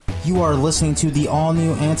You are listening to the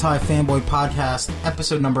all-new Anti-Fanboy Podcast,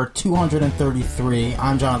 episode number 233.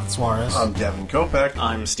 I'm Jonathan Suarez. I'm Devin Kopeck.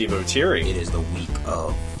 I'm Steve O'Teary. It is the week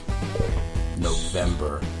of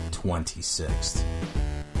November 26th,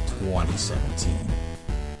 2017.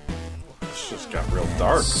 It's just got real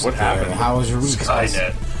dark. What happened? How was your week?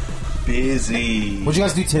 Skynet. Busy. What'd you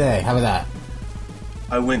guys do today? How about that?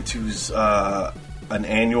 I went to an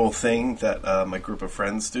annual thing that my group of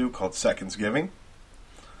friends do called Secondsgiving.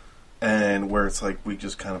 And where it's like we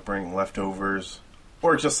just kind of bring leftovers,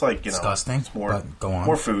 or just like, you know, Disgusting, it's more, but go on.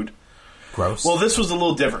 more food. Gross. Well, this was a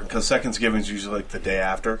little different because Secondsgiving is usually like the day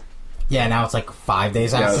after. Yeah, now it's like 5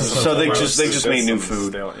 days Yeah, after. so they Gross. just made new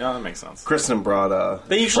food. Yeah, that makes sense. Kristen brought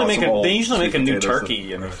They usually make some old a sweet new potatoes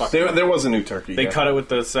turkey and fuck. there was a new turkey. They cut it with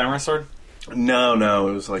the samurai sword. No,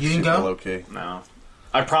 it was like You didn't super go? low key. No,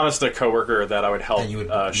 I promised a coworker that I would help That you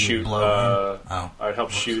would shoot. blow in? Oh. I would help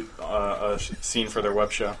shoot a scene for their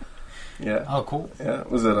web show. Yeah. Oh, cool. Yeah.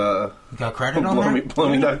 Was it You got credit on there?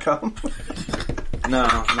 Blummy.com? No,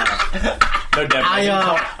 Devin.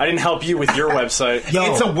 I didn't help you with your website.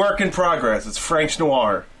 Yo, It's a work in progress. It's French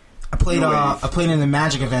noir. I played in the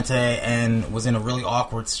Magic event today and was in a really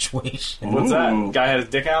awkward situation. What's Ooh. that? Guy had his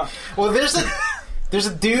dick out. Well, there's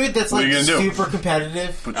a dude that's What like are you gonna do? super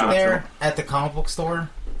competitive Put you up there to at the comic book store,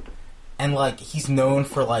 and like he's known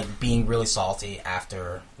for like being really salty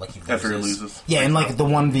after like he loses. After he loses. Yeah, and like the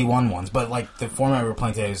 1v1 ones, but like the format we were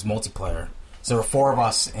playing today was multiplayer. So there were 4 of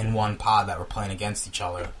us in one pod that were playing against each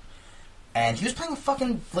other, and he was playing a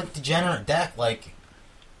fucking like degenerate deck. Like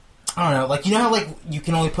I don't know, like you know how like you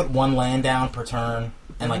can only put 1 land down per turn.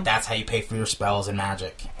 And, like, that's how you pay for your spells in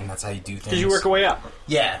Magic. And that's how you do things. Because you work your way up.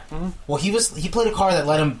 Yeah. Mm-hmm. Well, he played a card that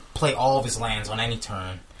let him play all of his lands on any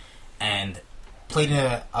turn. And played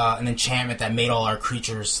an enchantment that made all our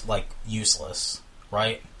creatures, like, useless.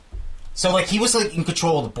 Right? So, like, he was, like, in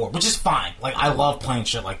control of the board. Which is fine. Like, I love playing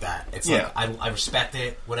shit like that. It's Yeah. like, I respect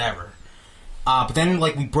it. Whatever. But then,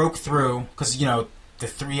 like, we broke through. Because, you know, the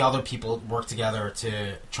 3 other people worked together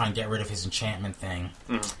to try and get rid of his enchantment thing.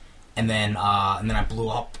 Mm-hmm. And then I blew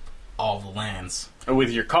up all the lands. With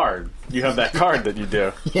your card. You have that card that you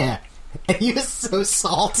do. Yeah. And he was so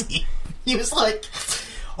salty. He was like,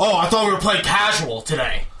 "Oh, I thought we were playing casual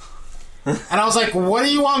today." And I was like, "What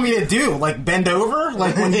do you want me to do? Like bend over?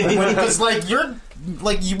 Like because like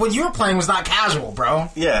what you were playing was not casual, bro."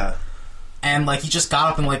 Yeah. And like he just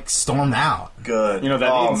got up and like stormed out. Good. You know,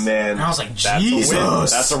 that oh, means- man. And I was like, That's a win.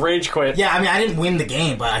 "Jesus." That's a rage quit. Yeah, I mean, I didn't win the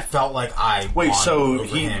game, but I felt like I Wait, won so over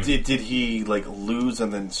him. did he, like, lose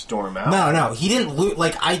and then storm out? No, he didn't lose.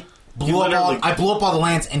 Like I blew up all the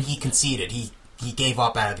lands, and he conceded. He gave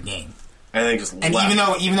up out of the game. And then just And left.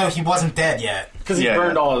 even though he wasn't dead yet, Because he Yeah,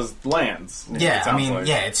 burned yeah. all his lands. yeah, it I sounds mean, like.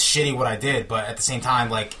 yeah, it's shitty what I did, but at the same time,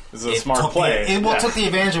 like This is a smart took play. It Yeah. took the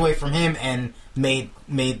advantage away from him and made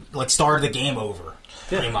like started the game over.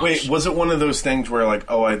 Pretty much. Wait, was it one of those things where, like,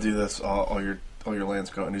 oh, I do this, all your lands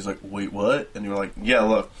go, and he's like, wait, what? And you're like, yeah,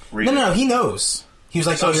 look, read it. No, he knows. He was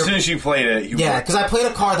like, So "Oh, as you're." soon as you played it, you Yeah, were because I played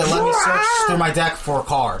a card that let me search through my deck for a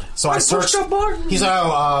card. So I searched. He's like,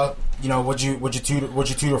 "Oh, you know, what'd you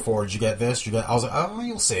tutor for? Did you get this? Did you get?" I was like, "Oh,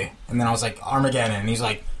 you'll see." And then I was like, "Armageddon," and he's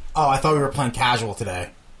like, "Oh, I thought we were playing casual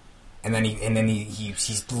today." And then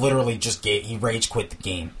he's literally just he rage quit the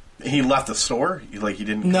game. he left the store? He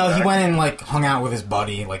didn't come No, he back? went and like hung out with his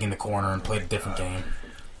buddy like in the corner and played a different game.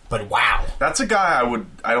 But wow. That's a guy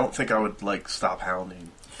I don't think I would, like, stop hounding.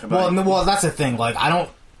 Well, that's the thing. Like, I don't.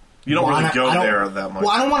 You don't wanna- really go I don't- there that much.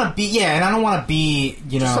 Well, I don't want to be. Yeah, and I don't want to be.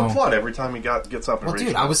 You Just know. applaud every time he gets up and Well, rages.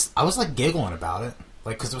 dude, I was like giggling about it,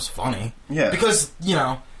 like because it was funny. Yeah. Because you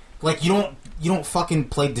know, like you don't fucking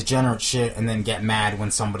play degenerate shit and then get mad when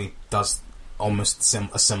somebody does almost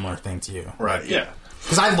a similar thing to you. Right, Yeah.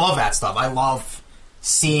 Because I love that stuff. I love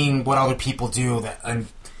seeing what other people do and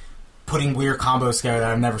putting weird combos together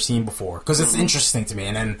that I've never seen before. Because it's interesting to me,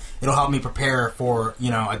 and then it'll help me prepare for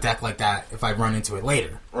a deck like that if I run into it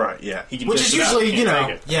later. Right, yeah. He can Which dish is it out. usually, He can't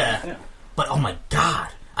take it. yeah. But oh my god,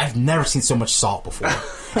 I've never seen so much salt before.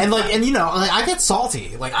 and I get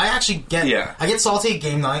salty. Like I actually I get salty at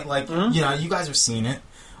game night. Like you guys have seen it.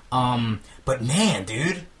 But man,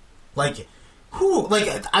 dude, like,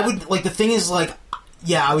 I would like the thing is like,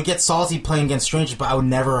 yeah, I would get salty playing against strangers, but I would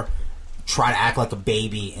never try to act like a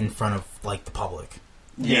baby in front of like the public.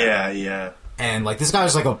 Yeah. And like this guy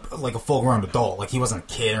was like a full grown adult. Like he wasn't a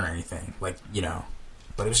kid or anything. Like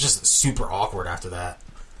but it was just super awkward after that.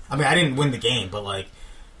 I mean, I didn't win the game, but like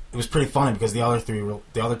it was pretty funny because the other 2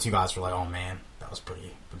 guys were like, "Oh man, that was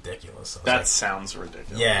pretty ridiculous." That sounds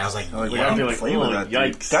ridiculous. Yeah, I was like, Like, We why gotta do be you like, play with oh, that dude?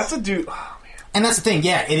 yikes. That's a dude. Oh man. And that's the thing,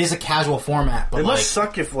 yeah, it is a casual format, but it must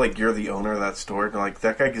suck if like you're the owner of that store and like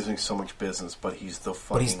that guy gives me so much business, but he's the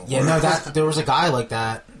fucking there was a guy like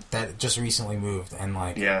that just recently moved, and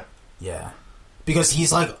like yeah, because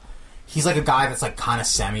he's like a guy that's like kind of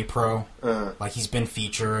semi-pro, like he's been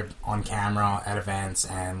featured on camera at events,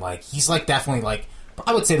 and like he's like definitely like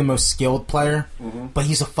I would say the most skilled player, but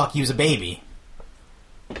he was a baby,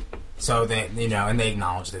 so they and they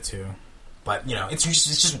acknowledged it too, but it's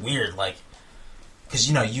just weird, like. Because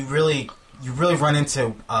you really run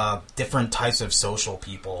into different types of social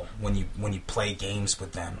people when you play games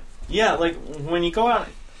with them. Yeah, like when you go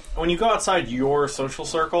outside your social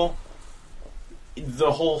circle, the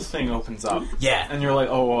whole thing opens up. Yeah, and you're like,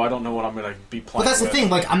 oh, well, I don't know what I'm gonna be playing. But that's the thing.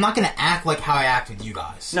 Like, I'm not gonna act like how I act with you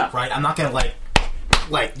guys. No, right? I'm not gonna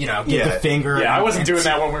give the finger. Yeah, I wasn't doing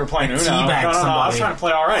that when we were playing Uno. No, I was trying to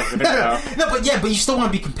play all right. but you still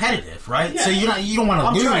want to be competitive, right? Yeah. So you don't want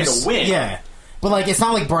to lose. I'm trying to win. Yeah. But, like, it's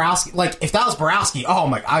not like Borowski. Like, if that was Borowski,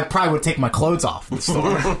 I probably would have taken my clothes off in the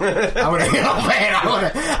store. I would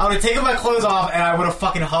have taken my clothes off and I would have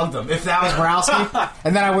fucking hugged him. If that was Borowski.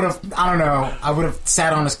 And then I would have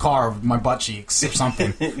sat on his car with my butt cheeks or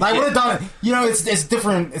something. I would have done it. It's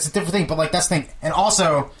different. It's a different thing. But, like, that's the thing. And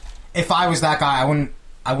also, if I was that guy,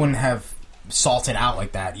 I wouldn't have salted out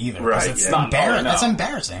like that either. Right. It's embarrassing. That's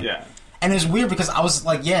embarrassing. Yeah. And it was weird because I was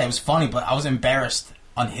like, it was funny, but I was embarrassed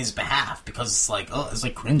on his behalf because it's like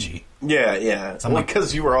cringy. Yeah. So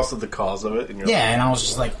because you were also the cause of it. And and I was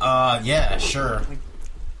just like, yeah, sure.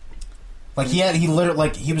 Like he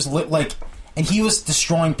was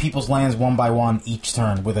destroying people's lands one by one each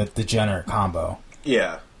turn with a degenerate combo.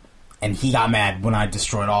 Yeah. And he got mad when I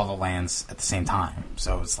destroyed all the lands at the same time.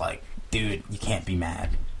 So it's like, dude, you can't be mad.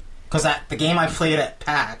 Because the game I played at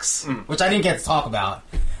PAX, which I didn't get to talk about,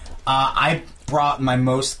 I brought my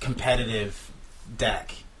most competitive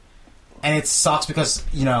deck, and it sucks because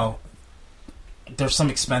there's some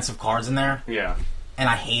expensive cards in there. Yeah, and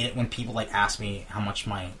I hate it when people like ask me how much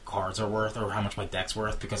my cards are worth or how much my deck's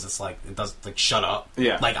worth because it's like it does like shut up.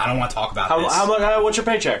 Yeah, like I don't want to talk about this. What's your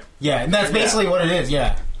paycheck? Yeah, and that's basically what it is.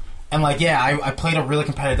 Yeah, and like I played a really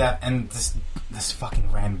competitive deck, and this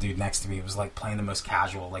fucking random dude next to me was like playing the most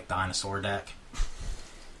casual like dinosaur deck.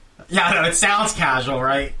 Yeah, I know it sounds casual,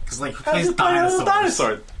 right? Because like who plays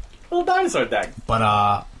dinosaurs? Little dinosaur deck. But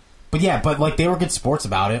like they were good sports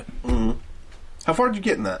about it. Mm-hmm. How far did you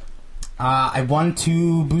get in that? I won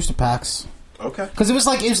 2 booster packs. Okay. Because it was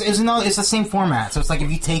like it's the same format. So it's like if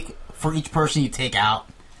you take for each person you take out,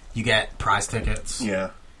 you get prize tickets.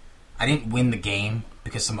 Yeah. I didn't win the game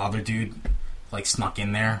because some other dude like snuck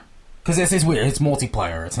in there. Because it's weird. It's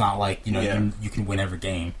multiplayer. It's not like you can win every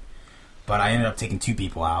game. But I ended up taking 2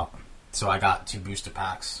 people out, so I got 2 booster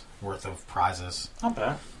packs worth of prizes. Not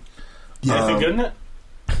bad. Yeah, anything good in it?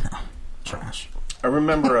 No. Trash. I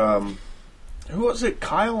remember, who was it?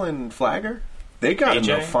 Kyle and Flagger? They got in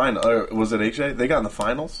the final. Was it AJ? They got in the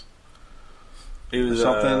finals? It was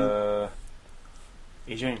something.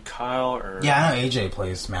 AJ and Kyle, or yeah, I know AJ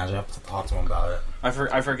plays Magic. I have to talk to him about it.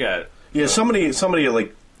 I forget. Yeah, somebody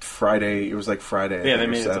like Friday. It was like Friday. Yeah, they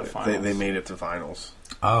made it to finals. They made it to finals.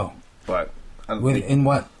 Oh, but in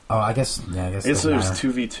what? Oh, I guess it was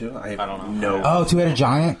 2v2. I don't know. Oh, Two-Headed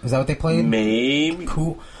Giant? Is that what they played? Maybe.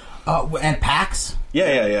 Cool. And PAX?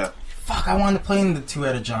 Yeah. Fuck, I wanted to play in the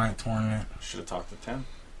Two-Headed Giant tournament. Should have talked to Tim.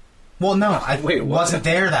 Well, no, I wasn't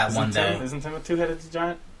there that one day. Isn't Tim a Two-Headed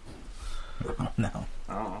Giant? No.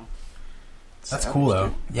 I don't know. That's cool,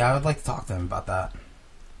 though. Yeah, I would like to talk to him about that.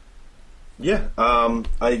 Yeah,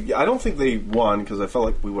 I don't think they won because I felt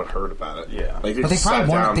like we would have heard about it. Yeah, like they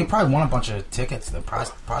probably won a bunch of tickets, the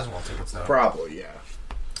prize wall tickets, though. Probably, yeah.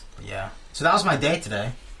 Yeah. So that was my day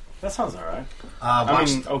today. That sounds alright.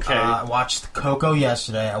 Okay. I watched Coco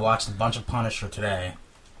yesterday. I watched a bunch of Punisher today.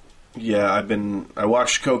 Yeah, I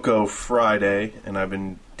watched Coco Friday, and I've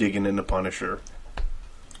been digging into Punisher.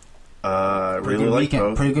 Really like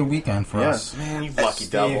both. Pretty good weekend for us. Man, you lucky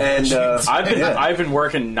devil. And I've been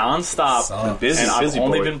working nonstop. Busy, and busy I've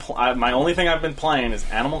only boy. been my only thing I've been playing is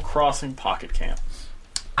Animal Crossing Pocket Camp.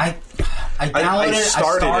 I downloaded it. I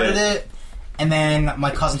started it, and then my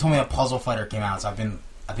cousin told me a Puzzle Fighter came out, so I've been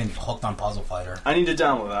hooked on Puzzle Fighter. I need to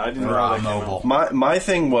download that. I didn't know that mobile. My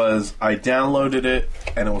thing was I downloaded it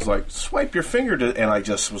and it was like swipe your finger to, and I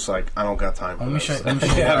just was like I don't got time for this.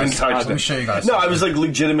 Let me show you guys. No, I was like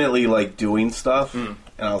legitimately like doing stuff, and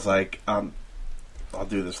I was like I'll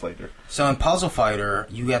do this later. So in Puzzle Fighter,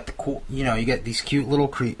 you get the cool, you get these cute little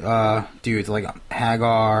dudes like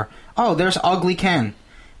Hagar. Oh, there's Ugly Ken.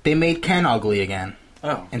 They made Ken ugly again.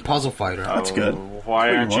 Oh. In Puzzle Fighter. That's good.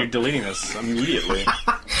 Why aren't you deleting this immediately?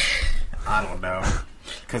 I don't know.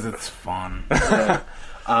 because it's fun.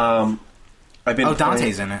 I've been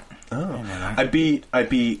Dante's in it. Oh, I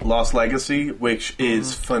beat Lost Legacy, which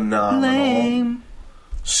is phenomenal. Lame.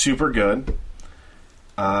 Super good.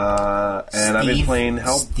 And I've been playing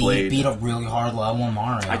Hellblade. Steve beat a really hard level in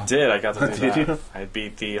Mario. I did. I got to do that. You? I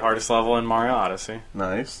beat the hardest level in Mario Odyssey.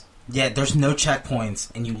 Nice. Yeah, there's no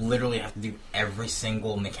checkpoints, and you literally have to do every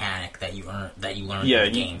single mechanic that you learn in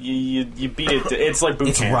the game. You beat it. It's like boot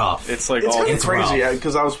It's camp. rough. It's like It's all. kind of crazy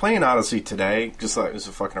because I was playing Odyssey today, just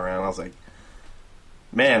fucking around. I was like,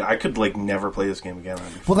 man, I could like never play this game again.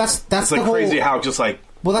 Well, that's it's like crazy how just like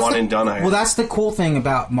one and done I am. Well, that's the cool thing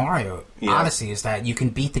about Mario Odyssey is that you can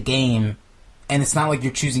beat the game, and it's not like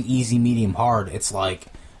you're choosing easy, medium, hard. It's like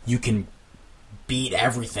you can beat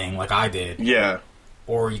everything, like I did. Yeah.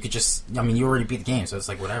 Or you could just, I mean, you already beat the game, so it's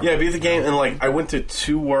like whatever. Yeah, I beat the game, and like I went to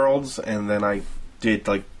 2 worlds, and then I did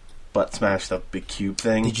like butt smashed up big cube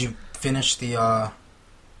thing. Did you finish the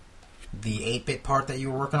 8-bit part that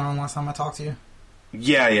you were working on last time I talked to you?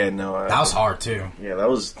 Yeah, no. That was hard too. Yeah, that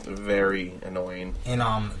was very annoying. In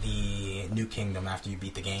the New Kingdom after you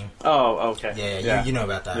beat the game. Oh, okay. Yeah. You know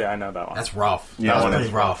about that. Yeah, I know that one. That's rough. Yeah, that was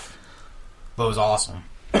pretty rough. But it was awesome.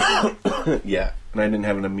 Yeah, and I didn't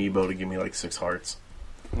have an amiibo to give me like 6 hearts.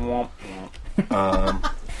 Womp, womp.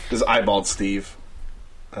 This eyeballed Steve,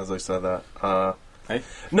 as I said that. Hey?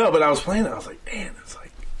 No, but I was playing it. I was like, man, it's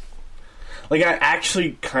like I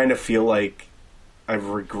actually kind of feel like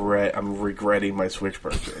I'm regretting my Switch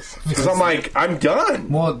purchase because I'm like, I'm done.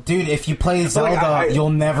 Well, dude, if you play Zelda,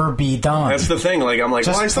 you'll never be done. That's the thing. Like, I'm like,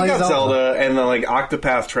 Just well, I still play got Zelda and then like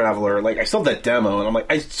Octopath Traveler. Like, I still have that demo, and I'm like,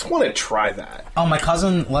 I just want to try that. Oh, my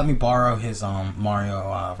cousin let me borrow his Mario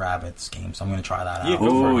Rabbids game, so I'm going to try that out.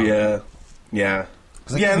 Oh yeah. Yeah.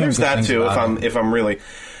 There's that too. If I'm really,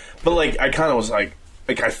 but like, I kind of was like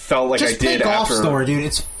I felt like just I did play Golf after. Story, dude.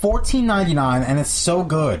 It's $14.99 and it's so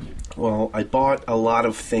good. Well, I bought a lot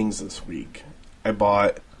of things this week. I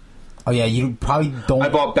bought. Oh yeah, you probably don't. I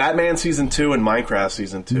bought Batman Season 2 and Minecraft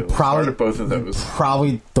Season 2. Probably both of those.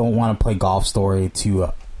 Probably don't want to play Golf Story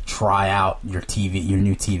to try out your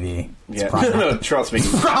new TV. Yeah, no, trust me.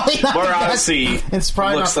 Probably not Mario Odyssey It's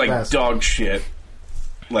probably looks not the like best. dog shit.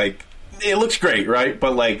 Like, it looks great, right?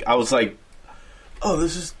 But like, I was like, oh,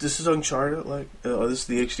 this is Uncharted. Like, oh, this is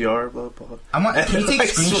the HDR. Blah blah. Can you take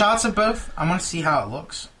screenshots of both? I want to see how it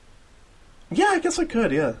looks. Yeah, I guess I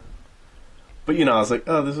could. Yeah, but I was like,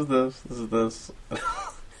 oh, this is this.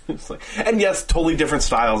 It's like, and yes, totally different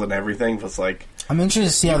styles and everything. But it's like, I'm interested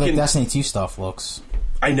to see how the Destiny 2 stuff looks.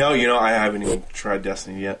 I know, I haven't even tried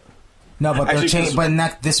Destiny yet. No, but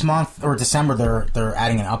this month or December they're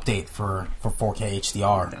adding an update for 4K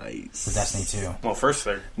HDR. Nice. For Destiny 2. Well, first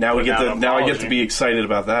they're I get to be excited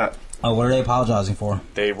about that. Oh, what are they apologizing for?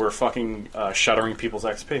 They were fucking shuttering people's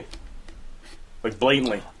XP, like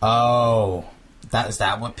blatantly. Oh, is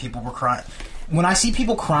that what people were crying? When I see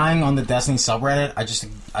people crying on the Destiny subreddit, I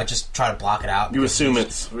just try to block it out. You assume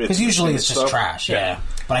it's because usually it's just trash. Yeah.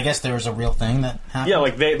 But I guess there was a real thing that happened.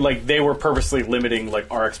 Yeah, they were purposely limiting like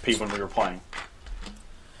our XP when we were playing.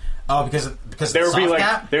 Oh, because they would be like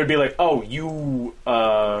cap? They would be like, oh, you.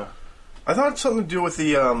 I thought it's something to do with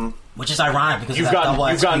the. Which is ironic because you've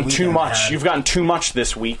gotten too much. You've gotten too much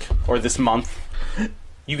this week or this month.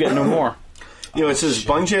 You get no more. It says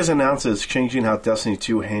Bungie has announced it's changing how Destiny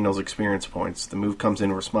 2 handles experience points. The move comes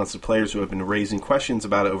in response to players who have been raising questions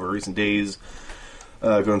about it over recent days.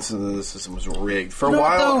 Going to the system was rigged for a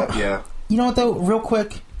while. Yeah. You know what though? Real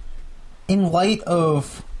quick, in light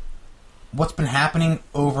of what's been happening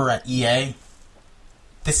over at EA,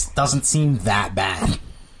 this doesn't seem that bad.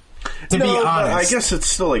 To be honest, I guess it's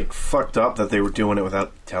still like fucked up that they were doing it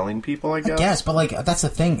without telling people. I guess, but like that's the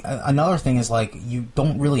thing. Another thing is like you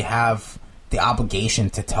don't really have the obligation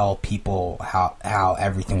to tell people how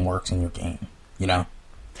everything works in your game,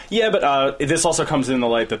 Yeah, but this also comes in the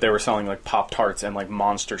light that they were selling like Pop-Tarts and like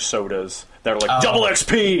Monster sodas that are like double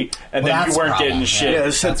XP, and then you weren't getting shit. Yeah,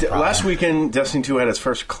 it said last weekend Destiny 2 had its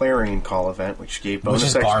first Clarion Call event, which gave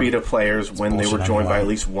bonus XP to players when they were joined by at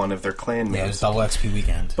least one of their clan mates. Yeah, it was double XP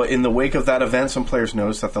weekend. But in the wake of that event, some players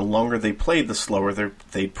noticed that the longer they played, the slower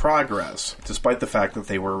they'd progress, despite the fact that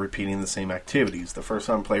they were repeating the same activities. The first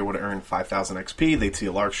time a player would earn 5,000 XP, they'd see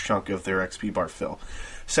a large chunk of their XP bar fill.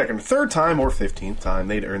 Second or third time, or 15th time,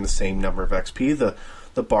 they'd earn the same number of XP.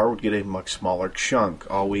 The bar would get a much smaller chunk.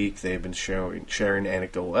 All week, they've been sharing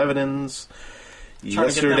anecdotal evidence.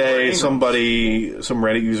 Yesterday, some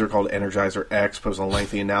Reddit user called Energizer X posted a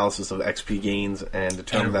lengthy analysis of XP gains and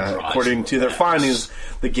determined that, according to their findings,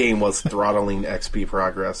 the game was throttling XP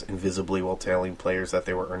progress invisibly while telling players that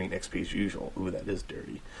they were earning XP as usual. Ooh, that is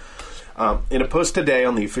dirty. In a post today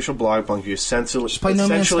on the official blog, Bungie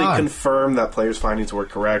essentially confirmed that players' findings were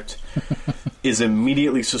correct, is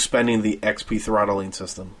immediately suspending the XP throttling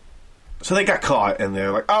system. So they got caught, and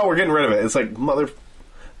they're like, "Oh, we're getting rid of it." It's like, mother.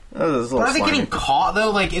 But are they getting caught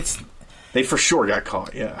though? Like it's. They for sure got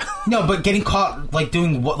caught. Yeah. No, but getting caught, like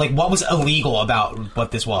doing what? Like what was illegal about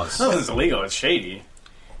what this was? No, it's illegal. It's shady.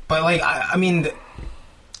 But like, I mean,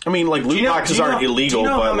 like loot boxes aren't illegal,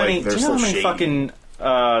 but like they're so shady. Fucking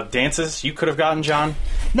dances you could have gotten, John?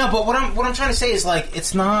 No, but what I'm trying to say is like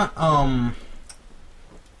it's not like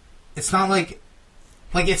it's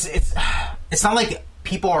not like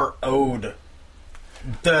people are owed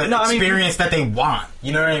the experience that they want.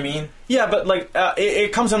 You know what I mean? Yeah, but like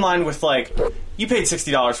it comes in line with like you paid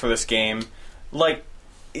 $60 for this game. Like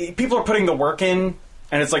people are putting the work in,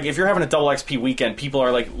 and it's like if you're having a double XP weekend, people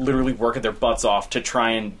are like literally working their butts off to try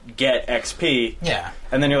and get XP. Yeah.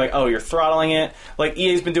 And then you're like, oh, you're throttling it. Like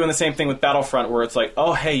EA's been doing the same thing with Battlefront, where it's like,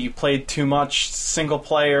 oh, hey, you played too much single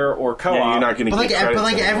player or co-op. Yeah, you're not going to get credit. But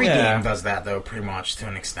like every game does that though, pretty much to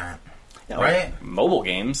an extent. Yeah, right? Like mobile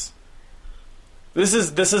games. This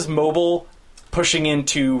is mobile pushing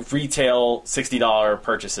into retail $60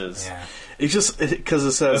 purchases. Yeah. It's just because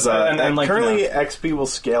it says currently XP will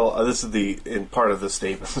scale. This is in part of the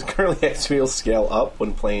statement. Currently, XP will scale up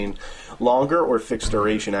when playing longer or fixed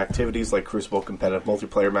duration activities like Crucible competitive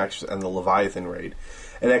multiplayer matches and the Leviathan raid.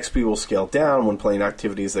 And XP will scale down when playing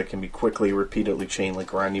activities that can be quickly, repeatedly chained like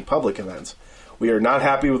grinding public events. We are not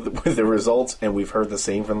happy with the results, and we've heard the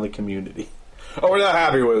same from the community. Oh, we're not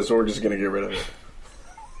happy with it, so we're just going to get rid of it.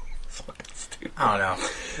 I don't know.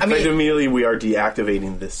 I mean, immediately we are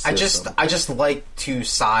deactivating this system. I just like to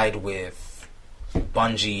side with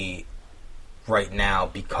Bungie right now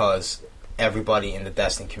because everybody in the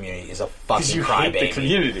Destiny community is a fucking crybaby. The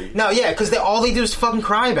community. No, yeah, because all they do is fucking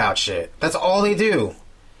cry about shit. That's all they do.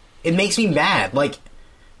 It makes me mad. Like,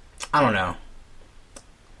 I don't know.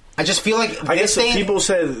 I just feel like I guess people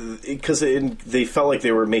said because they felt like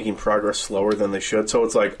they were making progress slower than they should, so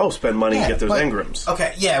it's like, oh, spend money and get those engrams.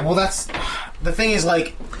 Okay, yeah, well, that's the thing is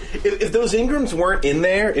like if those engrams weren't in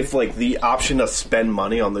there, if like the option to spend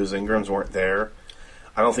money on those engrams weren't there,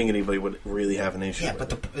 I don't think anybody would really have an issue.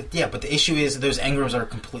 Yeah, but the issue is those engrams are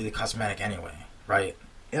completely cosmetic anyway, right?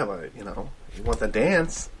 Yeah, but you want the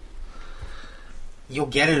dance. You'll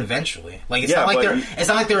get it eventually. Like it's not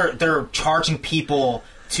like they're charging people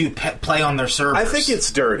to play on their servers. I think it's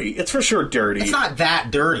dirty. It's for sure dirty. It's not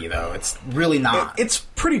that dirty, though. It's really not. It's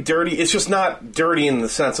pretty dirty. It's just not dirty in the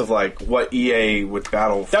sense of, like, what EA with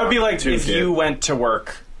Battlefront. That would be like if you went to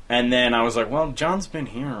work, and then I was like, well, John's been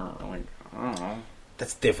here. Like, I don't know.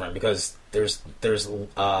 That's different, because there's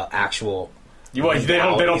actual... They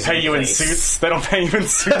don't pay you in suits? They don't pay you in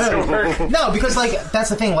suits at work? No, because, like, that's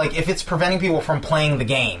the thing. Like, if it's preventing people from playing the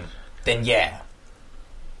game, then yeah.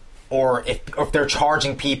 Or if they're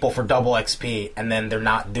charging people for double XP and then they're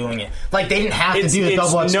not doing it, like they didn't have to do the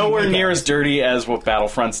double XP. It's nowhere near as dirty as what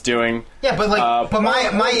Battlefront's doing. Yeah, but like, but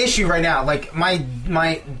my issue right now, like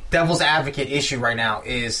my devil's advocate issue right now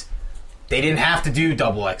is they didn't have to do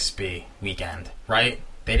double XP weekend, right?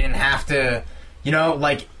 They didn't have to,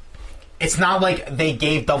 like it's not like they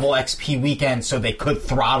gave double XP weekend so they could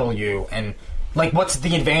throttle you and like what's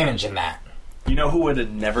the advantage in that? You know who would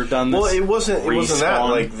have never done this? Well, it wasn't that.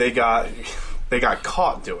 Like they got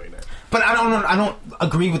caught doing it. But I don't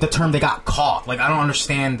agree with the term they got caught. Like I don't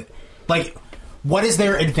understand. Like, what is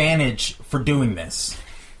their advantage for doing this?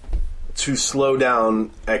 To slow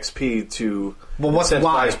down XP to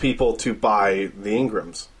incentivize people to buy the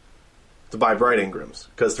engrams, to buy bright engrams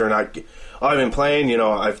because they're not. I've been playing.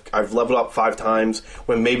 I've leveled up 5 times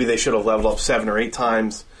when maybe they should have leveled up 7 or 8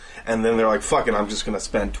 times, and then they're like, "Fuck it, I'm just going to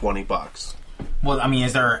spend $20." Well, I mean,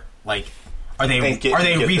 is there like, are they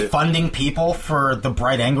refunding people for the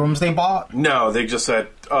bright engrams they bought? No, they just said,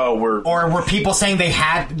 "Oh, we're." Or were people saying they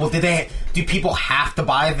had? Well, do people have to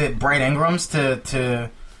buy the bright engrams to?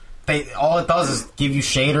 They all it does is give you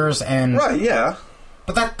shaders and right, yeah.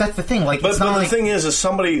 But that's the thing. Like, but the thing is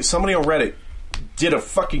somebody on Reddit did a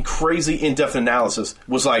fucking crazy in-depth analysis.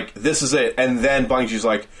 Was like, this is it, and then Bungie's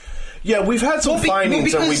like. Yeah, we've had some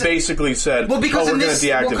findings, and we basically said, we're going to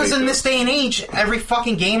deactivate because in this day and age, every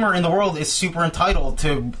fucking gamer in the world is super entitled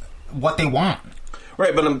to what they want.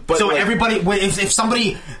 Right, but so everybody, if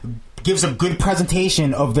somebody gives a good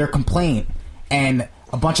presentation of their complaint, and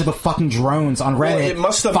a bunch of the fucking drones on Reddit it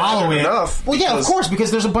must have follow it. Enough well, yeah, of course,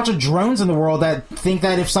 because there's a bunch of drones in the world that think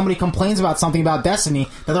that if somebody complains about something about Destiny,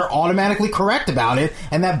 that they're automatically correct about it,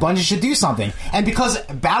 and that Bungie should do something. And because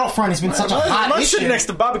Battlefront has been such a hot issue, sitting next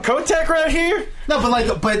to Bobby Kotick right here. No,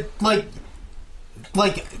 but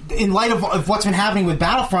like in light of what's been happening with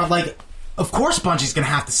Battlefront, like of course Bungie's going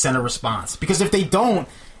to have to send a response, because if they don't,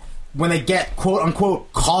 when they get quote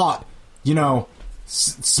unquote caught, you know,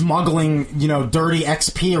 smuggling, you know, dirty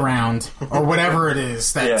XP around or whatever it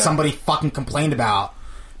is that somebody fucking complained about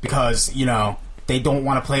because, you know, they don't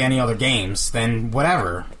want to play any other games, then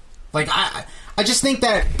whatever. Like I just think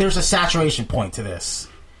that there's a saturation point to this,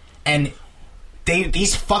 and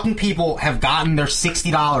these fucking people have gotten their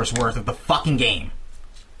 $60 worth of the fucking game,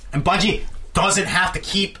 and Bungie doesn't have to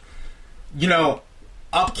keep, you know,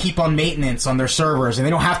 upkeep on maintenance on their servers, and they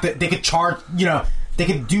don't have to. They could charge, you know, they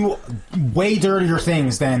could do way dirtier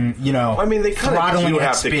things than, you know. I mean, they kind of do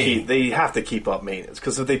have XP. to keep. They have to keep up maintenance,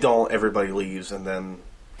 because if they don't, everybody leaves, and then.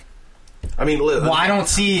 I mean, well, I don't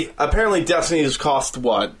see. Apparently, Destiny's cost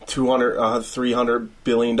what $300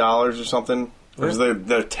 billion or something. Or is their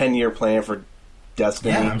 10-year plan for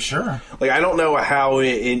Destiny? Yeah, I'm sure. Like, I don't know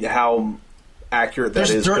how accurate that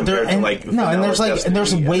is compared to like and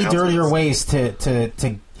there's way dirtier ways to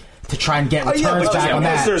try and get returns back on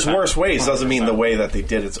that. There's worse ways. Doesn't mean the way that they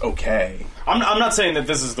did it's okay. I'm not saying that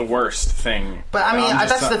this is the worst thing, but I mean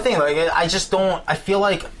that's the thing. Like, I just don't. I feel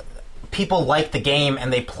like people like the game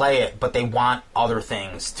and they play it, but they want other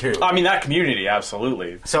things too. I mean, that community,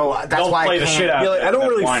 absolutely. So that's why play the shit out. I don't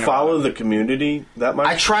really follow the community that much.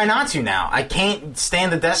 I try not to now. I can't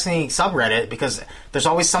stand the Destiny subreddit because there's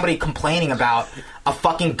always somebody complaining about a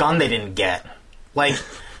fucking gun they didn't get. Like,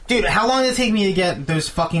 dude, how long did it take me to get those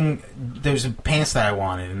pants that I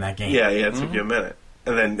wanted in that game? Yeah, it took you a minute,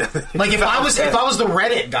 and then like if I was the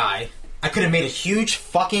Reddit guy, I could have made a huge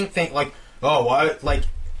fucking thing. Like, oh, what? Like,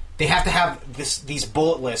 they have to have these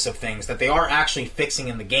bullet lists of things that they are actually fixing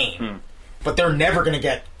in the game, but they're never going to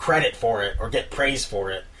get credit for it or get praise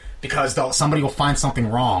for it because somebody will find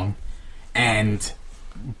something wrong and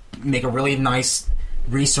make a really nice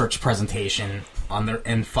research presentation on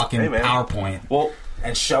in fucking PowerPoint. Well,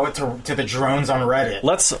 and show it to the drones on Reddit.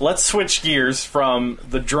 Let's switch gears from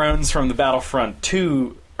the drones from the Battlefront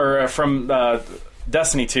 2 or from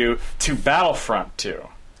Destiny 2 to Battlefront 2.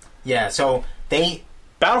 Yeah, so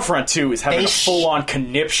Battlefront 2 is having a full-on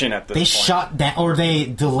conniption at this point. They shut down, or they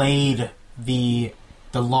delayed the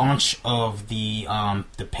launch of the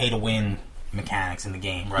pay-to-win mechanics in the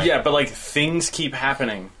game, right? Yeah, but like things keep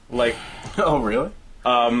happening. Like, oh really?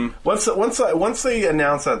 Once they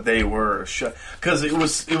announced that they were shut, because it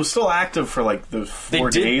was still active for like the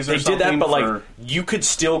 4 days or something. They did that, but like you could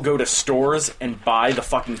still go to stores and buy the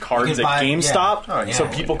fucking cards at GameStop,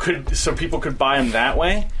 so people could buy them that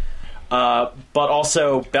way. But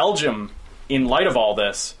also Belgium, in light of all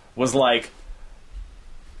this, was like,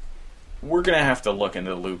 we're going to have to look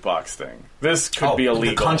into the loot box thing. This could be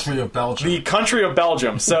illegal. The country of Belgium. The country of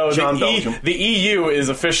Belgium. So the EU is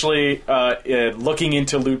officially looking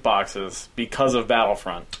into loot boxes because of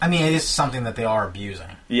Battlefront. I mean, it is something that they are abusing.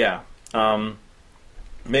 Yeah.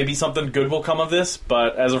 Maybe something good will come of this,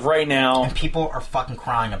 but as of right now... And people are fucking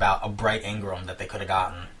crying about a Bright Ingram that they could have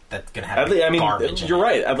gotten. That's gonna have garbage. You're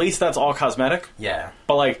right. At least that's all cosmetic. Yeah,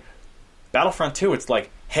 but like Battlefront 2, it's like,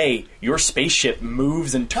 hey, your spaceship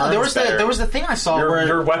moves and turns. There was the thing I saw where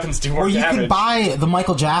your weapons do more damage. Where you could buy the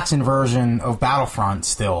Michael Jackson version of Battlefront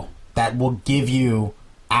still that will give you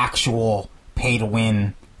actual pay to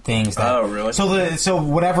win things. Oh, really? So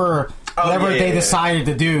whatever they decided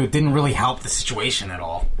to do didn't really help the situation at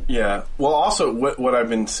all. Yeah. Well, also what I've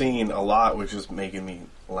been seeing a lot, which is making me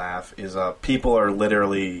laugh, is people are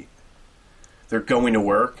literally, they're going to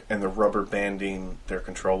work and they're rubber banding their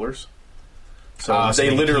controllers, so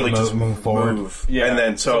they literally just move. Yeah. And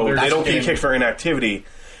then so they don't get kicked for inactivity,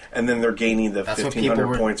 and then they're gaining the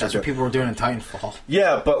 1,500 points. That's what people were doing in Titanfall.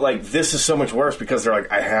 Yeah, but like this is so much worse because they're like,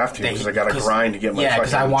 I have to because I got to grind to get my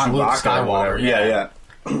because I want Luke Skywalker. Yeah.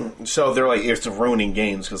 So they're like, it's ruining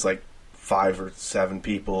games because like 5 or 7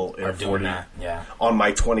 people in 40 on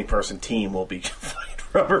my 20-person team will be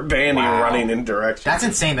rubber banding running in directions. That's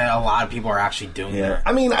insane that a lot of people are actually doing that.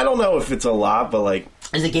 I mean, I don't know if it's a lot, but like,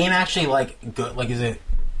 is the game actually like good? Like, are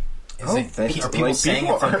people saying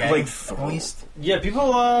it's okay? Like, at least, yeah,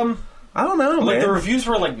 people. I don't know. Like man. The reviews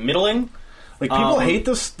were like middling. Like people hate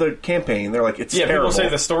the campaign. They're like, it's terrible. People say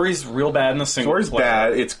the story's real bad in the single player. Story's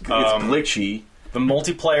bad. It's glitchy. The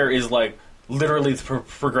multiplayer is like literally the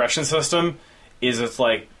progression system. It's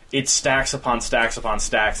like. It stacks upon stacks upon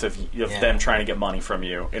stacks of them trying to get money from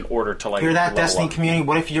you in order to like. You're that Destiny community.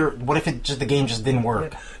 What if the game just didn't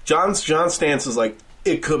work? John's stance is like,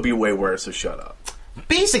 it could be way worse. So shut up.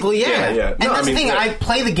 Basically, yeah. And that's the thing. I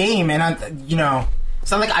play the game, and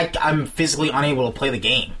it's not like I'm physically unable to play the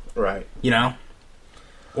game. Right. You know.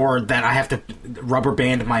 or that I have to rubber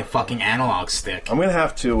band my fucking analog stick. I'm gonna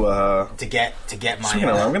have to get my.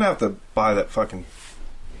 I'm gonna have to buy that fucking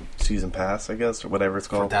season pass, I guess, or whatever it's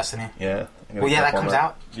called. For Destiny. Yeah. Well, yeah, that comes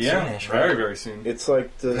out. Yeah, soonish, very right? very soon. It's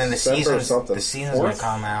like and then the season's gonna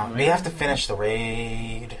come out. We have to finish the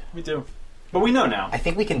raid. We do, but we know now. I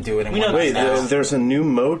think we can do it. Wait, there's a new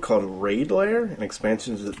mode called Raid Lair, an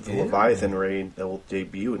expansion to the Leviathan raid that will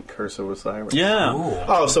debut in Curse of Osiris. Yeah. Ooh.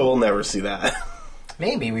 Oh, so we'll never see that.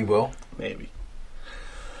 Maybe we will. Maybe.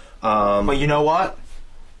 But you know what?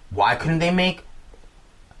 Why couldn't they make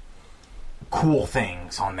cool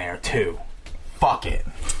things on there too? Fuck it.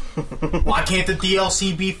 Why can't the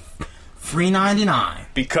DLC be $3.99?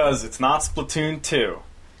 Because it's not Splatoon 2.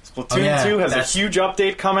 Splatoon 2 has a huge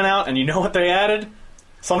update coming out, and you know what they added?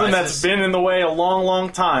 Something that's been in the way a long, long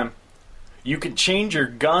time. You can change your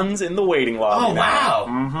guns in the waiting lobby. Oh, wow.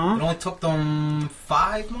 Mm-hmm. It only took them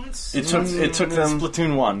 5 months? It took them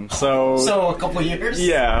Splatoon 1. So a couple of years?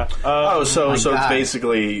 Yeah. So it's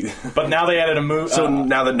basically... But now they added a move. So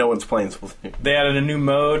now that no one's playing Splatoon. They added a new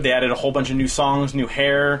mode. They added a whole bunch of new songs, new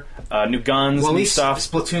hair, new guns, well, new stuff.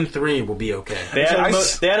 Splatoon 3 will be okay. They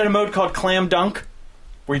added a mode called Clam Dunk,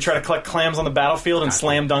 where you try to collect clams on the battlefield and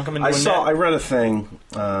slam dunk them into a net. I read a thing.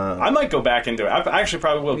 I might go back into it. I actually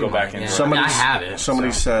probably will go back into it. I have it.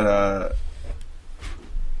 Somebody said,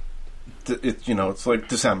 it's like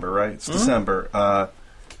December, right? It's December.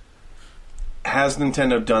 Has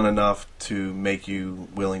Nintendo done enough to make you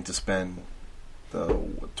willing to spend the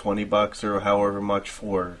 $20 or however much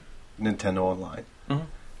for Nintendo Online? Mm-hmm.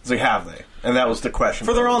 It's like, have they? And that was the question.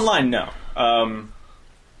 For their online, no.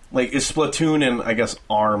 Like, is Splatoon and, I guess,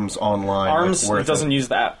 ARMS online ARMS worth doesn't use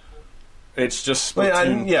that. It's just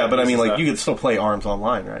Splatoon. But I mean, like, you can still play ARMS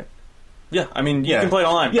online, right? Yeah, I mean, you can play it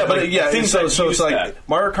online. Yeah, but like, so it's like that.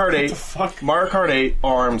 Mario Kart 8, Mario Kart 8,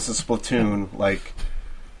 ARMS, and Splatoon. Like,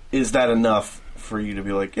 is that enough for you to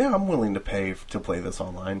be like, yeah, I'm willing to pay to play this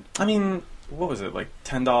online? I mean, what was it, like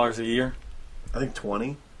 $10 a year? I think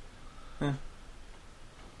 20. Yeah.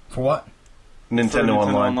 For what? Nintendo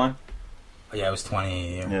Online. Oh, yeah, it was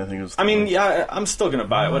 20. Yeah, I think it was 20. I mean, yeah, I'm still gonna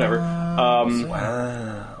buy it. Whatever.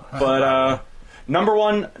 Wow. But number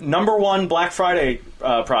one Black Friday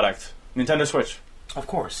product, Nintendo Switch. Of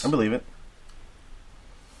course. I believe it.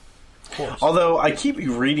 Of course. Although I keep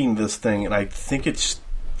reading this thing, and I think it's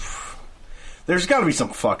there's got to be some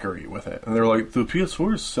fuckery with it. And they're like, the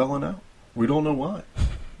PS4 is selling out. We don't know why.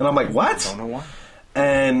 And I'm like, what? Don't know why.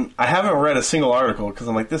 And I haven't read a single article because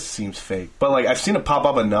I'm like, this seems fake. But like, I've seen it pop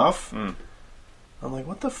up enough. I'm like,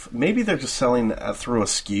 what the? Maybe they're just selling through a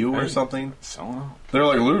SKU or something. Selling out. They're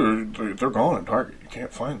like, literally, they're gone in Target. You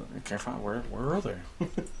can't find them. You can't find where are they?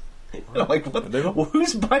 I'm like, what? Well,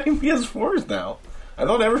 who's buying PS4s now? I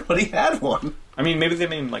thought everybody had one. I mean, maybe they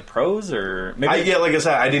mean like pros or maybe. Like I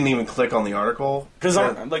said, I didn't even click on the article because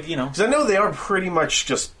I know they are pretty much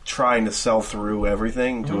just trying to sell through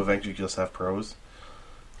everything to eventually just have pros.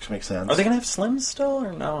 Which makes sense. Are they going to have Slims still,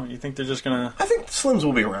 or no? You think they're just going to... I think Slims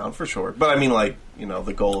will be around, for sure. But I mean, like,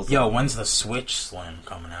 the goal is... Yo, when's the Switch Slim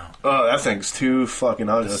coming out? Oh, that thing's too fucking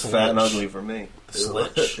ugly. That's fat and ugly for me. The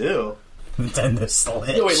Switch. Ew. Nintendo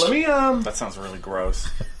Switch. Yo, wait, let me, That sounds really gross.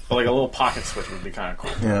 But, like, a little pocket Switch would be kind of cool.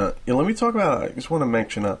 Yeah, let me talk about... I just want to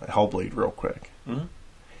mention Hellblade real quick. Mm-hmm.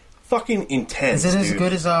 Fucking intense, Is it as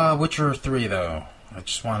good as Witcher 3, though? I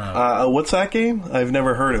just want to... what's that game? I've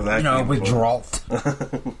never heard of that game. With Geralt.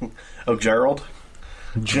 Oh, Gerald?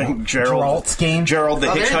 Geralt's game? Gerald the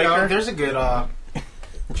Hitchhiker? There's a good...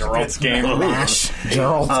 Geralt's game. Mash.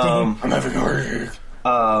 Geralt's game. I'm having a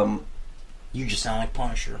headache. You just sound like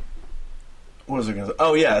Punisher. What was I going to say?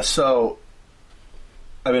 Oh, yeah, so...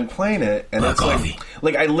 I've been playing it, and it's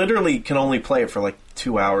like... I literally can only play it for, like,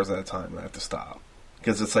 2 hours at a time, and I have to stop.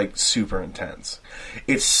 Because it's, like, super intense.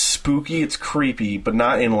 It's spooky, it's creepy, but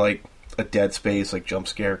not in, like, a Dead Space, like, jump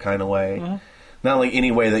scare kind of way. Mm-hmm. Not, like, any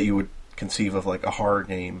way that you would conceive of, like, a horror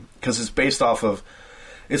game. Because it's based off of...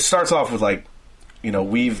 It starts off with, like,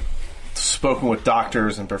 we've spoken with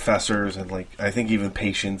doctors and professors and, like, I think even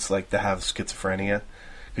patients, like, that have schizophrenia.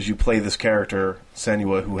 Because you play this character,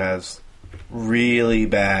 Senua, who has really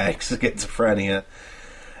bad schizophrenia.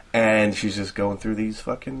 And she's just going through these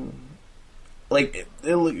fucking... Like,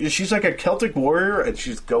 she's like a Celtic warrior, and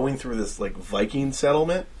she's going through this, like, Viking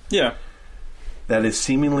settlement. Yeah. That is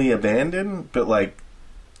seemingly abandoned, but, like,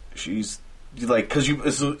 she's, like, because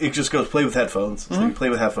it just goes play with headphones. Mm-hmm. So you play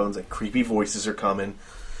with headphones, and creepy voices are coming.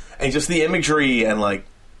 And just the imagery and, like,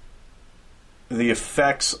 the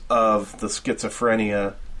effects of the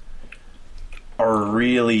schizophrenia are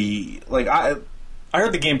really, like, I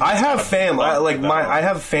heard the game. I have family, I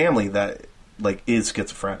have family that... like, is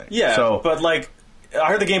schizophrenic. Yeah, so, but, like, I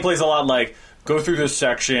heard the gameplay is a lot like go through this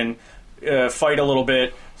section, fight a little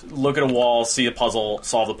bit, look at a wall, see a puzzle,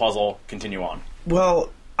 solve the puzzle, continue on.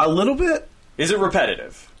 Well, a little bit. Is it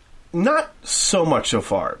repetitive? Not so much so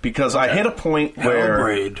far, because I hit a point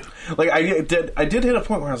where, like, I did hit a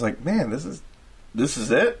point where I was like, man, this is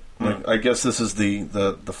it. Like, I guess this is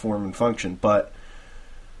the form and function, but.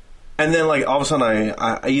 And then, like, all of a sudden,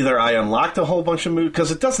 I either unlocked a whole bunch of moves, because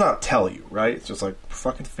it does not tell you, right? It's just like,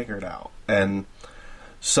 fucking figure it out. And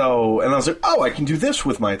so, and I was like, oh, I can do this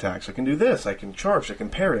with my attacks. I can do this. I can charge. I can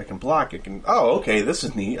parry. I can block. I can, oh, okay, this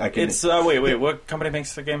is neat. I can. It's, wait, what company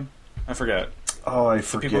makes the game? I forget. Oh, I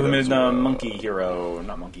forget. The people who made Monkey Hero,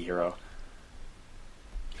 not Monkey Hero.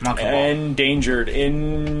 Monkey Ball. Endangered.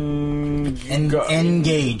 Engage.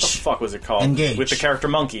 What the fuck was it called? Engage. With the character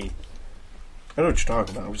Monkey. I know what you're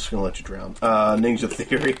talking about. I'm just going to let you drown. Ninja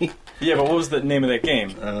Theory. Yeah, but what was the name of that game?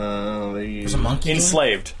 There's a monkey.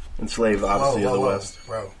 Enslaved. Enslaved, Odyssey of the West.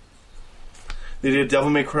 Bro. They did Devil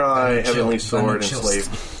May Cry, Heavenly Sword, Enslaved.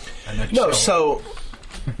 No, so...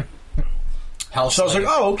 So I was like,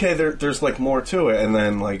 oh, okay, there's, like, more to it. And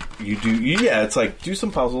then, like, it's like, do some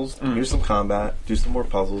puzzles, here's some combat, do some more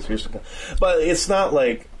puzzles, here's some... But it's not,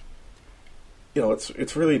 like... You know,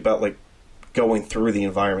 it's really about, like, going through the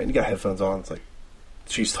environment. You got headphones on, it's like,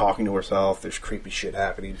 she's talking to herself, there's creepy shit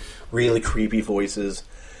happening, really creepy voices.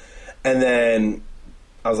 And then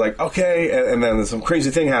I was like, okay, and then some crazy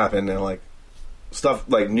thing happened, and, like, stuff,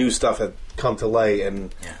 like, new stuff had come to light,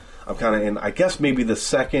 and... Yeah. I'm kind of in, I guess, maybe the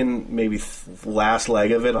second, maybe last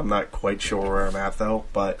leg of it. I'm not quite sure where I'm at, though.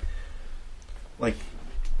 But, like,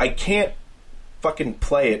 I can't fucking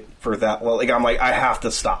play it for that long. Like, I'm like, I have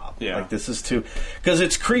to stop. Yeah. Like, this is too... Because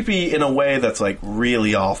it's creepy in a way that's, like,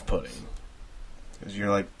 really off-putting. Because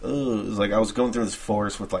you're like, ugh. It's like, I was going through this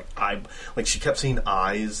forest with, like, like, she kept seeing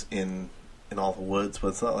eyes in all the woods, but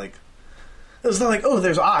it's not like, oh,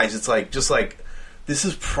 there's eyes. It's like, just like... This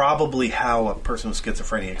is probably how a person with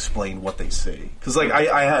schizophrenia explain what they see. Because, like,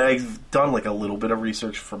 I've done, like, a little bit of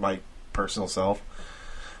research for my personal self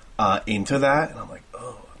into that, and I'm like,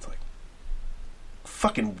 oh, it's, like,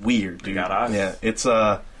 fucking weird, dude. They got eyes. Yeah, it's,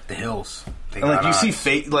 The hills. And, like, you see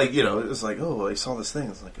face, like, you know, it's like, oh, I saw this thing.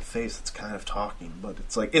 It's like a face that's kind of talking, but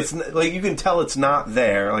it's, like, you can tell it's not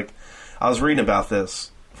there. Like, I was reading about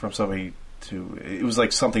this from somebody, it was,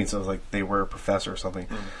 like, something, so it was, like, they were a professor or something.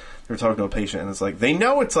 They're talking to a patient, and it's like they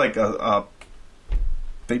know it's like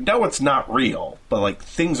they know it's not real, but like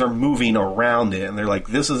things are moving around it, and they're like,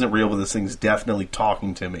 this isn't real, but this thing's definitely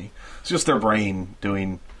talking to me. It's just their brain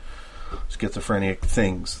doing schizophrenic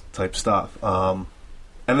things type stuff. And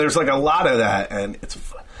there's like a lot of that, and it's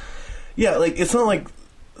like it's not like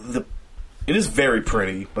it is very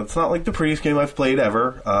pretty, but it's not like the prettiest game I've played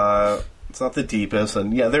ever. It's not the deepest,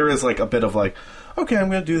 and yeah, there is like a bit of like, okay, I'm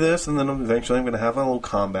going to do this, and then eventually I'm going to have a little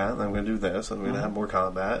combat, and I'm going to do this, and I'm going to have more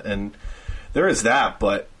combat, and there is that,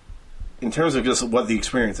 but in terms of just what the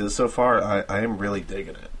experience is so far, I am really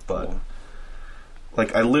digging it, but,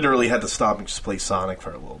 like, I literally had to stop and just play Sonic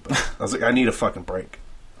for a little bit. I was like, I need a fucking break.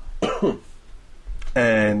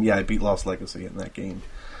 And, yeah, I beat Lost Legacy in that game.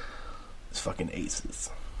 It's fucking aces.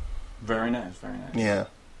 Very nice, very nice. Yeah.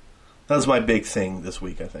 That was my big thing this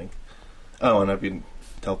week, I think. Oh, and I've been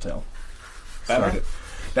Telltale.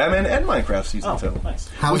 Batman and Minecraft Season 2. Nice.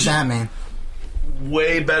 How was Batman?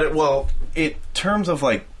 Way better. Well, in terms of,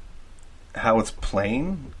 like, how it's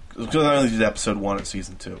playing, because I only did episode 1 of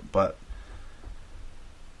Season 2, but...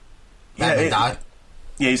 Batman died?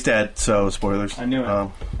 Yeah, he's dead, so spoilers. I knew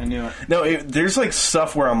it. No, there's, like,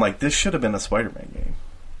 stuff where I'm like, this should have been a Spider-Man game.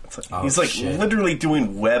 Like, he's, like, shit. Literally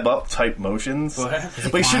doing web-up type motions. What?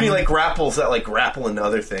 But he's shooting, like, grapples that, like, grapple into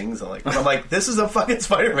other things. And I'm like, this is a fucking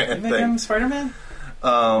Spider-Man thing. Him Spider-Man?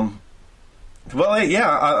 Well,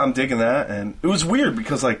 yeah, I'm digging that. And it was weird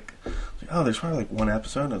because, like, oh, there's probably, like, one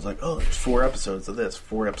episode. And I was like, oh, there's 4 episodes of this,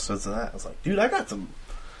 4 episodes of that. I was like, dude, I got some...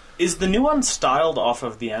 Is the new one styled off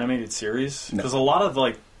of the animated series? Because a lot of,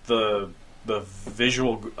 like, the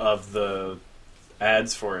visual of the...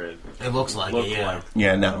 ads for it. It looks like it, yeah. Like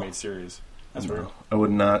yeah, no. Animated series. That's weird. I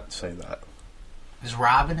would not say that. Is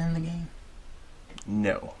Robin in the game?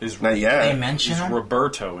 No. Not yet. They mention him?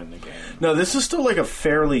 Roberto in the game? No, this is still like a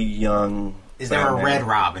fairly young... Is there a Red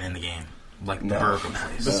Robin in the game? Like the Bergen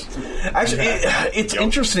place? Actually, it's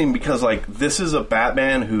interesting because, like, this is a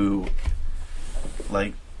Batman who,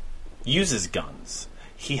 like... uses guns.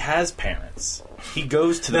 He has parents. He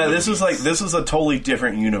goes to the movies. This is a totally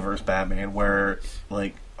different universe Batman where,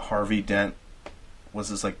 like, Harvey Dent was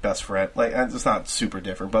his, like, best friend. Like, it's not super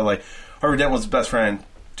different, but, like, Harvey Dent was his best friend.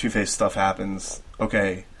 Two-Face stuff happens.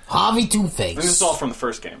 Okay. Harvey Two-Face. This is all from the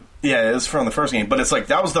first game. Yeah, it's from the first game, but it's like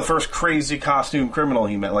that was the first crazy costume criminal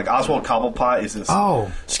he met. Like Oswald Cobblepot is this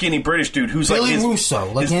skinny British dude who's Billy like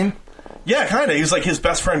Russo, like him. Yeah, kind of. He's like his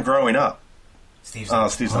best friend growing up. Steve's not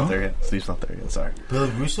there yet. Steve's not there yet. Sorry. Billy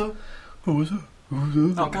Russo. Who was it?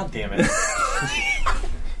 Oh, god damn it.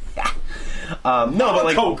 No, but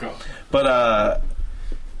like Coco. But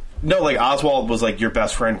no, like Oswald was like your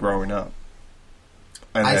best friend growing up.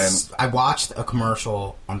 And I watched a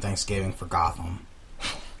commercial on Thanksgiving for Gotham,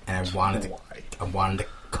 and I wanted to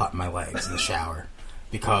cut my legs in the shower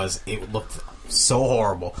because it looked so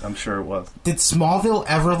horrible. I'm sure it was. Did Smallville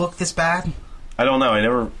ever look this bad? I don't know. I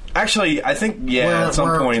never actually. I think at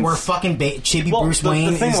some point where fucking chibi Bruce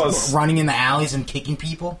Wayne is running in the alleys and kicking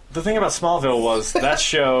people. The thing about Smallville was that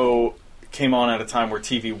show came on at a time where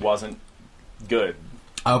TV wasn't good.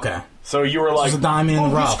 Okay. So you were like, it was a diamond in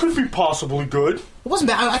the rough. This could be possibly good. It wasn't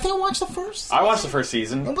bad. I think I watched the first. I watched the first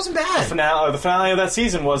season. It wasn't bad. The finale of that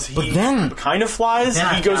season was he kind of flies.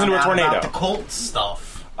 He goes into a tornado. About the cult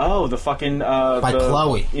stuff. Oh, the fucking by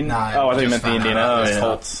Chloe. I thought you meant the Indianapolis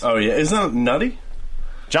Colts. Oh yeah, isn't that nutty?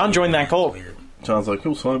 John joined that cult. John's like,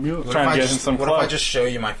 "Who'll sign me up?" Trying to get him some. What if I just show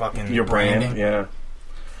you my fucking your brand? Yeah.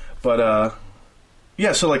 But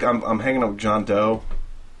yeah. So like, I'm hanging out with John Doe,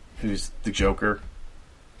 who's the Joker.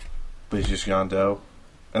 But he's just John Doe,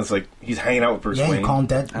 and it's like he's hanging out with Bruce Wayne. You call him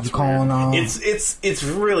dead. You call him. It's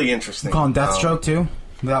really interesting. You call him Deathstroke too,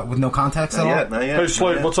 with no context at all. Not yet. Hey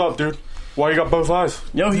Slade, what's up, dude? Why you got both eyes?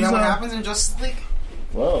 Yo, you know what happens in Justice League?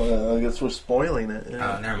 Well, I guess we're spoiling it.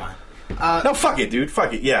 Yeah. Oh, never mind. No, fuck it, dude.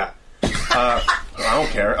 Fuck it. Yeah. I don't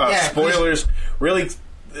care. Spoilers. Really.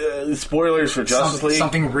 Spoilers for Justice League.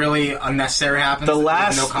 Something really unnecessary happens.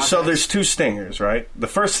 So there's two stingers, right? The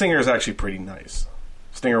first stinger is actually pretty nice.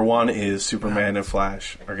 Stinger 1 is Superman and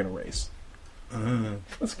Flash are going to race.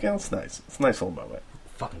 That's nice. It's a nice little moment.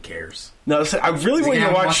 Fucking cares. No, I really want you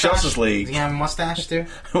to watch Justice League. Does he have a mustache too?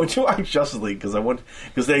 I want you to watch Justice League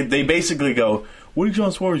because they basically go, what did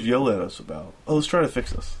John Suarez yell at us about? Oh, let's try to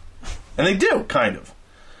fix this. And they do, kind of.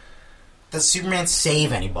 Does Superman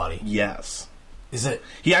save anybody? Yes. Is it?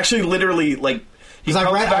 He actually literally, like... I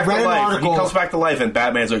read an article. He comes back to life, and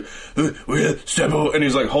Batman's like, and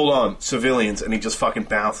he's like, hold on, civilians, and he just fucking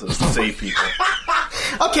bounces to save people.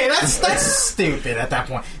 Okay, that's stupid at that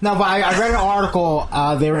point. No, but I read an article.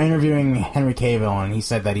 They were interviewing Henry Cavill, and he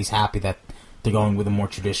said that he's happy that they're going with a more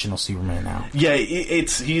traditional Superman now. Yeah,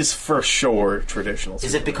 he's for sure traditional.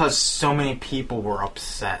 Is it because so many people were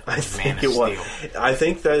upset with Man of Steel? I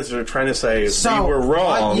think that they're trying to say they were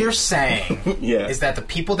wrong. What you're saying is that the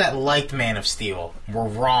people that liked Man of Steel were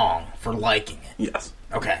wrong for liking it. Yes.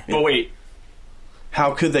 Okay. But wait.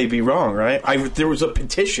 How could they be wrong, right? There was a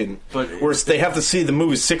petition where they have to see the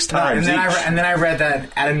movie 6 times. And then I read that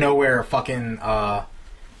out of nowhere, fucking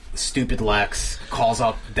stupid Lex calls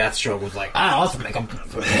up Deathstroke, was like, let's make a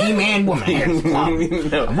He-Man woman here.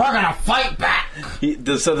 No. We're gonna fight back.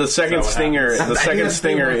 So the second stinger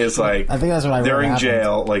is like, I think that's what I read. They're in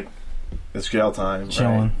jail, like it's jail time.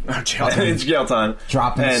 Chilling. Right? It's jail time.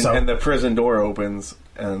 And the prison door opens,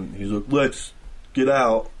 and he's like, let's get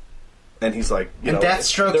out. And he's like,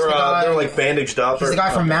 Deathstroke's they're like bandaged up. He's the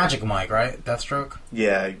guy from Magic Mike, right? Deathstroke?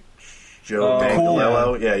 Yeah. Joe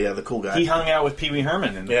Manganiello. Cool. Yeah, the cool guy. He hung out with Pee Wee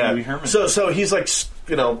Herman in the Pee Wee Herman. So he's like,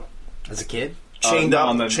 as a kid, chained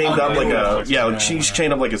up like a he's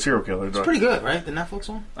chained up like a serial killer. It's pretty good, right? The Netflix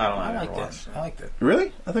one. I liked it.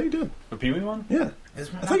 Really? I thought you did. The Pee Wee one? Yeah. I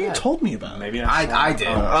thought you told me about it. Maybe I did.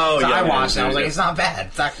 I watched it. I was like, it's not bad.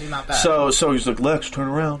 It's actually not bad. So he's like, Lex, turn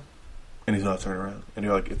around, and he's not turning around, and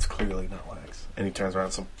you're like, it's clearly not Lex. And he turns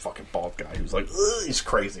around, some fucking bald guy who's like, he's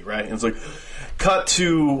crazy, right? And it's like, cut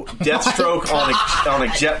to Deathstroke on a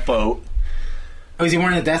jet boat. Oh, is he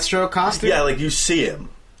wearing a Deathstroke costume? Yeah, like you see him,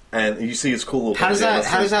 and you see his cool little. How does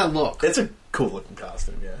that look? It's a cool looking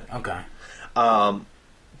costume, yeah. Okay.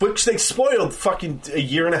 Which they spoiled fucking a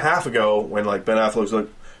year and a half ago when like Ben Affleck was like,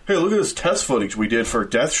 hey, look at this test footage we did for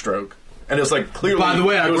Deathstroke, and it was like clearly. By the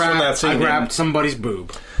way, I grabbed somebody's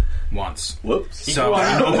boob. Once. Whoops. So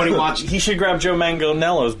nobody watched. He should grab Joe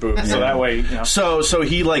Manganiello's boob, so that way. So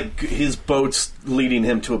he like his boat's leading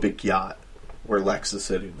him to a big yacht where Lex is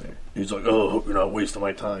sitting there. He's like, "Oh, hope you're not wasting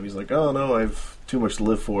my time." He's like, "Oh no, I've too much to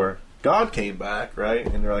live for." God came back, right?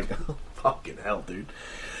 And they're like, "Oh, fucking hell, dude."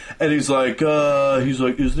 And he's like,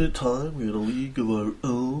 "Isn't it time we had a league of our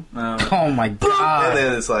own?" Oh my god! And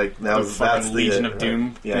then it's like, that's the Legion of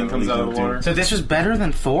Doom thing comes out of the water. So this was better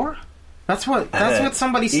than Thor. That's what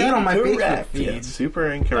somebody said on my Facebook feed. Yeah,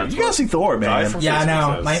 super incorrect. You gotta see Thor, man. Yeah, I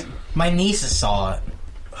know. My nieces saw it.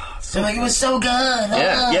 They're like, it was so good.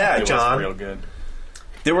 Yeah, it John. was real good.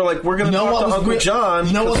 They were like, we're going to talk to Uncle John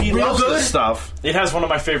because he loves this stuff. It has one of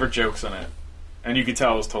my favorite jokes in it. And you can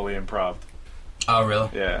tell it was totally improv. Oh, really?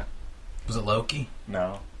 Yeah. Was it Loki?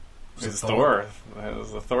 No. It was Thor. It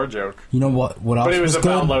was a Thor joke. You know what else was good? But it was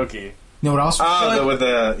about Loki. You know what else was good? With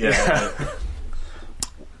the... Yeah.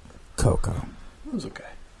 Coco. It was okay.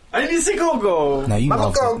 I didn't see Coco. No, you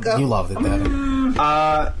loved it. You loved it, Devin.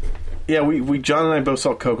 Yeah, John and I both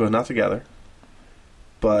saw Coco, not together.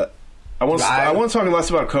 But I want to talk less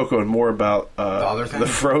about Coco and more about the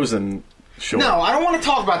Frozen short. No, I don't want to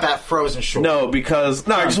talk about that Frozen short. No, because...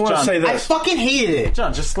 No, I just want to say this. I fucking hated it.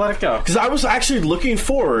 John, just let it go. Because I was actually looking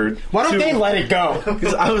forward Why don't they let it go?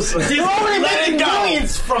 Because I was... They're already making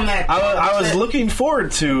millions from that. I was looking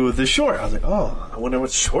forward to the short. I was like, oh, I wonder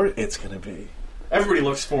what short it's going to be. Everybody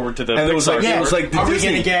looks forward to the and it was like,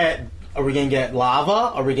 are we gonna get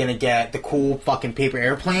lava? Are we gonna get the cool fucking paper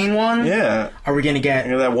airplane one? Yeah. Are we gonna get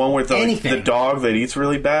that one with the dog that eats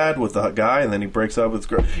really bad with the guy and then he breaks up with his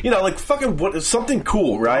girl? Like fucking something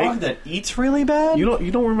cool, right? Dog that eats really bad? You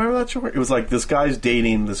don't remember that short? It was like this guy's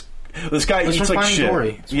dating this guy eats like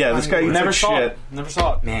shit. Yeah, this guy eats like shit. Never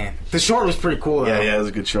saw it. Man, the short was pretty cool. Though. Yeah, it was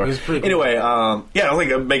a good short. It was pretty cool. Anyway, I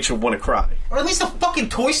think it makes you want to cry. Or at least a fucking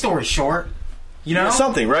Toy Story short. You know?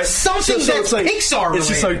 Something, right? Something that's like, Pixar related. It's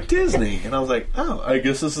just like Disney. And I was like, oh, I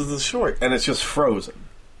guess this is the short. And it's just Frozen.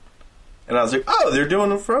 And I was like, oh, they're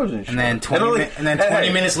doing a Frozen short. And then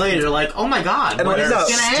 20 minutes later, you're like, oh my god, and what's going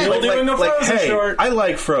to still end? doing a Frozen short. I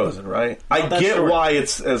like Frozen, right? I get why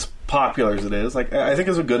it's as popular as it is. Like, I think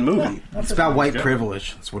it's a good movie. Yeah, it's about white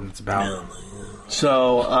privilege. That's what it's about.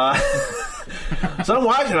 So, so I'm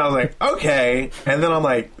watching, I was like, okay. And then I'm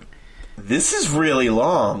like, this is really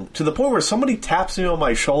long, to the point where somebody taps me on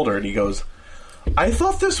my shoulder and he goes, I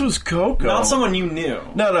thought this was Coco. Not someone you knew.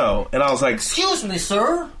 No. And I was like, excuse me,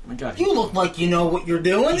 sir. Oh my God. You look like you know what you're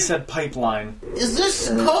doing. He said pipeline. Is this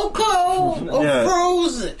Coco or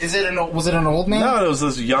Frozen? Was it an old man? No, it was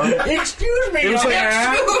this young... Excuse me. It was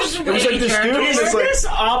excuse me. It was like this dude. Is this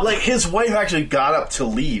up? Like his wife actually got up to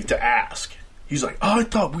leave to ask. He's like, oh, I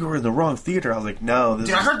thought we were in the wrong theater. I was like, no.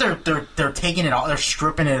 Dude, I heard they're taking it off. They're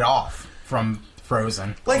stripping it off from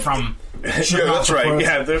Frozen. Like from yeah, that's right. Frozen.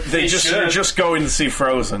 Yeah, they're just going to see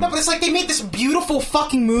Frozen. No, but it's like they made this beautiful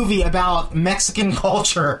fucking movie about Mexican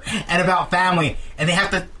culture and about family, and they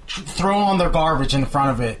have to throw on their garbage in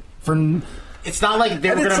front of it. It's not like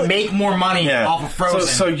they're going to make more money off of Frozen.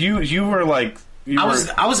 So you were like, I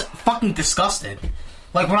was fucking disgusted.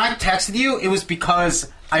 Like when I texted you, it was because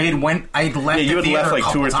I had left. Yeah, you had left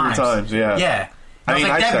like 2 or 3 times. Yeah. Yeah. I was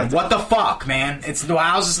like, Devin, what the fuck, man? The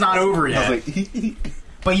house is not over yet. I was like,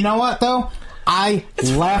 but you know what, though? I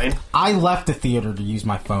left the theater to use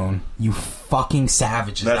my phone. You fucking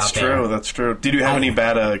savages out there. That's true. Did you have any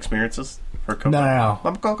bad experiences for Coco? No.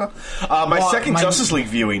 I'm Coco. My second Justice League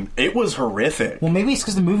viewing, it was horrific. Well, maybe it's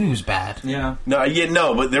because the movie was bad. Yeah.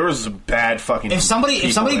 No, but there was bad fucking If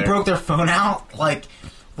somebody broke their phone out, like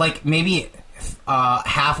maybe...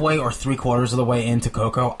 halfway or 3/4 of the way into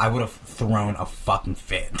Coco, I would have thrown a fucking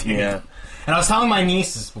fit. Dude. Yeah. And I was telling my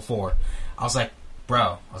nieces before, I was like,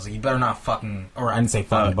 bro, you better not fucking, or I didn't say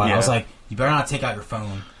fucking, but I was like, you better not take out your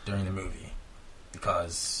phone during the movie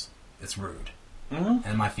because it's rude. Mm-hmm.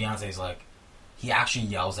 And my fiance's like, he actually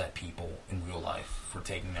yells at people in real life for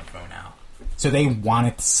taking their phone out. So they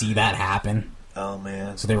wanted to see that happen. Oh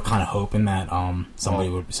man! So they were kind of hoping that some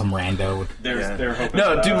rando would. They're hoping.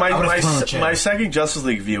 No, dude, my second Justice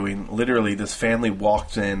League viewing, literally, this family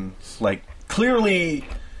walked in like clearly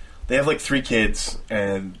they have like 3 kids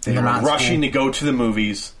and they were rushing to go to the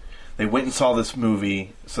movies. They went and saw this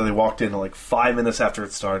movie, so they walked in like 5 minutes after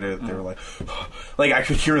it started. They were like I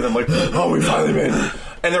could hear them like, oh, we finally made it,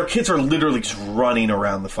 and their kids are literally just running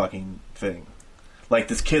around the fucking thing. Like,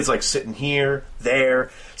 this kid's, like, sitting here,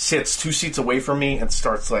 there, sits 2 seats away from me, and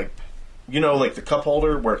starts, like, like the cup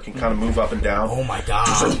holder where it can kind of move up and down. Oh, my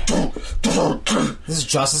God. This is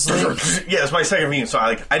Justice League? Yeah, it's my second viewing, so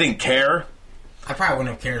I didn't care. I probably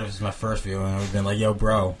wouldn't have cared if it was my first viewing. I would have been like, yo,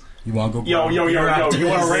 bro, you want to go? Yo, you want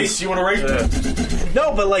to race? You want to race?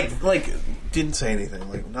 No, but, like, didn't say anything.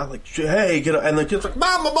 Like, not like, hey, get up. And the kid's like,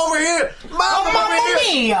 Mom, I'm over here. Mom, I'm over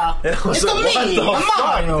here. And I was like, what the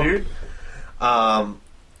fuck, dude?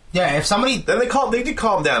 Yeah, if somebody... Then they did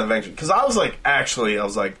calm down eventually. Because I was like, I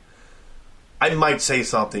might say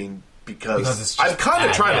something because I'm kind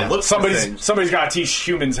of trying to look for things. Somebody's got to teach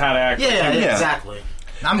humans how to act. Yeah, exactly.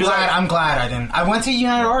 I'm glad I didn't. I went to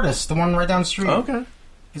United Artists, the one right down the street. Okay.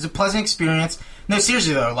 It's a pleasant experience. No,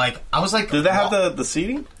 seriously though, like, I was like... Did they have the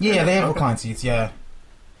seating? Yeah, they have recline seats, yeah.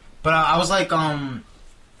 But I was like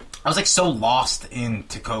so lost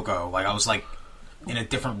into Coco. Like, I was like... in a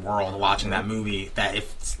different world watching that movie. That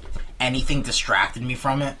if anything distracted me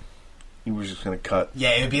from it, you were just gonna cut.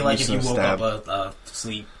 Yeah, it would be like if you woke up a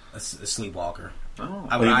sleepwalker. Oh.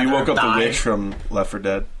 If you woke up the witch from Left 4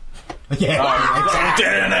 Dead. Yeah, exactly.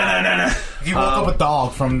 If you woke up a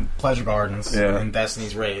dog from Pleasure Gardens in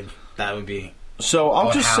Destiny's Raid, that would be. So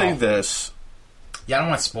I'll just say this. Yeah, I don't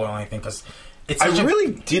want to spoil anything because I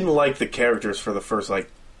really didn't like the characters for the first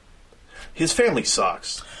his family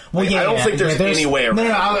sucks. Well, I don't think there's any way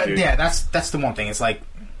around it. Yeah, that's the one thing. It's like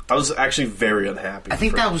I was actually very unhappy. I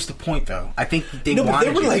think that was the point, though. I think they but wanted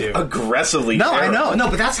they were you to. Aggressively. No, terrible. I know, no,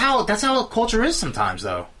 but that's how culture is sometimes,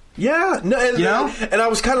 though. Yeah, no, and I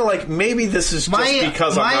was kind of like, maybe this is just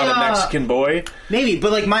because I'm not a Mexican boy. Maybe,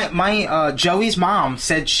 but like my Joey's mom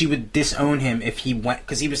said she would disown him if he went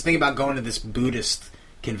because he was thinking about going to this Buddhist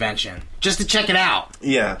convention just to check it out.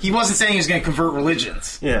 Yeah, he wasn't saying he was going to convert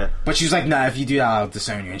religions. Yeah, but she was like, "Nah, if you do that, I'll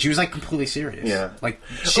disown you." And she was like completely serious. Yeah, like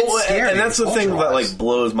shit's scary. And that's the thing that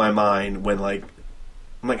blows my mind when I'm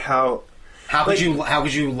like how could you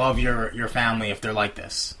love your family if they're like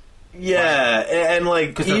this? Yeah, and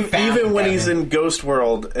even when he's in Ghost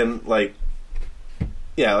World and I'll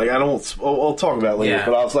talk about it later,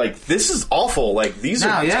 but I was like, this is awful. These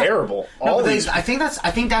are terrible. I think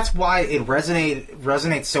that's why it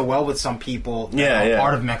resonates so well with some people that are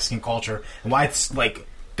part of Mexican culture and why it's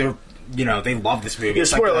they're they love this movie. I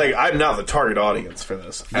swear, I'm not the target audience for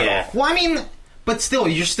this. Yeah. Well, I mean, but still,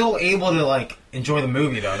 you're still able to enjoy the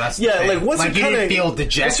movie though. That's the thing. Once you didn't feel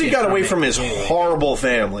dejected. Once he got away from his horrible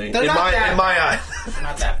family, in my eyes, they're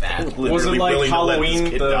not that bad. Was it like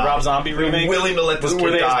Halloween, the Rob Zombie remake? Willing to let this kid die.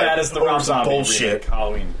 Were they as bad as the Rob Zombie bullshit remake?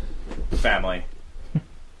 Halloween family.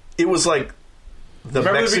 It was like the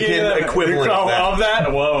Mexican equivalent of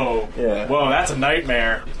that. Whoa, yeah. Whoa, that's a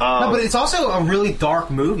nightmare. No, but it's also a really dark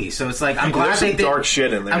movie, so it's I'm glad they did dark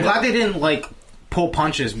shit in there. I'm glad they didn't pull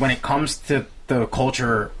punches when it comes to the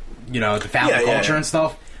culture, the family culture and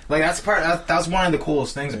stuff. That's that's one of the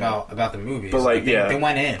coolest things about the movies. But they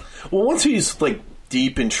went in. Well, once he's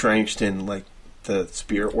deep entrenched in the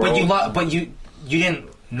spirit world. But you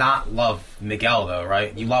didn't not love Miguel though,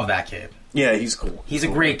 right? You love that kid. Yeah, he's cool. He's a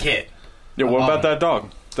great kid. Yeah, what about that dog?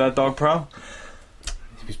 That dog Pro?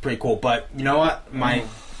 He's pretty cool. But you know what? I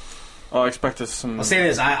expected some. I'll say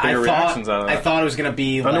this: I thought it was gonna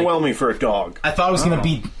be underwhelming for a dog. I thought it was gonna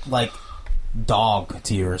be dog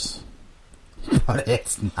tears, but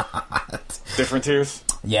it's not. Different tears.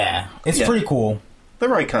 Yeah, it's pretty cool. The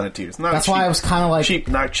right kind of tears. That's why I was kind of cheap,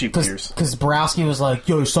 not cheap tears. Because Borowski was like,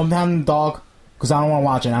 "Yo, something happened to the dog," because I don't want to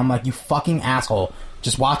watch it. And I'm like, "You fucking asshole!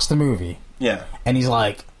 Just watch the movie." Yeah. And he's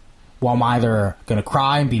like, "Well, I'm either gonna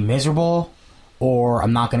cry and be miserable, or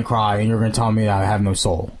I'm not gonna cry, and you're gonna tell me that I have no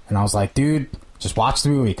soul." And I was like, "Dude, just watch the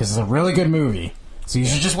movie because it's a really good movie. So you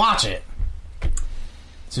should just watch it."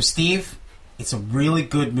 So Steve, it's a really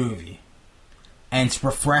good movie, and it's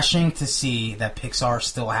refreshing to see that Pixar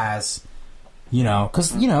still has,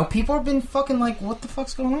 because people have been fucking what the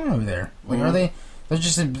fuck's going on over there? Are they're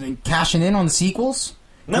just cashing in on the sequels?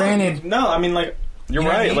 No, Granted, no, I mean you're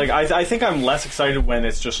right. I think I'm less excited when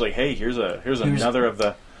it's just hey, here's another of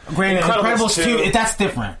the. Granted, Incredibles 2, that's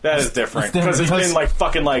different. That is different because it's been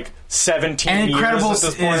fucking 17 years at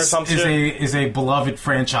this point or something. Is a beloved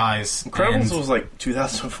franchise. Incredibles was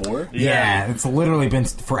 2004. Yeah, it's literally been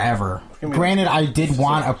forever. Granted, I did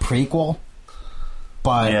want a prequel,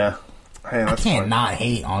 but I can't not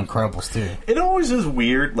hate on Incredibles 2. It always is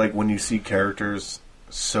weird, when you see characters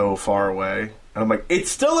so far away, and I'm like, it's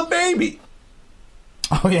still a baby.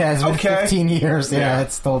 Oh yeah, it's been 15 years. Yeah,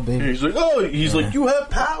 it's still a baby. He's like, you have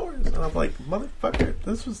powers, and I'm like, motherfucker,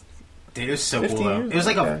 this was. Dude, it was so cool. Though. It was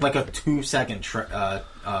like a 2-second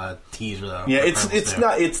teaser though. Yeah, it's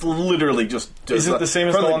not. It's literally just. Is it the same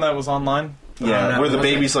as the one that was online? Yeah, where the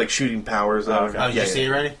baby's shooting powers out. Oh, did you see it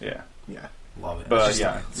already? Yeah. Love it. But it's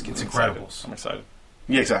Incredibles. I'm excited.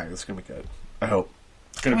 Yeah, exactly. It's gonna be good. I hope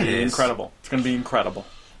it's gonna be incredible. It's gonna be incredible.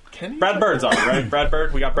 Brad Bird's on, right? Brad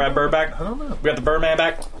Bird. We got Brad Bird back. I don't know. We got the Birdman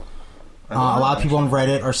back. A lot of people on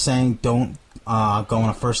Reddit are saying don't go on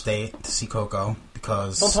a first date to see Coco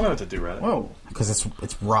because. Don't tell me what to do, Reddit. Whoa, because it's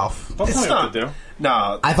rough. Don't tell me what to do.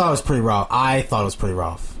 No, I thought it was pretty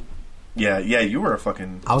rough. Yeah, you were a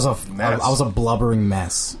fucking. I was a mess. I was a blubbering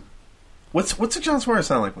mess. What's a John Suarez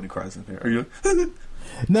sound like when he cries in there? Are you?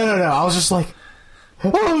 No. I was just like,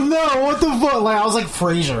 oh no, what the fuck? I was like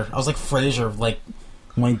Frasier,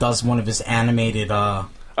 when he does one of his animated.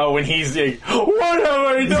 When he's like, what have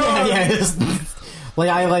I done? Yeah.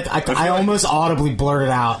 I almost audibly blurted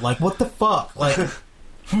out, what the fuck? It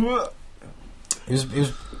was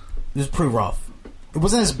pretty rough. It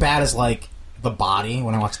wasn't as bad as The Body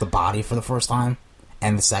when I watched The Body for the first time.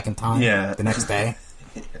 and the second time, the next day.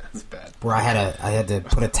 Yeah, that's bad. Where I had to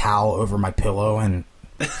put a towel over my pillow and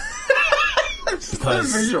because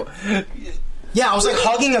I was like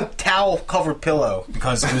hugging a towel covered pillow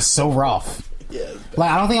because it was so rough. Yeah,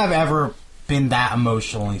 like I don't think I've ever been that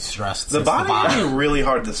emotionally stressed. The body hit me really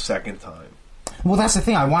hard the second time. Well, that's the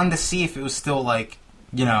thing. I wanted to see if it was still like,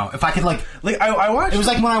 you know, if I could like I watched. It was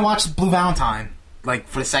like when I watched Blue Valentine. Like,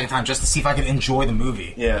 for the second time, just to see if I could enjoy the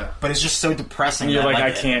movie. Yeah. But it's just so depressing. You're that,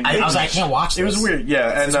 I can't. I was like, I can't watch this. It was weird,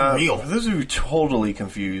 yeah. It's and real. For those of you totally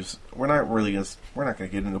confused, we're not going to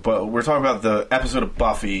get into it, but we're talking about the episode of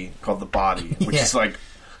Buffy called The Body, which is, like,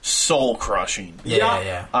 soul-crushing.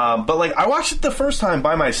 Yeah. But, like, I watched it the first time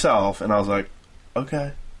by myself, and I was like,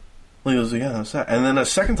 okay. Like, it was like, yeah, that's that. And then the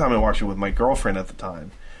second time I watched it with my girlfriend at the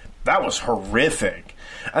time, that was horrific.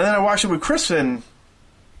 And then I watched it with Kristen...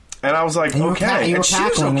 And I was like, okay. And she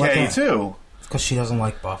was okay, too. Because she doesn't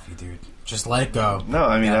like Buffy, dude. Just let it go. No,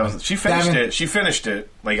 I mean, she finished it. She finished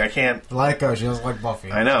it. Like, I can't... Let it go. She doesn't like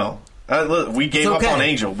Buffy. I know. Look, we gave up on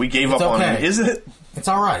Angel. We gave up on it. Is it? It's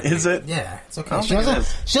alright. Is it? Yeah, it's okay. She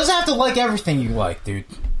doesn't have to like everything you like, dude.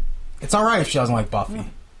 It's alright if she doesn't like Buffy.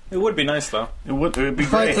 It would be nice, though. It would be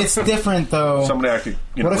great. But it's different, though. Somebody I could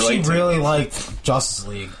what if she really liked Justice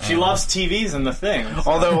League? She loves TVs and the thing.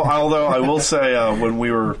 Although I will say,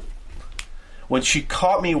 when she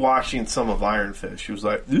caught me watching some of Iron Fist, she was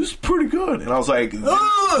like, "This is pretty good," and I was like,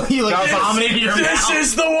 "Oh, you like vomited your mouth. This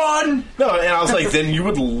is the one." No, and I was like, "Then you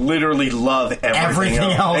would literally love everything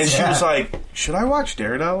else." And she was like, "Should I watch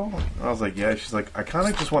Daredevil?" And I was like, "Yeah." She's like, "I kind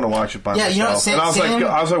of just want to watch it by myself." You know, and I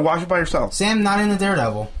was like, "Watch it by yourself." Sam not into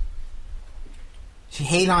Daredevil. She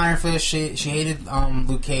hated Iron Fist. She hated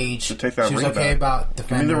Luke Cage. So take that she was ring okay back. about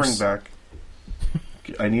Defenders. Give me the ring back.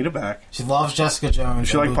 I need it back. She loves Jessica Jones.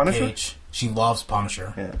 She like Luke Punisher? Cage. She loves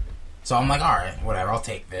Punisher. Yeah. So I'm like, all right, whatever. I'll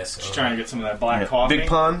take this. She's trying to get some of that black coffee. Big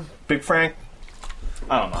Pun, Big Frank.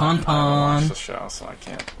 I don't know. Pun. I don't watch the show, so I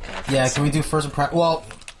can't. Yeah, can we do first impression? Well,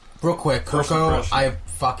 real quick, Coco. I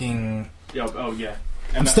fucking. Oh yeah.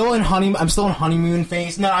 I'm still in honeymoon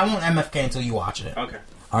phase. No, I won't MFK until you watch it. Okay.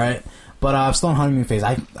 All right, but I'm still in honeymoon phase.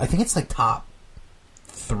 I think it's like top.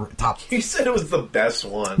 You said it was the best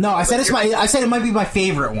one. No, I said I said it might be my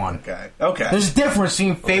favorite one. Okay. There's a difference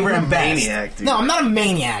between favorite and best. Maniac, dude. No, I'm not a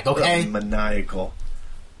maniac. Okay. Maniacal.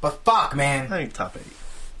 But fuck, man. I think top 8.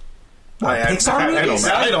 Pixar movies?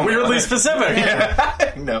 I don't weirdly specific.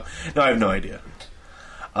 Yeah. No, I have no idea.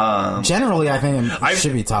 Generally, I think it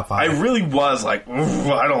should be top 5. I really was like,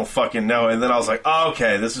 I don't fucking know, and then I was like, oh,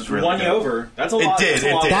 okay, this is really won good. You over. That's a lot. It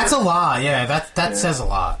did. That's a lot. Yeah, that says a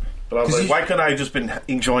lot. But I was like, why couldn't I have just been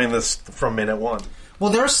enjoying this from minute one? Well,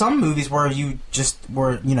 there are some movies where you just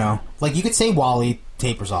were, you know, like you could say WALL-E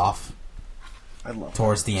tapers off. I love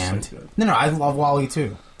towards the end. So good. No, I love WALL-E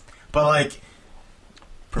too. But like,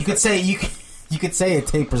 you could say it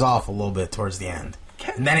tapers off a little bit towards the end,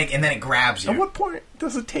 and then it grabs you. At what point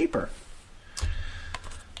does it taper?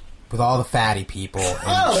 With all the fatty people.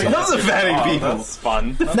 I love the fatty people. That's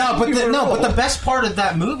fun. But the best part of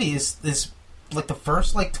that movie is like the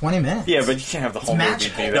first 20 minutes. Yeah, but you can't have the whole movie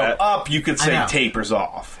do that. Up, you could say tapers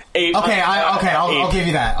off. I'll give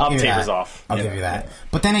you that. Up tapers off. I'll give you that.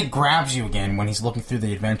 But then it grabs you again when he's looking through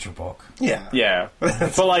the adventure book. Yeah.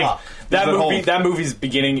 But like that movie's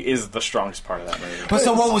beginning is the strongest part of that movie. But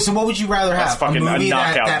so what would you rather have? Fucking a movie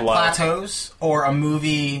knockout that blow. plateaus, or a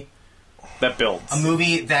movie that builds? A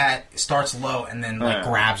movie that starts low and then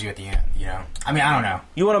grabs you at the end. You know, I mean, I don't know.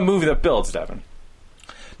 You want a movie that builds, Devin?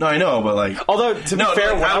 No, I know, but although to be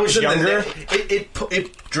fair, when I was younger,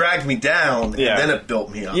 it dragged me down, and then it built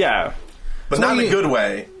me up. Yeah, but not in a good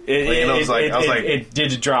way. It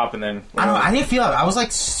did drop, and then I don't know. I didn't feel it. I was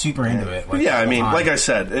super into it. I mean, like I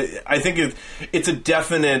said, I think it's a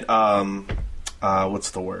definite. What's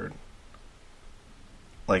the word?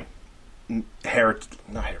 Like not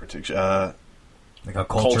heritage. Like a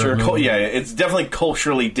culture. It's definitely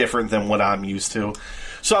culturally different than what I'm used to.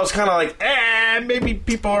 So I was kind of like, maybe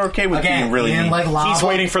people are okay with being really neat. He's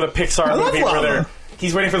waiting for the Pixar movie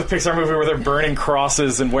where they're burning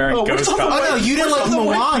crosses and wearing ghost costumes. Oh no, you didn't like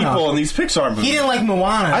Moana. People in these Pixar movies. He didn't like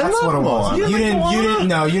Moana. That's what it was. You didn't.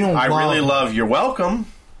 No, you don't. I really love "You're Welcome."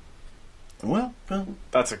 Well,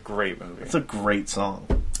 that's a great movie. It's a great song.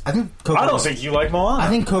 I don't think you like Moana. I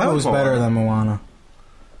think Coco is better than Moana.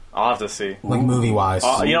 I'll have to see. Movie wise.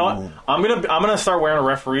 You know what? I'm gonna start wearing a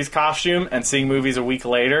referee's costume and seeing movies a week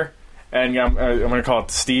later. And I'm gonna call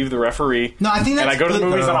it Steve the referee. No, I think that's good. And I go to the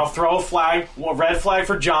movies though. and I'll throw a flag, red flag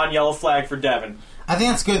for John, yellow flag for Devin. I think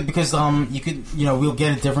that's good because you could we'll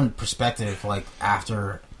get a different perspective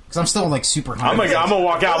after Because I'm still like super. I'm gonna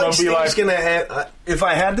walk out and be like, if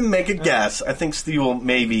I had to make a guess, I think Steve will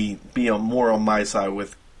maybe be more on my side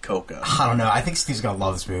with Coca. I don't know. I think Steve's gonna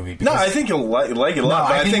love this movie. No, I think he'll like it a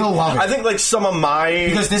lot. I think he'll love it. I think like some of my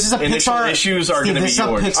because this is a Pixar issues are going to be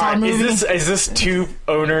yours. Pixar movie. Is this two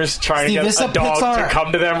owners trying to get a dog to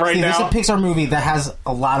come to them right now? This is a Pixar movie that has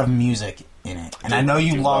a lot of music in it, and I know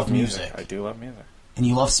you love music. I do love music, and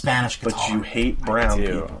you love Spanish guitar, but you hate brown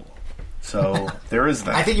people. So there is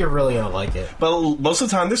that. I think you're really gonna like it. But most of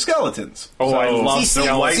the time, they're skeletons. Oh, so I love the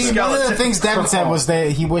white skeletons. One of the things Devin said was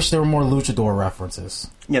that he wished there were more luchador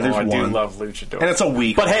references. Yeah, there's one. I do love luchador, and it's a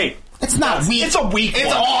weak. But hey, it's not weak. It's a weak. It's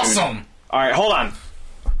one, awesome. Dude. All right, hold on.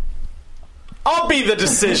 I'll be the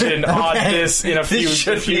decision on this in a few. This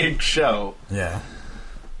should be a show. Yeah.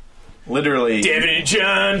 Literally, David and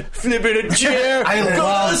John flipping a chair. I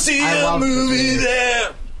love movie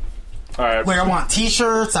there. All right. Like I want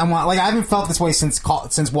T-shirts. I haven't felt this way since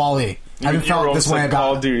Wall-E. I haven't felt this way about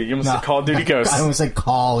Call of Duty. You almost said Call of Duty Ghosts. I almost said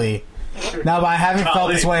Call-E. No, but I haven't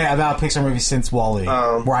felt this way about Pixar movies since Wall-E,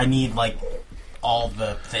 where I need like all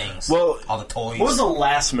the things, all the toys. What was the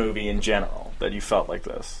last movie in general that you felt like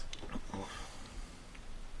this?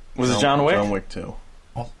 Was it John Wick? John Wick 2.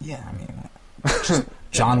 Well, yeah, I mean, just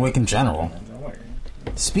John Wick in general.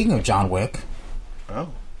 Speaking of John Wick,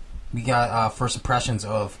 we got first impressions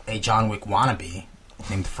of a John Wick wannabe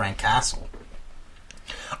named Frank Castle.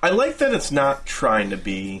 I like that it's not trying to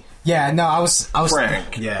be. Yeah, no, I was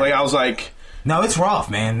Frank. Yeah, like I was like, no, it's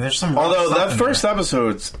rough, man. There's some. Although that first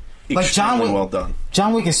episode's like John Wick, well done.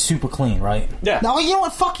 John Wick is super clean, right? Yeah. No, you know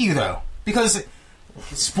what? Fuck you though, because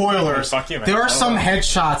spoilers. Fuck you, man. There are some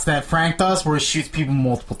headshots that Frank does where he shoots people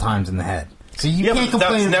multiple times in the head. So you can't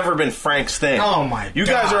complain. That's never been Frank's thing. Oh my god! You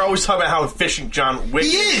guys are always talking about how efficient John Wick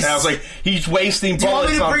is. And I was like, he's wasting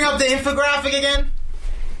bullets. Do you want me to bring up the infographic again?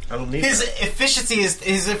 I don't need his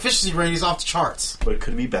efficiency rating is off the charts. But it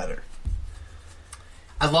could be better.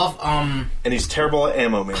 I love and he's terrible at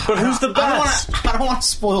ammo man. But who's the best? I don't want to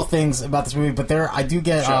spoil things about this movie, but I do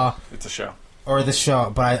get it's a show. Or this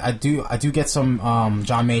show, but I do get some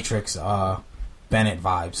John Matrix Bennett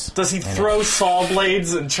vibes. Does he throw saw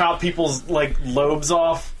blades and chop people's like lobes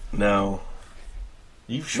off? No.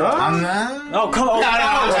 You sure? No, come on.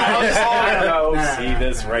 No. See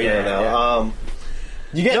this right now.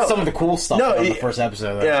 You get some of the cool stuff on the first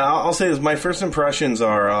episode. Though. Yeah, I'll say this. My first impressions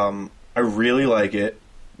are I really like it,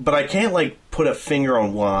 but I can't like put a finger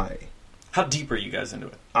on why. How deep are you guys into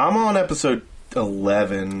it? I'm on episode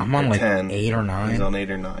 11. I'm on or like 10. 8 or 9. He's on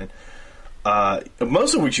 8 or 9.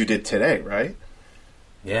 Most of which you did today, right?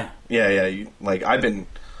 Yeah. Yeah. You, like I've been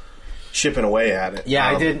chipping away at it. Yeah,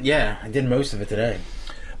 I did. Yeah, I did most of it today.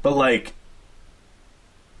 But like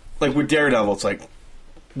with Daredevil, it's like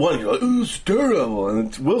one you're like, ooh, it's Daredevil, and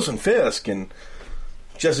it's Wilson Fisk and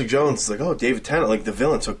Jessica Jones is like, oh, David Tennant, like the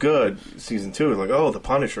villain, so good. Season 2 is like, oh, the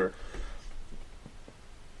Punisher.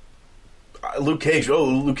 Luke Cage,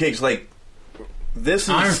 like this is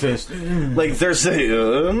Iron Fist. Like there's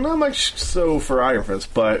not much so for Iron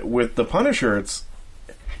Fist, but with the Punisher, it's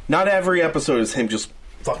not every episode is him just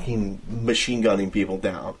fucking machine gunning people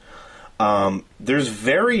down. There's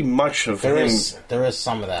very much of him. There is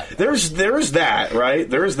some of that. There is that, right?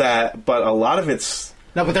 There is that, but a lot of it's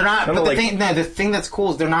no. But they're not. But the thing that's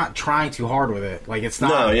cool is they're not trying too hard with it. Like it's not.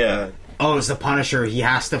 No, yeah. Oh, it's the Punisher. He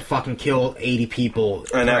has to fucking kill 80 people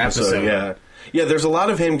an per episode. Yeah. There's a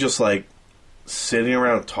lot of him just like sitting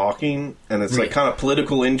around talking, and it's like kind of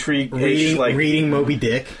political intrigue, reading Moby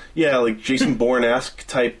Dick. Yeah, like Jason Bourne-esque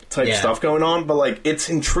type stuff going on. But like it's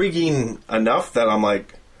intriguing enough that I'm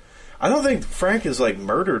like, I don't think Frank has like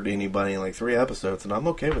murdered anybody in like 3 episodes, and I'm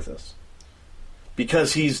okay with this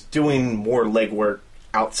because he's doing more legwork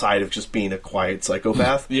outside of just being a quiet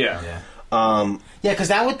psychopath. Yeah. Because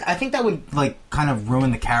I think that would like kind of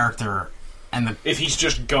ruin the character and if he's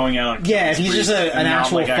just going out. And if he's just an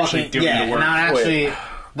actual like fucking doing the work. not actually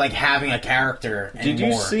like having a character anymore. Did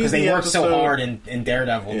you see because they worked so hard in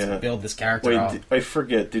Daredevil to build this character out. I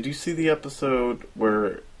forget. Did you see the episode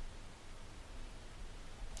where?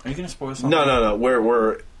 Are you going to spoil something? No.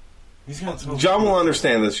 Where he's gonna John will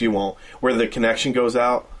understand this. You won't. Where the connection goes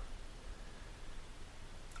out,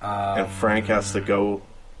 and Frank has to go.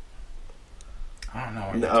 I don't know.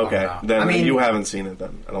 What you're then I mean, you haven't seen it.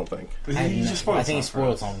 Then I don't think. I think he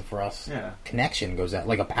spoiled something for us. Yeah. Connection goes out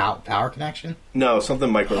like a power connection. No,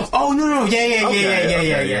 something micro. Oh no!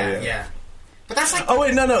 Yeah. But that's like. Oh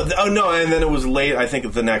wait, no. Oh no, and then it was late. I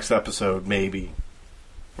think the next episode maybe,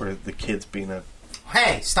 where the kid's being a.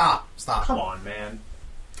 Hey! Stop! Come on, man.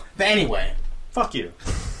 But anyway, fuck you.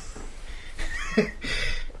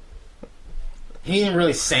 He didn't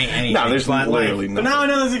really say anything. No, there's literally But nothing. now I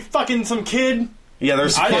know there's fucking some kid. Yeah,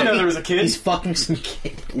 there's. I didn't know there was a kid. He's fucking some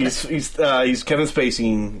kid. He's Kevin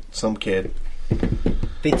Spacey, some kid.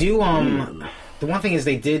 They do. The one thing is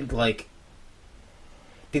they did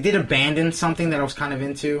abandon something that I was kind of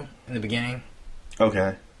into in the beginning.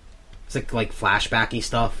 Okay. It's like flashbacky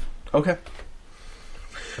stuff. Okay.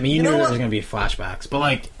 I mean, you knew there was going to be flashbacks, but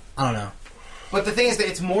I don't know. But the thing is that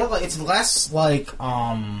it's more like it's less like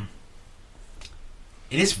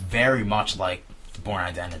it is very much like Bourne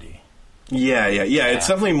Identity. Yeah. It's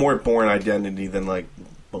definitely more Bourne Identity than like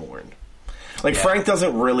Bourne. Like Frank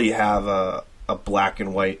doesn't really have a black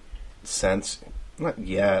and white sense, not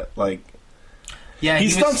yet. Like, yeah,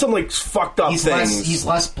 he's done some like fucked up things. He's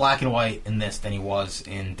less black and white in this than he was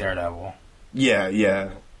in Daredevil.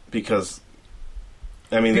 Yeah, because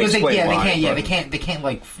I mean, because they can't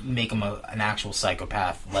like make him an actual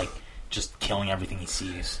psychopath, like just killing everything he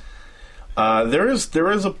sees. There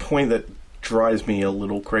is a point that drives me a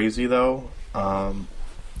little crazy though.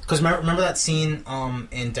 Because remember that scene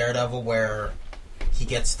in Daredevil where he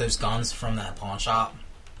gets those guns from that pawn shop?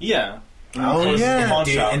 Yeah. Oh,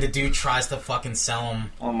 yeah. And the dude tries to fucking sell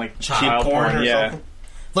him on like child porn or yeah. something.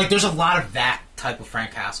 Like, there's a lot of that type of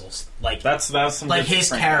Frank Castle's. Like, that's some like his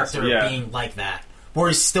Frank character Castle, being like that, where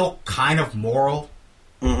he's still kind of moral.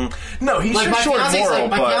 Mm-hmm. No, he's like, for sure moral.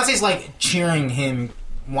 My fiance's like cheering him,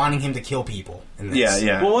 wanting him to kill people. In this.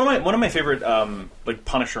 Yeah. Well, one of my favorite like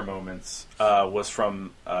Punisher moments was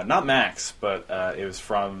from not Max, but it was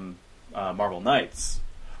from Marvel Knights,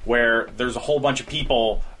 where there's a whole bunch of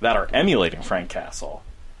people that are emulating Frank Castle,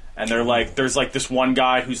 and they're like, there's like this one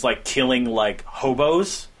guy who's like killing like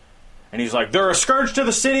hobos, and he's like, they're a scourge to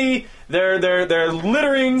the city. They're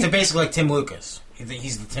littering. So basically, like Tim Lucas.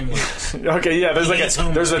 He's the Tim Lucas. Okay, yeah. There's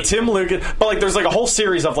a Tim Lucas, but like there's like a whole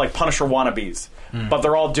series of like Punisher wannabes, but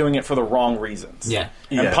they're all doing it for the wrong reasons. Yeah.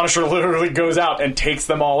 And Punisher literally goes out and takes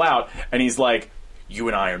them all out, and he's like, "You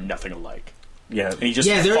and I are nothing alike." Yeah, and he just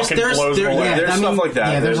fucking blows them away. Yeah, there's stuff like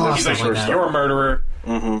that. Yeah, there's a lot of stuff like that. You're a murderer.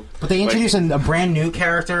 Mm-hmm. But they introduced a brand new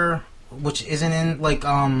character, which isn't in like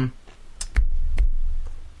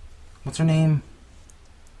what's her name?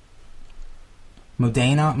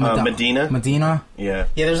 Medina. Yeah.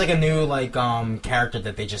 Yeah, there's like a new like character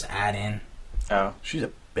that they just add in. Oh, she's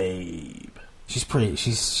a babe. She's pretty.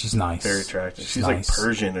 She's nice. Very attractive. She's nice. like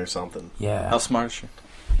Persian or something. Yeah. How smart is she?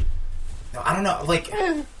 I don't know. Like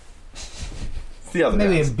the other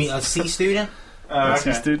maybe a C student. A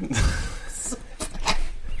C student.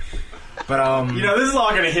 But this is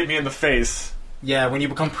all gonna hit me in the face. Yeah, when you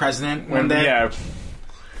become president one day. Yeah.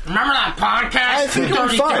 Remember that podcast? I think you'll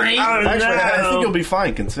be fine. I think you'll be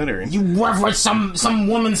fine considering. You reference some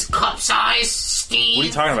woman's cup size, Steve. What are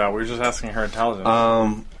you talking about? We were just asking her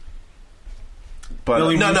intelligence. But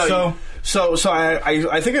Billy no. So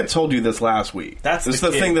I think I told you this last week. That's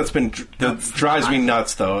the thing that drives me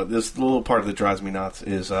nuts though. This little part that drives me nuts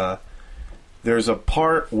is there's a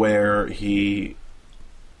part where he's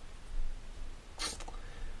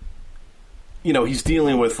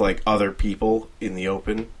dealing with like other people in the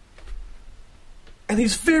open, and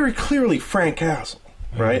he's very clearly Frank Castle,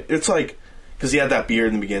 right? It's like because he had that beard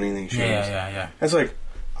in the beginning, and he shaves. Yeah. It's like,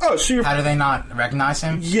 oh, so you're. How do they not recognize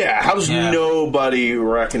him? Yeah, how does nobody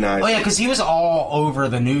recognize? Oh yeah, him? because he was all over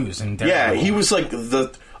the news and. Yeah, he was like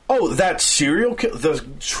that serial killer, the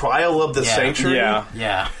trial of the sanctuary.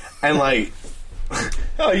 Yeah, and like,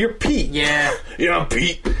 oh, you're Pete. Yeah, I'm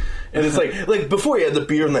Pete. And it's like before he had the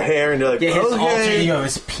beard and the hair, and you're like, his alter ego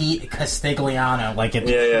is Pete Castigliano. Like it,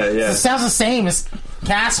 yeah. It sounds the same as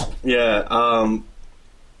Castle. Yeah,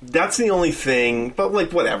 that's the only thing. But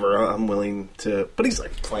like, whatever, I'm willing to. But he's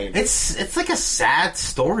like playing. It's like a sad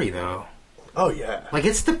story though. Oh yeah, like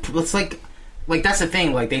it's like that's the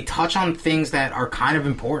thing. Like they touch on things that are kind of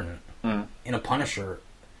important in a Punisher.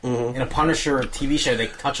 Mm-hmm. In a Punisher TV show, they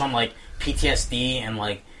touch on like PTSD and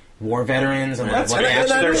like. War veterans and like what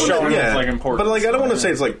they're showing it's like important. But like I don't want to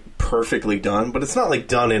say it's like perfectly done, but it's not like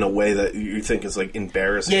done in a way that you think is like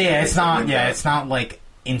embarrassing. Yeah, it's not. Yeah, it's not like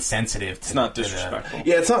insensitive. It's not disrespectful.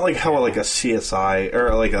 Yeah, it's not like how like a CSI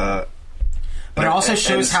or like a. But it also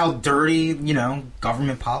shows how dirty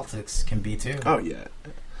government politics can be too. Oh yeah,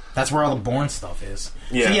 that's where all the Bourne stuff is.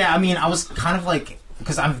 Yeah, so, yeah. I mean, I was kind of like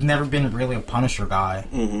because I've never been really a Punisher guy,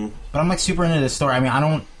 but I'm like super into this story. I mean,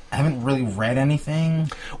 I haven't really read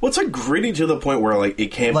anything. Well, it's like gritty to the point where like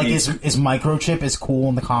it can't be. Is Microchip as cool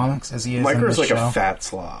in the comics as he is? Micro's like show? a fat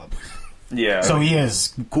slob. Yeah. So he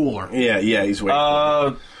is cooler. Yeah, he's way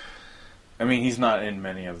cooler. I mean, he's not in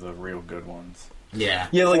many of the real good ones. Yeah.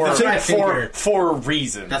 Yeah, like for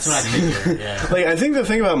reasons. That's what I figured. Yeah. Like, I think the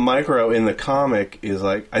thing about Micro in the comic is,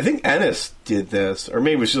 like, I think Ennis did this, or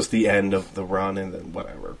maybe it was just the end of the run and then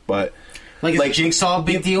whatever. But is Jigsaw a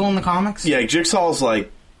big deal in the comics? Yeah, Jigsaw's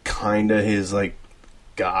like kind of his like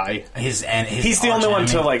guy. He's the only one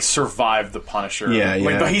to like survive the Punisher. Yeah,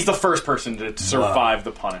 yeah. Like, he's the first person to survive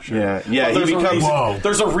the Punisher. Yeah, yeah. He becomes.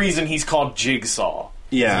 There's a reason he's called Jigsaw.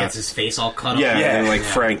 Yeah, he gets his face all cut off. Yeah, and like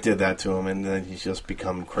Frank did that to him, and then he's just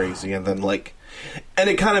become crazy, and then like, and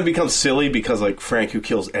it kind of becomes silly because like Frank, who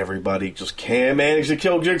kills everybody, just can't manage to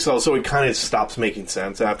kill Jigsaw, so it kind of stops making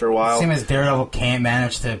sense after a while. Same as Daredevil can't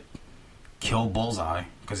manage to kill Bullseye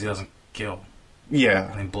because he doesn't kill.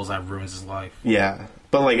 Yeah, and then Bullseye ruins his life. Yeah,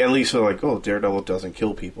 but like at least they're like, oh, Daredevil doesn't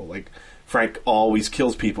kill people. Like Frank always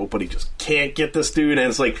kills people, but he just can't get this dude, and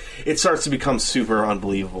it's like it starts to become super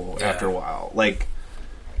unbelievable after a while. Like.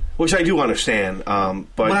 Which I do understand, but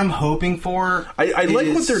what I'm hoping for, I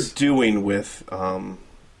like what they're doing with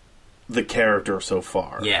the character so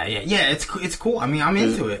far. Yeah. It's cool. I mean, I'm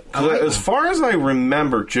into it. As far as I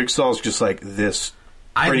remember, Jigsaw's just like this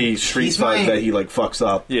pretty street thug that he like fucks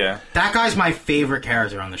up. Yeah, that guy's my favorite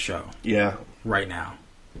character on the show. Yeah, right now,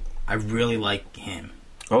 I really like him.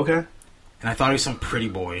 Okay, and I thought he was some pretty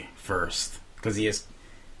boy first because he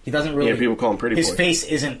doesn't really. Yeah, people call him pretty boy. His face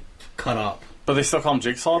isn't cut up. But they still call him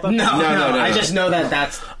Jigsaw, though? No. I just know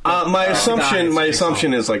that's... my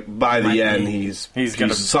assumption is, like, by the end, he's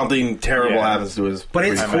gonna... something terrible happens to his... But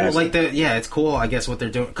it's cool, like, it's cool, I guess, what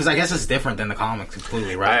they're doing. Because I guess it's different than the comics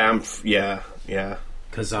completely, right? Yeah.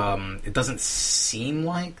 Because it doesn't seem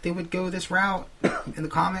like they would go this route in the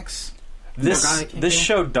comics. This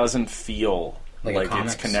show doesn't feel... Like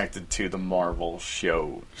it's connected to the Marvel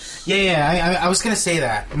shows. Yeah, I was going to say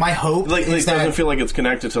that. My hope is that... It doesn't feel like it's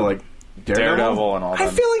connected to, like, Daredevil and all that.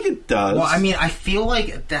 I feel like it does. Well, I mean, I feel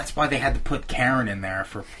like that's why they had to put Karen in there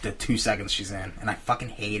for the 2 seconds she's in, and I fucking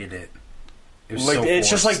hated it. It was so it's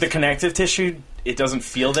just like the connective tissue. It doesn't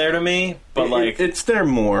feel there to me, but it's there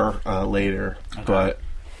more later. Okay. But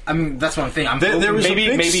I mean, that's what I'm thinking. There was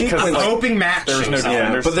maybe because I'm hoping Matt. There was no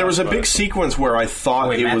Defenders, but there was a big sequence where I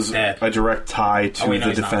thought it was a direct tie to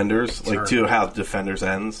the Defenders, like to how the Defenders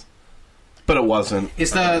ends, but it wasn't.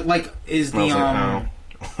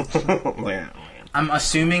 I'm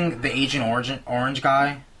assuming the Agent Orange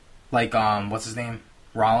guy, like what's his name,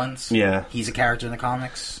 Rollins. Yeah, he's a character in the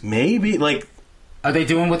comics. Maybe like, are they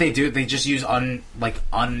doing what they do? They just use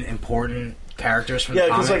unimportant characters from the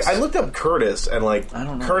comics. Yeah, because like I looked up Curtis and like I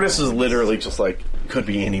don't know. Curtis is literally just like could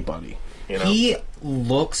be anybody. You know? He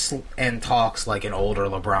looks and talks like an older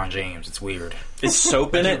LeBron James. It's weird. Is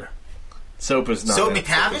Soap in it? Soap is not. Soap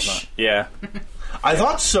McTavish? Yeah. I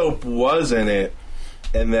thought Soap was in it,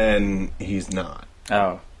 and then he's not.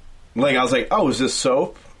 Oh. Like, I was like, oh, is this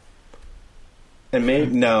Soap? And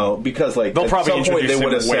maybe, no, because, like, they'll probably at some point they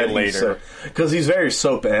would have said later. Because he's very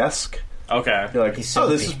Soap-esque. Okay. You're like, this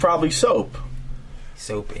is probably Soap.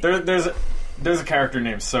 Soapy. There's a character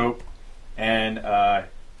named Soap, and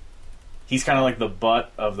he's kind of like the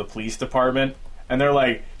butt of the police department. And they're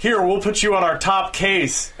like, here, we'll put you on our top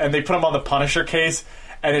case. And they put him on the Punisher case.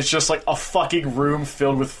 And it's just like a fucking room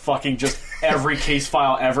filled with fucking just every case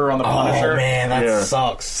file ever on the Punisher. Oh, man, that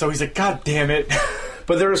sucks. So he's like, God damn it.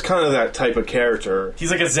 But there is kind of that type of character.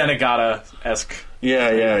 He's like a Zenigata-esque.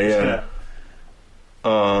 Yeah.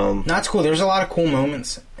 That's cool. There's a lot of cool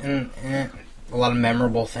moments in it. A lot of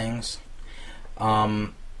memorable things. I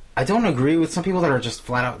don't agree with some people that are just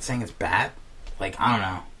flat out saying it's bad. Like, I don't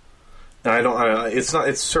know. It's not.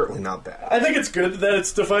 It's certainly not bad. I think it's good that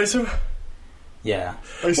it's divisive. Yeah.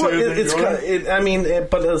 But it's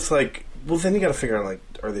like, well, then you got to figure out, like,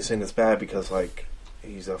 are they saying it's bad because, like,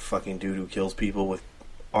 he's a fucking dude who kills people with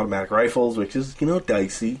automatic rifles, which is,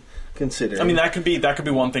 dicey, considering. I mean, that could be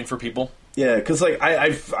one thing for people. Yeah, because, like,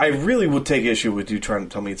 I really would take issue with you trying to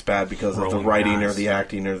tell me it's bad because of the writing or the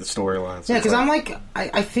acting or the storylines. Yeah, because I'm like,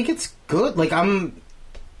 I think it's good. Like,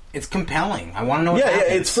 it's compelling. I want to know what happens.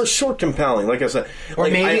 Yeah, it's for sure compelling, like I said. Or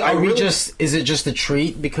like, maybe, is it just a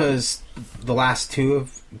treat because the last two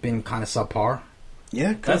have been kind of subpar?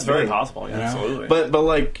 Yeah, that's very possible. Yeah, absolutely. But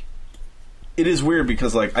like, it is weird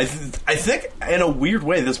because like I think in a weird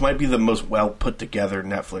way this might be the most well put together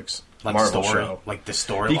Netflix Marvel show. Like the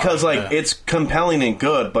story, because like it's compelling and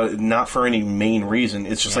good, but not for any main reason.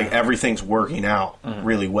 It's just like everything's working out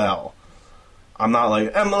really well. I'm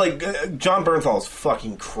like John Bernthal is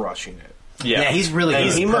fucking crushing it. Yeah, he's really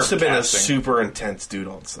good. He must have been a super intense dude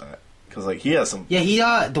on set. Because, like, he has some...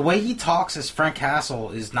 Yeah, the way he talks as Frank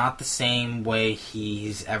Castle is not the same way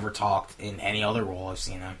he's ever talked in any other role I've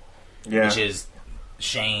seen him. Yeah. Which is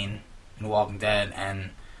Shane in Walking Dead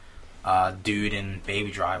and dude in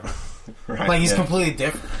Baby Driver. Right, like he's completely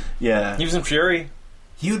different. Yeah, he was in Fury.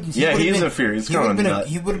 He is in Fury. He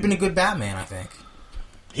would have been a good Batman, I think.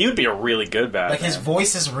 He would be a really good Batman. Like his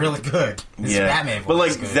voice is really good. His Batman voice, but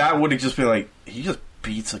like is good. that would have just been like he just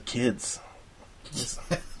beats the kids.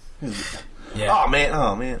 Yeah. Oh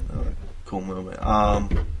man. Cool moment. I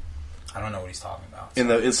don't know what he's talking about.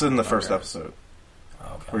 It's in the first episode.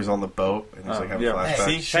 Oh, okay. Where he's on the boat and he's like having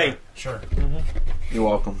flashbacks. Hey, sure. Mm-hmm. You're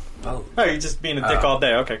welcome. Oh, you're just being a dick all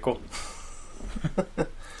day. Okay, cool.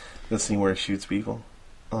 The scene where he shoots people.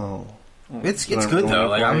 Oh, it's good though.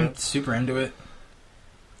 Like I'm super into it.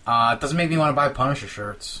 It doesn't make me want to buy Punisher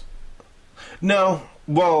shirts. No,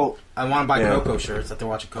 well, I want to buy Coco shirts after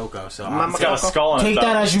watching Coco. So it's got a skull on it. Take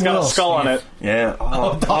that as you will. It's got a skull on it. Yeah.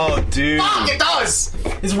 Oh, dude. Fuck, it does.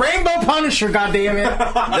 It's Rainbow Punisher.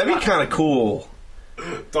 Goddammit. That'd be kind of cool.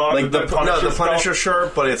 Like the Punisher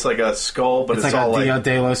shirt, but it's like a skull, but it's like all a Dia like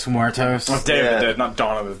de los Muertos. Day of the Dead, not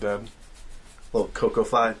Dawn of the Dead. Little Coco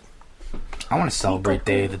flag. I want to celebrate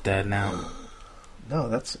Day of the Dead now. No,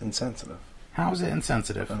 that's insensitive. How is it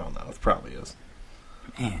insensitive? I don't know. It probably is.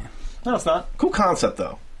 Man. No, it's not. Cool concept,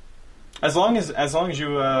 though. As long as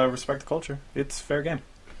you respect the culture, it's fair game.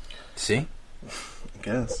 See? I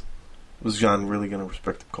guess. Was John really going to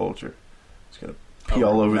respect the culture? He's going to pee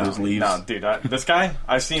all over those leaves. No, dude. This guy,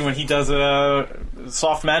 I've seen when he does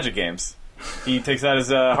soft magic games. He takes that as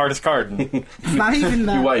hardest card. Not even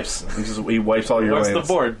that. He wipes all your lands. Wipes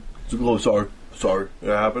the board. Oh, sorry. It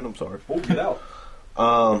happened. I'm sorry. Oh, get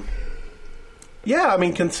out. Yeah, I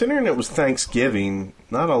mean, considering it was Thanksgiving,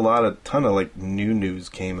 not a ton of like new news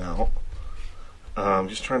came out.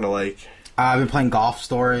 Just trying to like. I've been playing Golf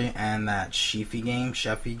Story and that Sheffy game.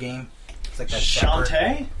 It's like that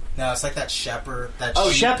Shantae? No, it's like that Shepherd.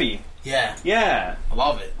 Sheppy. Yeah. Yeah. I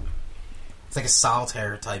love it. It's like a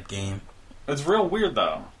solitaire type game. It's real weird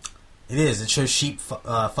though. It is. It shows sheep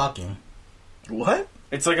fucking. What?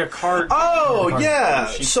 It's like a card. Oh, yeah.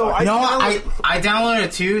 So I downloaded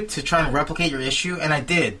it too to try and replicate your issue, and I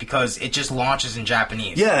did because it just launches in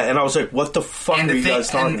Japanese. Yeah, and I was like, "What the fuck are you guys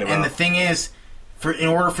talking about?" And the thing is, in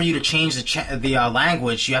order for you to change the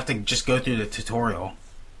language, you have to just go through the tutorial,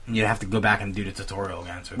 and you have to go back and do the tutorial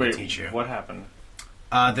again so it can teach you. What happened?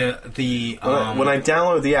 When I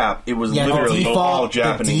downloaded the app, it was literally all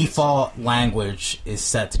Japanese. The default language is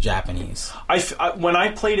set to Japanese. When I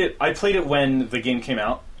played it when the game came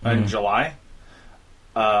out in July.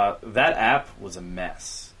 That app was a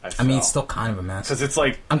mess. I mean, it's still kind of a mess because it's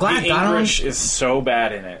like I'm glad the English is so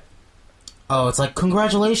bad in it. Oh, it's like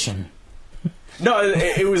congratulations. No,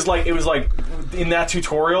 it was like in that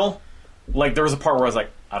tutorial, like there was a part where I was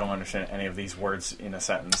like, I don't understand any of these words in a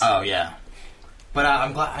sentence. Oh yeah. But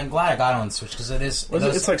I'm glad I got on the Switch because it is.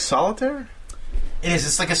 It's like solitaire. It is.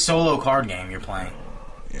 It's like a solo card game you're playing.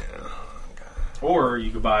 Yeah. Or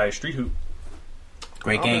you could buy Street Hoop.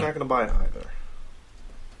 Great game. I'm not going to buy it either.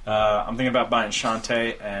 I'm thinking about buying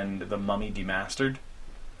Shantae and The Mummy Demastered.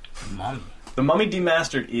 Mummy. The Mummy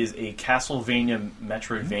Demastered is a Castlevania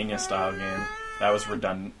Metroidvania style game. That was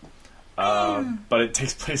redundant. But it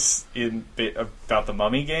takes place about the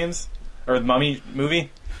Mummy games or the Mummy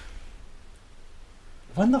movie.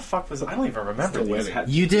 When the fuck was it? I don't even remember these.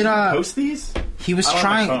 You did post these? He was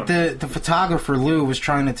trying. The photographer Lou was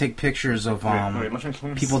trying to take pictures of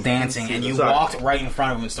people dancing, and you walked right in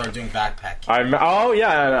front of him and started doing backpack. I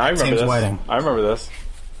remember Tim's this. wedding. I remember this.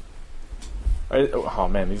 Oh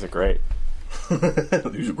man, these are great.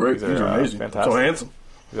 These are great. These are amazing. Fantastic. So handsome.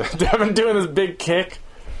 Devin doing this big kick.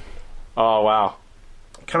 Oh wow.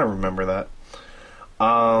 I kind of remember that.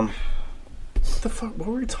 What the fuck? What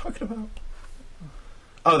were we talking about?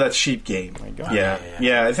 Oh, that sheep game. Oh my God.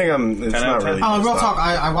 Yeah. I think it's not really. Oh, real talk.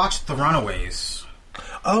 I watched The Runaways.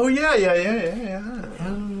 Oh yeah. It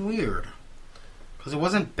was weird because it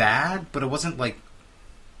wasn't bad, but it wasn't like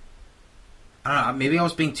I don't know. Maybe I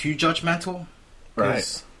was being too judgmental.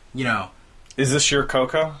 Right. You know. Is this your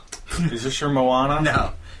Coco? Is this your Moana?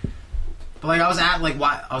 No. But like I was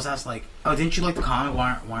asked like, oh, didn't you like the comic?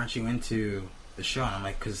 Why aren't you into the show? And I'm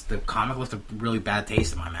like, because the comic left a really bad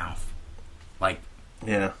taste in my mouth. Like.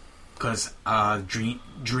 Yeah. Because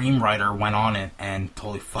Dream Writer went on it and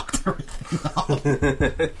totally fucked everything up.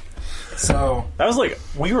 So that was like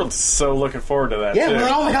we were so looking forward to that. Yeah, too. We're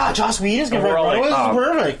like, oh my god, Joss Whedon's gonna write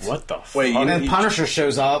perfect. What the fuck? Wait, and then Punisher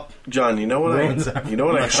shows up. John, you know what I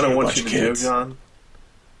kind of want you to do, John?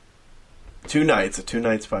 2 nights, a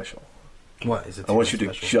 2-night special. What is it? I want you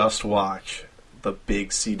to just watch the big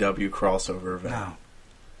CW crossover event. No.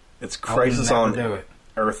 It's Crisis on. Do it.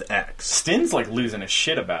 Earth X. Stin's like losing his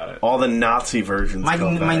shit about it. All the Nazi versions.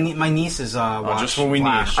 My niece is just what we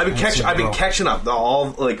Flash. need. I've been catching up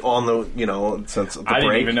all like on the since the I break.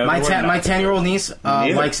 didn't even know My 10-year-old niece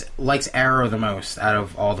Neither. likes Arrow the most out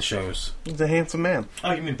of all the shows. He's a handsome man.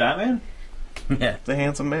 Oh, you mean Batman? Yeah, He's a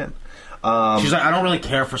handsome man. she's like, I don't really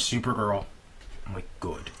care for Supergirl. I'm like,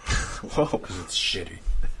 good, Whoa, because it's shitty.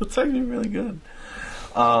 it's actually really good.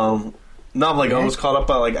 No, I'm like almost caught up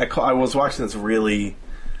by like I was watching this really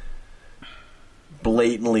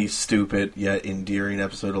blatantly stupid yet endearing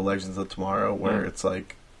episode of Legends of Tomorrow where it's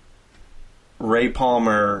like Ray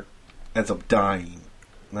Palmer ends up dying.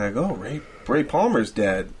 And I go, Ray Palmer's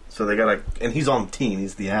dead. So they gotta, and he's on the team.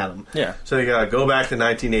 He's the Atom. Yeah. So they gotta go back to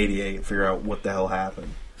 1988 and figure out what the hell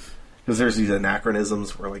happened. Because there's these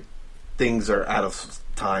anachronisms where like things are out of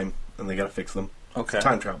time and they gotta fix them. Okay. It's a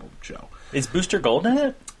time travel show. Is Booster Gold in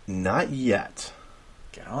it? Not yet.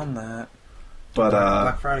 Get on that. But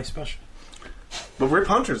Black Friday special. But Rip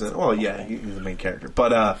Hunter's in it. Well, yeah, he's the main character.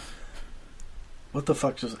 But what the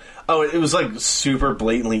fuck just? Oh, it was like super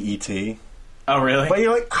blatantly E.T. Oh, really? But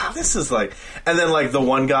you're like, this is like, and then like the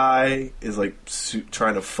one guy is like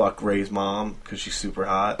trying to fuck Ray's mom because she's super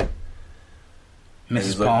hot. And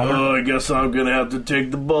he's Mrs. Palmer. like, oh, I guess I'm gonna have to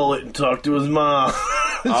take the bullet and talk to his mom.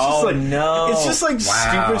 It's Oh, just like, no. It's just like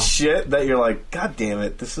Wow. stupid shit that you're like, God damn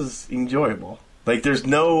it, this is enjoyable. Like, there's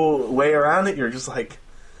no way around it. You're just like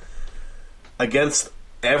against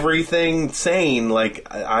everything sane. Like,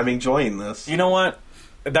 I'm enjoying this. You know what?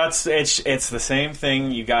 It's the same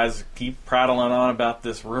thing. You guys keep prattling on about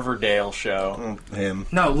this Riverdale show. Him.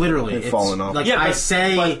 No, literally, They've it's fallen off. Like Yeah, I but-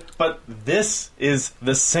 say, but this is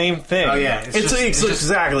the same thing. oh yeah, It's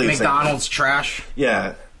exactly the same. McDonald's trash.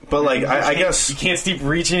 Yeah, but like I guess You can't keep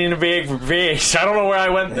reaching into big. I don't know where I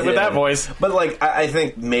went with that voice. But like I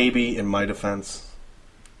think maybe in my defense,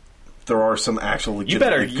 there are some actual You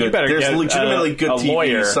better There's get legitimately good a TV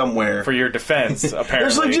lawyer somewhere for your defense. Apparently,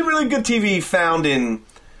 There's legitimately good TV found in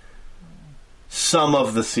some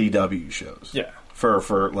of the CW shows. Yeah.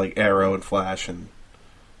 For like Arrow and Flash and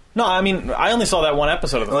No, I mean I only saw that one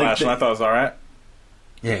episode of the Like Flash, and I thought it was all right.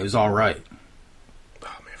 Yeah, it was all right. oh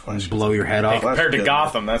man, Flash. Blow your head off. Flash Compared to good.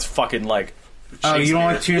 Gotham, that's fucking like. Oh, you don't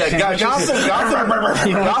like two Yeah, Gotham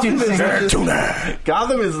You don't like two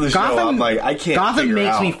Gotham is the show. I'm like, I can't. Gotham figure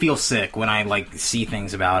makes out. me feel sick when I like see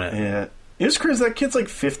things about it. Yeah, it was crazy. That kid's like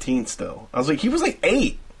 15 still. I was like, he was like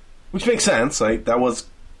 8, which makes sense. Like that was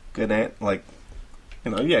good at like,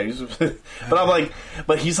 yeah. He's, but I'm like,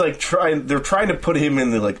 but he's like trying. They're trying to put him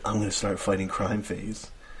in the like, I'm going to start fighting crime phase.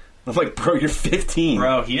 I'm like, bro, you're 15.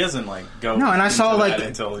 Bro, he doesn't like go. No, and I saw into like that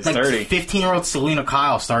until he's 30. 15-year-old Selena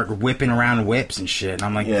Kyle start whipping around whips and shit, and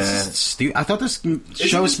I'm like, Yeah. this is stupid. I thought this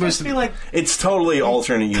show was supposed to be like. It's totally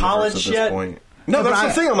alternate universe college at this yet? point. No, that's but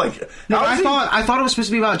the thing. I'm like, No, how I is he- thought it was supposed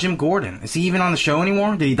to be about Jim Gordon. Is he even on the show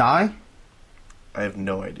anymore? Did he die? I have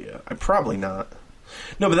no idea. I'm probably not.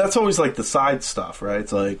 No, but that's always like the side stuff, right?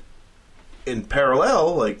 It's like in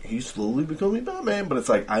parallel, like he's slowly becoming Batman, but it's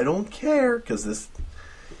like I don't care because this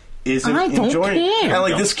isn't I don't enjoying. care. And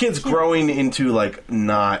like this kid's growing into like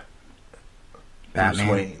not Batman.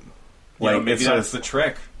 Bruce Wayne. Like, Like maybe it's that's a, the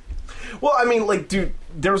trick. well, I mean, like, dude,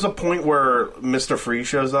 there was a point where Mr. Freeze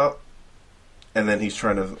shows up, and then he's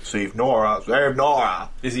trying to save Nora. Save Nora.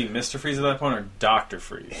 Is he Mr. Freeze at that point or Dr.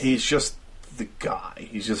 Freeze? He's just the guy.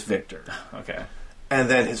 He's just Victor. Okay. And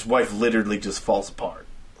then his wife literally just falls apart,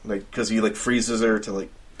 like because he like freezes her to like,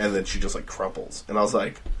 and then she just like crumples. And I was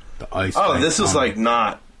like, The ice. oh, Giant this is Comet. like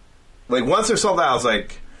not like once I saw that, I was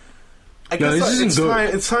like, I No, guess this isn't it's good.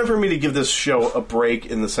 time. It's time for me to give this show a break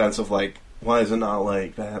in the sense of like, why is it not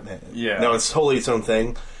like Batman? Yeah. No, it's totally its own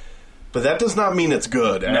thing. But that does not mean it's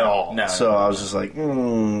good at No, all. no, so no. I was just like,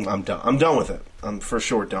 I'm done. I'm done with it. I'm for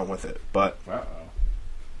sure done with it. But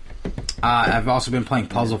I've also been playing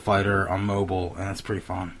Puzzle Fighter on mobile, and it's pretty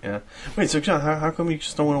fun. yeah. Wait, so John, how come you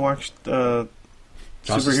just don't want to watch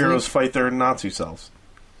Justice superheroes League? fight their Nazi selves?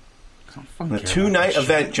 I don't fucking The care 2 about night that shit.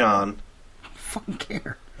 event, John. I don't fucking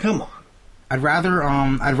care. Come on. I'd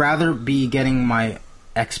rather be getting my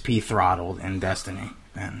XP throttled in Destiny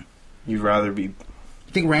than. You'd rather be. You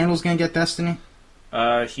think Randall's gonna get Destiny?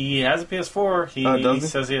 He has a PS4. He does he?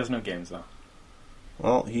 says he has no games though.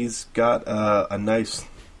 Well, he's got a nice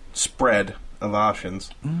spread of options.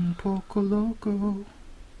 Poco Loco.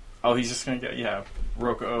 Oh, he's just gonna get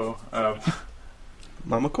Roco,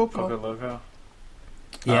 Mama Coco. Poco Loco.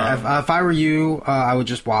 Yeah, if I were you, I would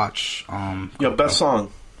just watch. Yo, best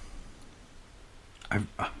song.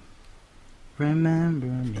 Remember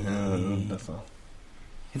me. Best song.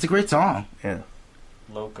 It's a great song. Yeah.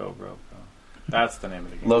 Loco Roco. That's the name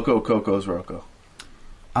of the game. Loco Coco's Roco.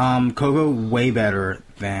 Coco way better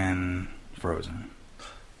than Frozen.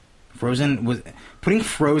 Frozen was putting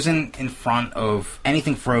Frozen in front of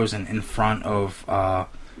anything Frozen in front of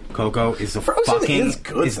Coco is a Frozen fucking is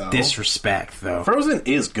good, though. disrespect though. Frozen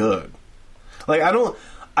is good. Like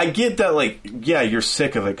I get that. Like yeah, you're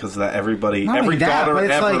sick of it because that every daughter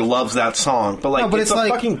ever loves that song. But like it's a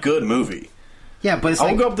fucking good movie. Yeah, but it's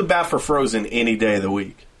I'll go up the bat for Frozen any day of the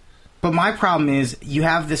week. But my problem is you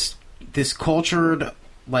have this cultured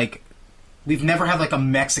like we've never had like a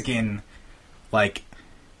Mexican like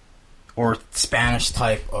or Spanish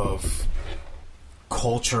type of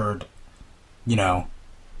cultured,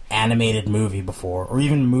 animated movie before, or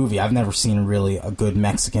even movie. I've never seen really a good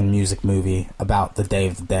Mexican music movie about the Day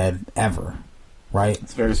of the Dead ever, right?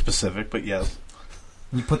 It's very specific, but yes.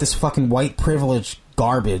 You put this fucking white privilege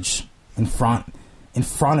garbage in front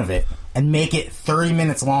of it and make it 30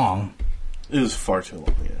 minutes long. It was far too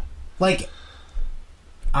long, yeah. Like,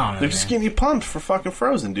 I don't know. They're just getting you pumped for fucking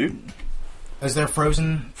Frozen, dude. Is there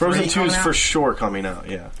Frozen 2 is for sure coming out,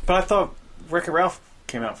 yeah. But I thought Wreck-It Ralph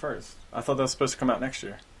came out first. I thought that was supposed to come out next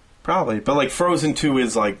year. Probably, but like Frozen 2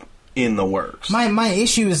 is like in the works. My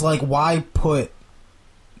issue is like why do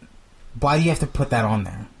you have to put that on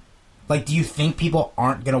there? Like, do you think people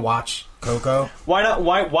aren't gonna watch Coco? Why not?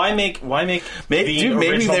 Why make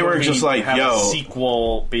maybe they were just like, yo, a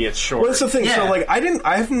sequel, be it short. Well, that's the thing. Yeah. So like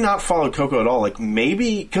I have not followed Coco at all. Like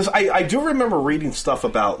maybe because I do remember reading stuff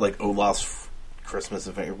about like Olaf's Christmas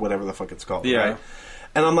event or whatever the fuck it's called. Yeah. Right?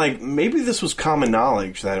 And I'm like, maybe this was common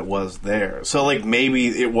knowledge that it was there. So like maybe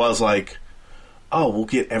it was like, oh, we'll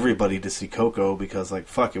get everybody to see Coco because like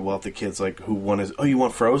fuck it, we'll have the kids like who want is you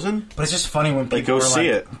want Frozen? But it's just funny when people like, go see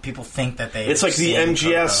it. People think that they. It's like the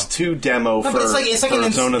MGS2 demo for it's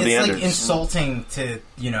like Zone of the Enders. It's like insulting to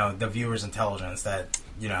the viewer's intelligence that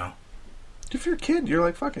If you're a kid, you're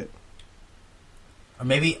like fuck it. Or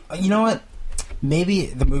maybe you know what? Maybe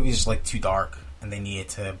the movie's just like too dark. And they needed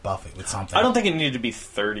to buff it with something. I don't think it needed to be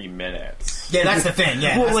 30 minutes. Yeah, that's the thing.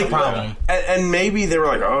 Yeah, that's the problem. And maybe they were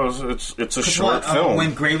like, oh, it's a short film.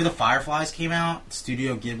 When Grave of the Fireflies came out,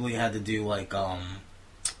 Studio Ghibli had to do like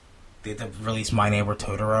they had to release My Neighbor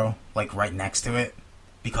Totoro like right next to it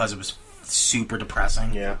because it was super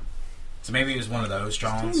depressing. Yeah. So maybe it was one of those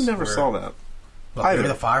drawings. I never saw that. Grave of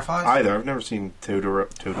the Fireflies? Either. I've never seen Totoro.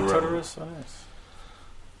 Totoro's so nice.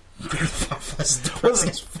 Well,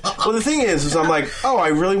 the thing is I'm like, oh, I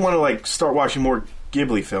really want to like start watching more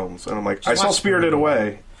Ghibli films, and I'm like, I saw Spirited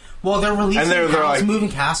Away. Well, they're releasing Howl's Moving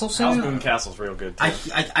Castle soon. Howl's Moving Castle's real good too.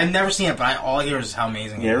 I've never seen it, but all I hear is how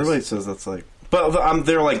amazing it is. Yeah, everybody says that's like, but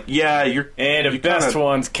they're like, yeah, you're. And the best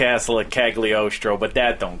one's Castle at Cagliostro, but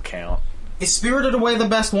that don't count. Is Spirited Away the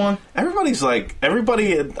best one? Everybody's like, I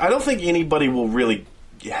don't think anybody will really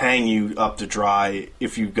hang you up to dry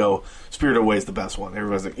if you go Spirited Away is the best one.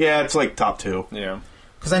 Everybody's like, yeah, it's like top 2. Yeah,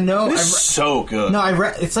 because I know it's so good. No, I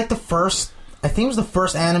read it's like the first. I think it was the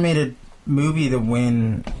first animated movie to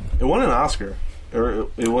win. It won an Oscar.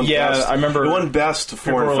 Or it won. Yeah, best, I remember. It won best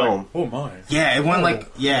foreign film. Like, oh my! Yeah, it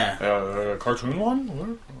won cartoon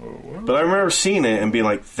one. But I remember seeing it and being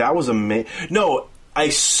like, that was amazing. No. I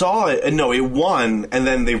saw it, and no, it won, and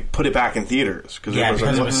then they put it back in theaters because nobody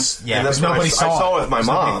saw it. I saw it with my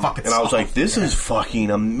mom, and I was like, "This is fucking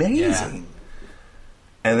amazing."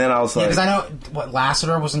 Yeah. And then I was like, because I know what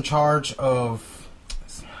Lasseter was in charge of.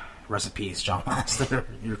 Rest in peace, John Lasseter.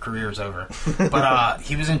 Your career's over. But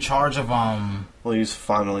he was in charge of. Well, he was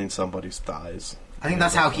funneling somebody's thighs. I think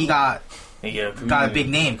that's how he got a big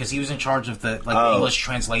name because he was in charge of the English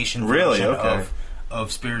translation. Really? Okay.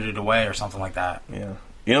 Of Spirited Away or something like that. Yeah.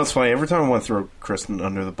 You know, it's funny. Every time I went through Kristen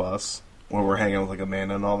under the bus, when we're hanging out with like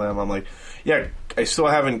Amanda and all them, I'm like, yeah, I still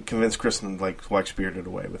haven't convinced Kristen to like watch Spirited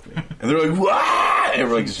Away with me. And they're like, "Wah!"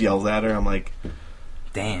 Everybody just yells at her. I'm like,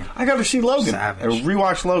 damn. I got to see Logan. Savage. I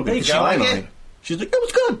rewatched Logan. Did she like it? She's like, it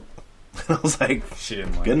was good. And I was like, she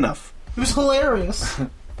didn't like good enough. It was hilarious.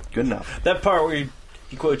 Good enough. That part where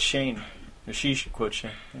he quotes Shane. Or she should quote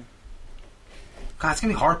Shane. Yeah. God, it's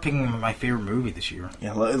gonna be hard picking my favorite movie this year.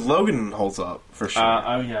 Yeah, Logan holds up for sure.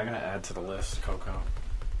 I gotta add to the list Coco.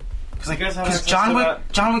 Because John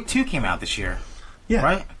Wick 2 came out this year. Yeah,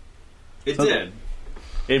 right. It did.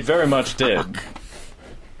 It very much did.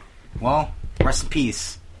 Well, rest in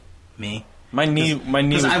peace, me. My knee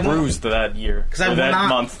was bruised that year. Because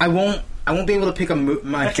month. I won't be able to pick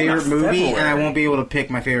my favorite movie, and I won't be able to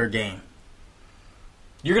pick my favorite game.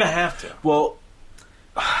 You're gonna have to. Well.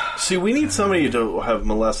 See, we need somebody to have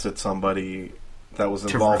molested somebody that was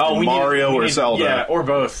involved in Mario or Zelda. Yeah, or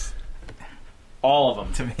both. All of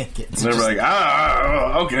them. to make it. They're like,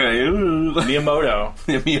 okay. Miyamoto.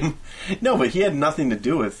 No, but he had nothing to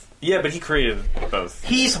do with... Yeah, but he created both.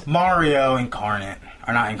 He's Mario incarnate.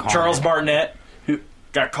 Or not incarnate. Charles Martinet, who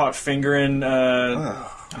got caught fingering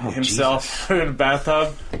himself in a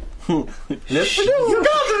bathtub. You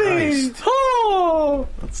got me! Oh!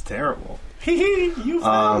 That's terrible. You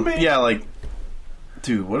found me! Yeah, like...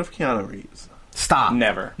 Dude, what if Keanu Reeves... Stop.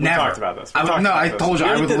 Never. We Never. talked about this. I told you.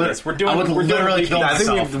 I would literally kill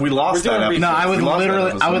myself. We lost that episode. No, I would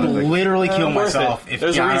literally kill myself if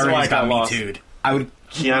There's a Keanu reason why Reeves I got got Me lost. Too'd. I would.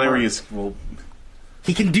 Keanu Reeves will...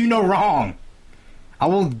 He can do no wrong. I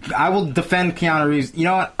will defend Keanu Reeves. You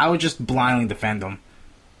know what? I would just blindly defend him.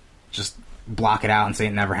 Just block it out and say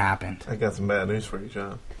it never happened. I got some bad news for you,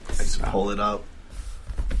 John. I just pull it up.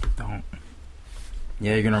 Don't.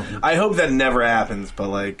 Yeah, you're gonna. I hope that never happens, but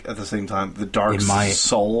like at the same time, the darkest parts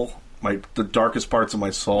of my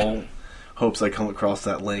soul hopes I come across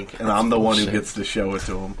that link, and I'm the one who gets to show it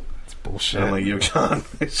to him. It's bullshit. And I'm like, yo, John,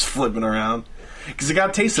 he's flipping around because I got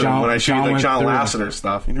a taste of it when I shoot like John Lasseter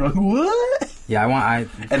stuff, and you're like, what? Yeah,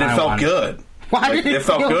 and it felt good. Why did it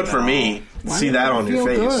felt good for me to see that on your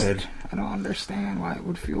face. Good? I don't understand why it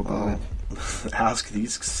would feel good. Ask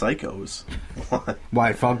these psychos. Why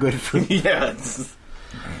it felt good for me? Yeah.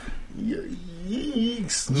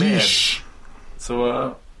 Yeeks, man. Yeesh.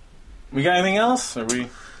 So, we got anything else? Are we?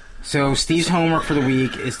 So Steve's homework for the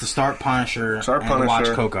week is to start Punisher and watch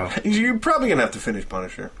Coco. You're probably gonna have to finish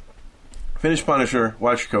Punisher. Finish Punisher,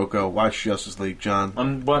 watch Coco, watch Justice League,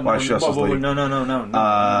 John. Watch Justice League. No. No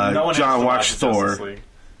one John, watch Thor.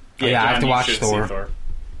 Yeah, I have to watch Thor.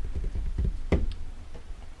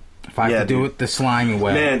 If I have to do it the slimy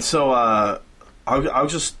way. Man, so I'll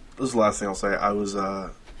just... This is the last thing I'll say. I was,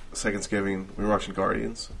 Thanksgiving, we were watching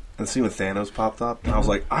Guardians, and seeing when Thanos popped up, and I was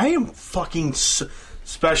like, I am fucking...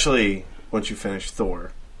 Especially once you finish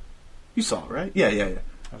Thor. You saw it, right? Yeah.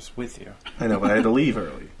 I was with you. I know, but I had to leave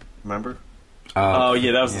early. Remember? Oh,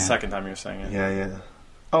 yeah, that was the second time you were saying it. Yeah.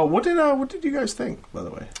 Oh, what did you guys think, by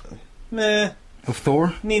the way? Meh. Of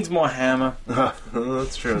Thor? Needs more hammer.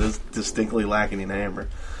 That's true. It's distinctly lacking in hammer.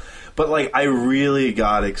 But, like, I really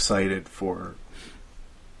got excited for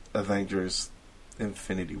Avengers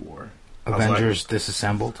Infinity War. Avengers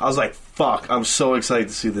Disassembled? I was like, fuck, I'm so excited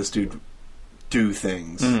to see this dude do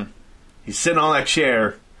things. He's sitting on that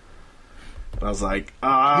chair. And I was like,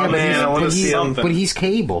 man, I want to see something. But he's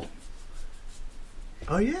Cable.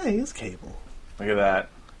 Oh, yeah, he is Cable. Look at that.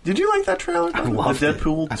 Did you like that trailer? I loved the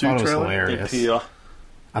Deadpool 2 I thought it was trailer? hilarious. Deadpool.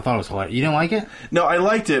 I thought it was hilarious. You didn't like it? No, I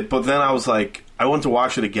liked it, but then I was like, I went to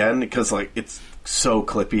watch it again because, like, it's so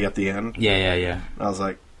clippy at the end. Yeah. I was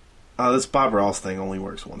like, oh, this Bob Ross thing only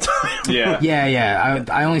works one time. Yeah. Yeah.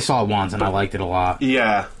 I only saw it once, and I liked it a lot.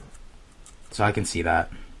 Yeah. So I can see that.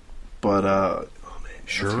 But, oh, man.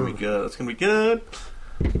 Sure. It's going to be good. It's going to be good.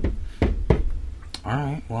 All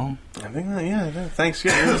right, well. I think,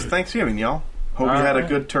 Thanksgiving. It was Thanksgiving, y'all. Hope you had a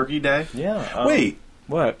good turkey day. Yeah. Wait.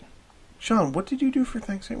 What? Sean, what did you do for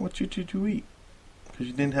Thanksgiving? What did you eat? Because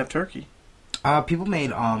you didn't have turkey. People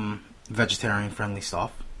made vegetarian-friendly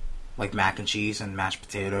stuff. Like mac and cheese and mashed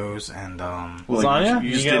potatoes and... lasagna?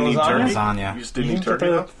 You just didn't eat turkey? Lasagna. You just didn't eat turkey,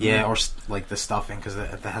 though? Yeah, or like the stuffing, because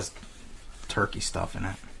that has turkey stuff in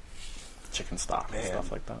it. Chicken stock and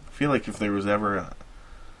stuff like that. I feel like if there was ever a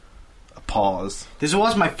pause... This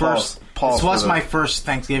was my first... Pause this was my first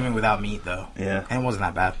Thanksgiving without meat, though. Yeah. And it wasn't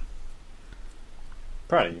that bad.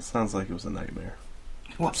 Proud of you. Sounds like it was a nightmare.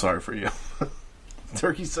 What? I'm sorry for you.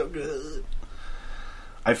 Turkey's so good.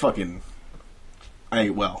 I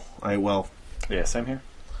ate well. Yeah, same here.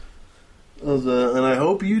 And I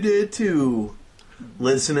hope you did too,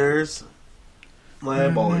 listeners. My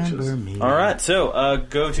eyeball itches. Alright, so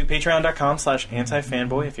go to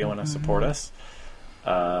patreon.com/antifanboy if you want to support us.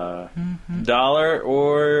 $1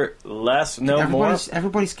 or less, more.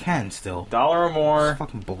 Everybody's can still. $1 or more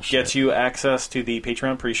fucking bullshit. gets you access to the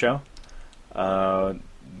Patreon pre-show.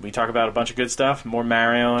 We talk about a bunch of good stuff, more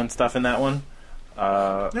Mario and stuff in that one.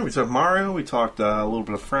 We talked Mario. We talked a little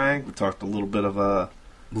bit of Frank. We talked a little bit of a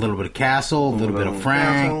little bit of Castle, a little bit of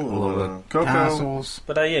Frank, a little bit of Coco. Castles.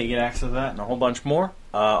 But you get access to that and a whole bunch more.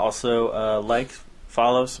 Also, like,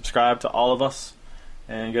 follow, subscribe to all of us,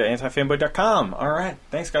 and go to antifanboy.com. All right,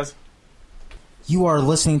 thanks, guys. You are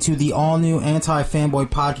listening to the all-new Anti-Fanboy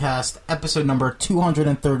Podcast, episode number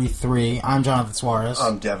 233. I'm Jonathan Suarez.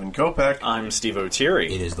 I'm Devin Kopeck. I'm Steve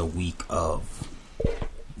O'Teary. It is the week of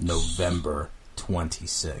November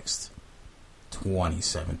 26th,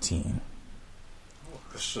 2017.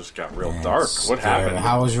 This just got real dark. What happened?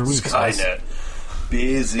 How was your week? Skynet.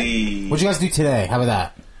 Busy. What'd you guys do today? How about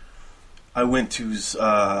that? I went to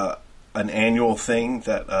an annual thing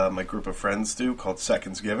that my group of friends do called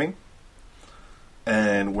Seconds Giving,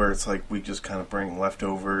 and where it's like we just kind of bring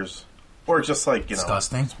leftovers, or just like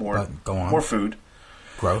disgusting. It's more go on. more food.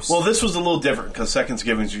 Gross. Well, this was a little different because Seconds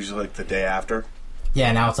Giving is usually like the day after.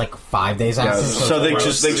 Yeah, now it's like 5 days after. So they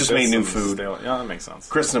just made new food. Yeah, that makes sense.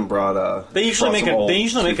 Kristen brought They usually make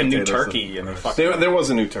a new turkey and there was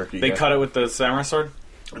a new turkey. They cut it with the samurai sword.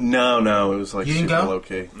 No, it was like super low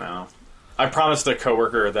key. No, I promised a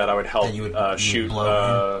coworker that I would help shoot.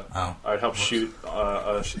 I would help shoot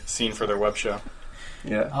a scene for their web show.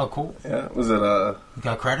 Yeah. Oh, cool. Yeah. Was it you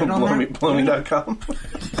got credit on that? Blowme.com?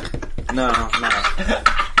 No,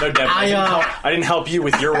 Devin. I didn't help you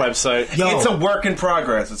with your website. Yo, it's a work in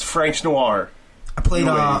progress. It's French Noir. I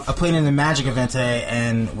played in the Magic event today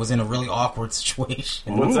and was in a really awkward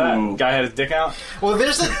situation. What's that? Guy had his dick out? Well,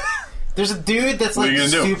 there's a dude that's like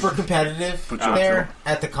super competitive there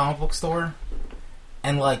at the comic book store.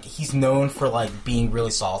 And like he's known for like being really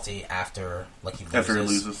salty after like he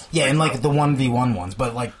loses. Yeah, and like the 1v1 ones.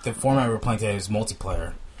 But like the format we were playing today was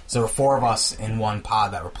multiplayer. So there were 4 of us in one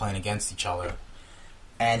pod that were playing against each other.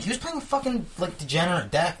 And he was playing a fucking like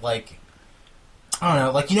degenerate deck, like I don't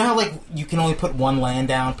know, like you know how like you can only put 1 land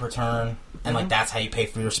down per turn, and like that's how you pay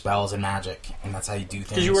for your spells in Magic, and that's how you do things.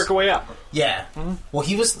 Because you work your way up. Yeah. Mm-hmm. Well,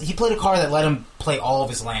 he played a card that let him play all of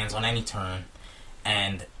his lands on any turn,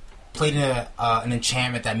 and played an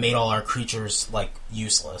enchantment that made all our creatures like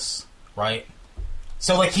useless, right?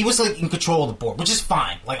 So like he was like in control of the board, which is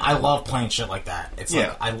fine. Like I love playing shit like that. It's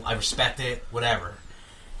like I respect it, whatever.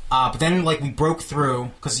 But then like we broke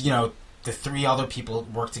through because the 3 other people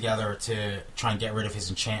worked together to try and get rid of his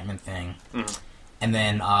enchantment thing, and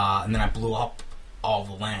then I blew up all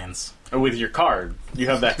the lands with your card. You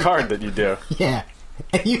have that card that you do. Yeah,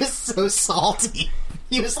 and he was so salty.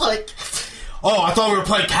 He was like, "Oh, I thought we were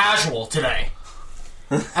playing casual today."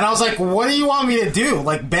 And I was like, "What do you want me to do?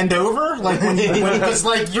 Like bend over? Like because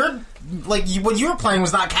like what you were playing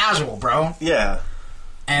was not casual, bro." Yeah.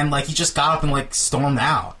 And like he just got up and like stormed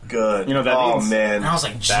out. Good. You know that means, man. And I was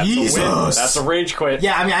like, Jesus. That's a rage quit.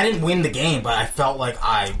 Yeah, I mean I didn't win the game, but I felt like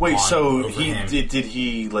I won so him. Did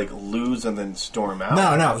he like lose and then storm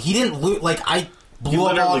out? No, he didn't lose. Like I blew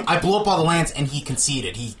up all the lands and he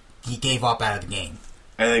conceded. He gave up out of the game.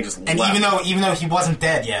 And then just and left. even though he wasn't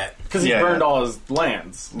dead yet, because he burned all his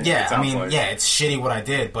lands. Yeah, I mean, it's shitty what I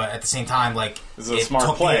did, but at the same time, like it was a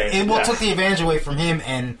smart play. It took the advantage away from him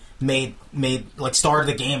and made started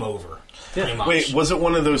the game over. Pretty much. Wait, was it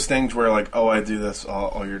one of those things where like, oh, I do this,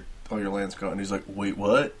 all your lands go, and he's like, wait,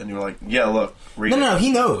 what? And you're like, yeah, look, read No,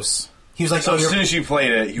 he knows. He was like, so as soon as you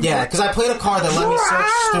played it, because I played a card that let me search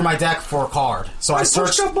through my deck for a card. So I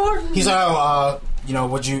searched. He's like,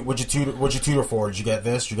 what'd you tutor for? Did you get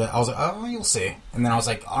this? I was like, oh, you'll see. And then I was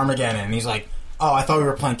like, Armageddon. And he's like, oh, I thought we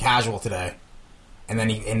were playing casual today. And then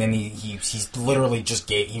he's literally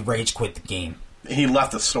he rage quit the game. He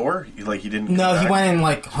left the store. He didn't. No, he went and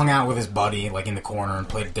like hung out with his buddy like in the corner and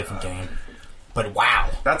played a different game. But wow,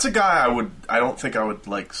 that's a guy I don't think I would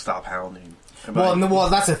like stop hounding. Well,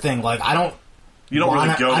 that's the thing. Like I don't. You don't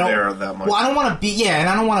really go there that much. Well, I don't want to be. Yeah, and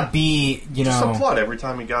I don't want to be. Just a flood every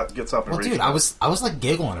time he gets up. And dude, I was like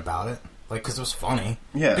giggling about it, like because it was funny.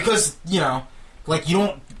 Yeah. Because like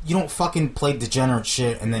you don't fucking play degenerate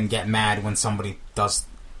shit and then get mad when somebody does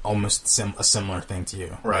almost a similar thing to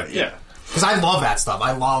you. Right. Like, yeah. Because I love that stuff.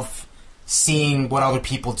 I love seeing what other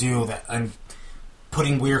people do and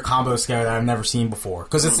putting weird combos together that I've never seen before.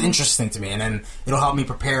 Because it's interesting to me, and then it'll help me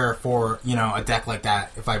prepare for a deck like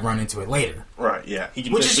that if I run into it later. Right. Yeah.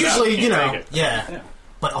 Which is usually yeah.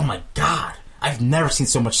 But oh my god, I've never seen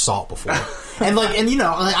so much salt before. and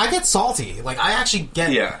I get salty. Like I actually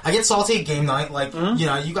I get salty at game night. Like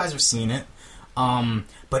you guys have seen it.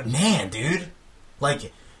 But man, dude,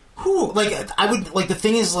 like who? Like I would like the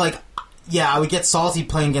thing is like. Yeah, I would get salty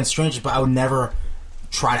playing against strangers, but I would never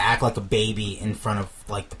try to act like a baby in front of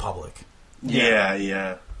like the public.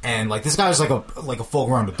 Yeah. And like this guy was like a full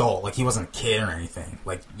grown adult, like he wasn't a kid or anything,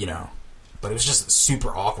 like But it was just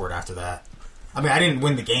super awkward after that. I mean, I didn't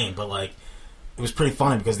win the game, but like it was pretty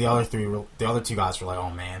funny because the other 2 guys were like,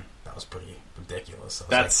 "Oh man, that was pretty ridiculous."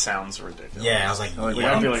 That sounds ridiculous. Yeah, I was like,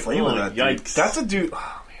 I'd be like, yikes. That's a dude.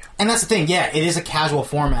 And that's the thing, yeah, it is a casual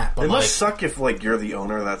format. But it must suck if like you're the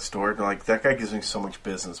owner of that store. Like that guy gives me so much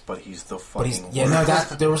business, but he's the fucking.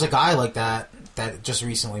 There was a guy like that just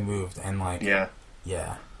recently moved, and like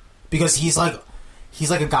yeah, because he's like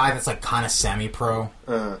a guy that's like kind of semi-pro.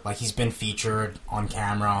 Like he's been featured on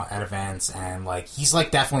camera at events, and like he's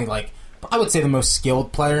like definitely like I would say the most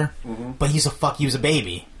skilled player, but he was a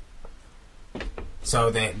baby.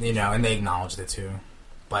 So they and they acknowledged it too,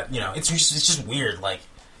 but it's just weird like.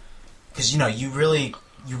 because you really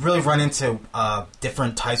run into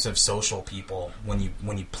different types of social people when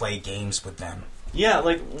you play games with them. Yeah,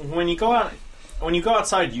 like when you go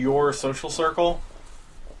outside your social circle,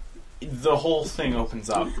 the whole thing opens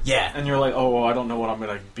up. Yeah. And you're like, oh, well, I don't know what I'm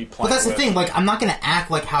going to be playing. But that's with. the thing. Like, I'm not going to act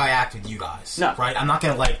like how I act with you guys. No. Right? I'm not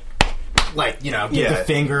going to give the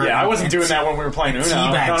finger. Yeah, I wasn't doing that when we were playing Uno. No,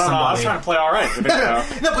 I was trying to play all right.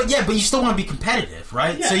 But you still want to be competitive,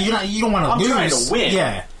 right? Yeah. So you don't want to lose. I'm trying to win.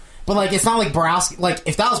 Yeah. But, like, it's not like Borowski. Like,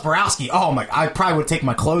 if that was Borowski, I probably would have taken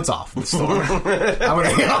my clothes off in the store. I would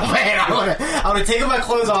have taken my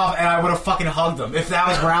clothes off and I would have fucking hugged him if that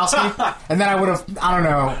was Borowski. And then I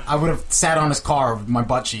would have sat on his car with my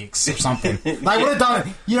butt cheeks or something. I would have done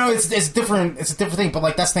it. It's different. It's a different thing. But,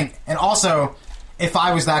 like, that's the thing. And also, if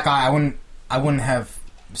I was that guy, I wouldn't have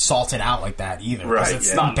salted out like that either. Right.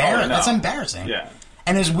 It's embarrassing. That's embarrassing. Yeah.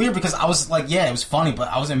 And it was weird because I was like, it was funny, but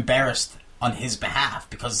I was embarrassed on his behalf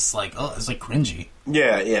because it's like, it's like cringy.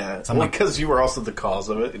 Yeah. So because you were also the cause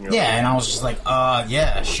of it. And you're and I was just like,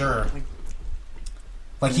 yeah, sure.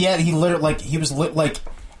 Like, he literally, like, he was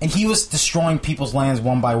and he was destroying people's lands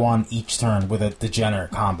one by one each turn with a degenerate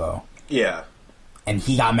combo. Yeah. And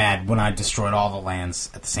he got mad when I destroyed all the lands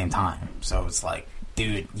at the same time. So it's like,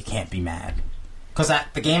 dude, you can't be mad. Because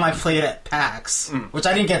the game I played at PAX, which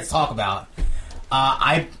I didn't get to talk about,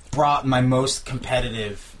 I brought my most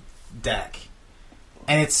competitive deck.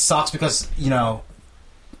 And it sucks because,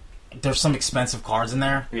 there's some expensive cards in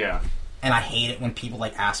there. Yeah. And I hate it when people,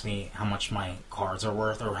 like, ask me how much my cards are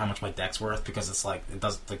worth or how much my deck's worth because it's like, it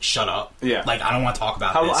does, like, shut up. Yeah. Like, I don't want to talk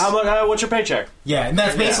about this. What's your paycheck? Yeah, and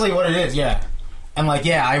that's basically what it is, yeah. And, like,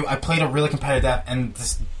 I played a really competitive deck, and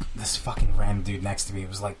this fucking random dude next to me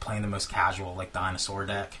was, like, playing the most casual, like, dinosaur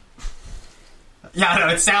deck. Yeah, I know,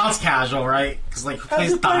 it sounds casual, right? Because, like, who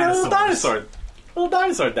plays dinosaurs? Little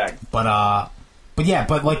dinosaur deck. But,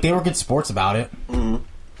 like, they were good sports about it. Mm-hmm.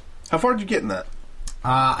 How far did you get in that?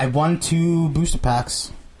 I won 2 booster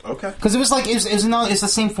packs. Okay. Because it was, like, it's the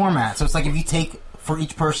same format. So it's, like, if you take, for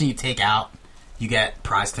each person you take out, you get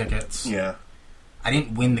prize tickets. Yeah. I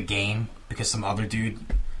didn't win the game because some other dude,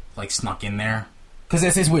 like, snuck in there.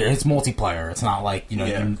 Because it's weird. It's multiplayer. It's not like, you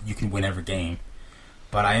can win every game.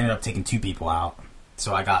 But I ended up taking 2 people out.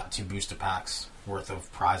 So I got 2 booster packs worth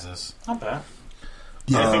of prizes. Not bad.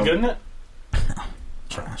 Yeah. Anything good in it?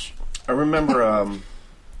 Trash. I remember,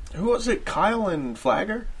 who was it? Kyle and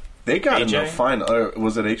Flagger? They got AJ? in the final.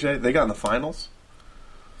 Was it AJ? They got in the finals?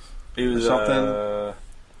 It was something.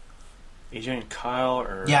 AJ and Kyle,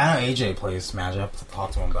 or yeah, I know AJ plays Magic. I have to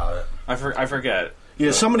talk to him about it. I forget.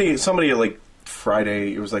 Yeah, somebody like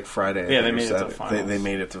Friday. It was like Friday. Yeah, they made it to finals. They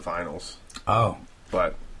made it to finals. Oh,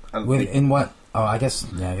 but in what? Oh, I guess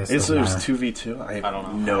it was 2v2. I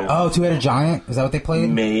don't know. Oh, Two-Headed Giant. Is that what they played?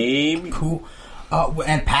 Maybe. Cool.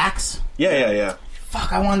 And PAX. Yeah.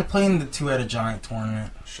 Fuck, I wanted to play in the Two-Headed Giant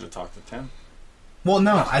tournament. Should have talked to Tim. Well,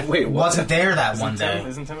 no, I wasn't there that one day.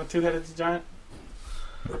 Isn't Tim a Two-Headed Giant?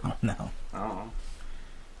 No. I don't know.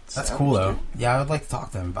 That's cool, though. Yeah, I would like to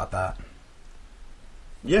talk to him about that.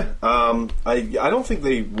 Yeah. I don't think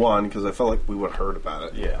they won because I felt like we would have heard about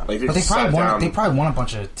it. Yeah. Like but they probably won a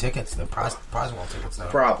bunch of tickets, the prize wall tickets, though.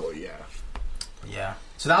 Probably, yeah. Yeah.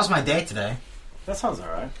 So that was my day today. That sounds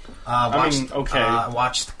alright. Okay. I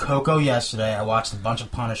watched Coco yesterday. I watched a bunch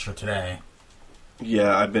of Punisher today.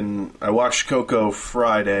 Yeah, I watched Coco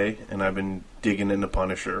Friday, and I've been digging into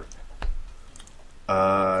Punisher.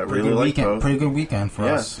 Really like both. Pretty good weekend for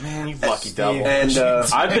us. Man, you lucky devil. And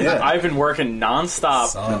I've been working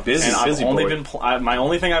nonstop. Busy, and I've busy only boy. been my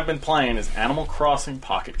only thing I've been playing is Animal Crossing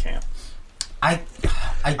Pocket Camp. I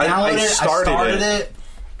downloaded it. I started it,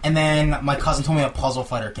 and then my cousin told me a Puzzle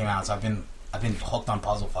Fighter came out, so I've been hooked on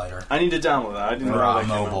Puzzle Fighter. I need to download that. I didn't know that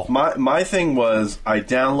mobile. My thing was I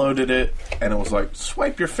downloaded it and it was like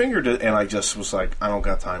swipe your finger to, and I just was like I don't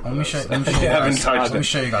got time for this. Let me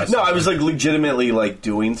show you guys. No, I was like legitimately like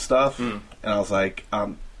doing stuff, and I was like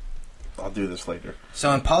I'll do this later.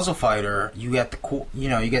 So in Puzzle Fighter, you get the cool, you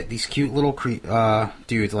get these cute little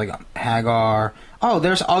dudes like Hagar. Oh,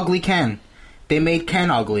 there's Ugly Ken. They made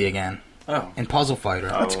Ken ugly again. Oh. In Puzzle Fighter.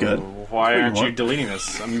 That's good. Why aren't you deleting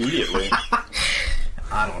this immediately?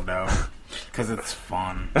 I don't know. Because it's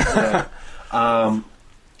fun. Yeah.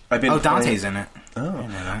 I've been Dante's in it.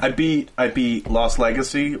 Oh. I beat Lost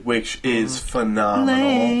Legacy, which is phenomenal.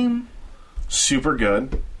 Lame. Super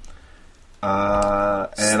good.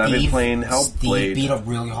 And I've been playing Hellblade. Steve beat a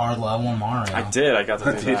really hard level in Mario. I did. I got to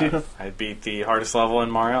do Did that. you? I beat the hardest level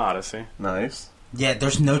in Mario Odyssey. Nice. Yeah,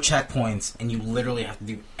 there's no checkpoints, and you literally have to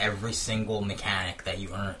do every single mechanic that you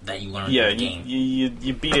learn in the game.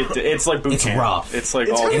 You beat it. It's like boot camp. It's rough. It's like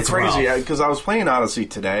it's crazy because I was playing Odyssey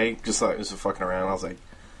today, just fucking around. I was like,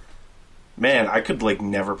 man, I could like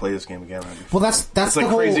never play this game again. Well, that's it's the like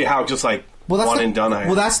whole, crazy how just like one and done.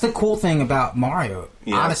 Well, that's the cool thing about Mario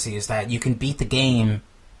Odyssey is that you can beat the game,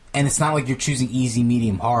 and it's not like you're choosing easy,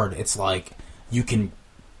 medium, hard. It's like you can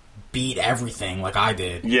beat everything, like I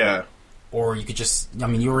did. Yeah. Or you could just, I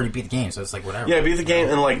mean, you already beat the game, so it's like whatever. Yeah, beat the game,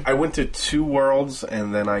 and like I went to 2 worlds,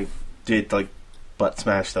 and then I did like butt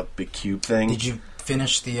smashed up big cube thing. Did you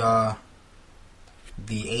finish the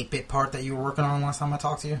 8-bit part that you were working on last time I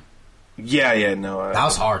talked to you? Yeah, no. That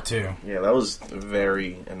was hard too. Yeah, that was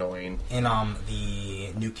very annoying. In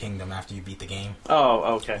the New Kingdom after you beat the game.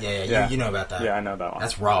 Oh, okay. Yeah. You know about that. Yeah, I know that one.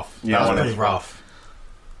 That's rough. Yeah, that was pretty rough.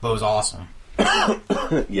 But it was awesome.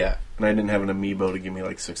 Yeah, and I didn't have an amiibo to give me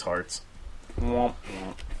like 6 hearts. Because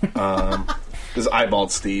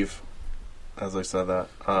eyeballed Steve, as I said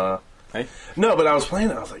that. Hey? No, but I was playing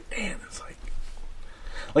it. I was like, man, it's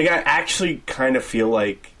like I actually kind of feel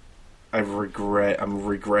like I'm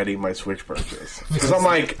regretting my Switch purchase because I'm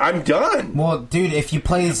like, I'm done. Well, dude, if you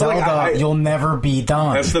play Zelda, you'll never be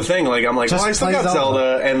done. That's the thing. Like, I'm like, well, I still got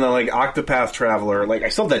Zelda and then like Octopath Traveler. Like, I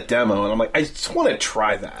still have that demo, and I'm like, I just want to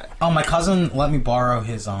try that. Oh, my cousin let me borrow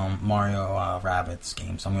his Mario Rabbids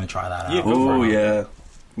game, so I'm going to try that out. Oh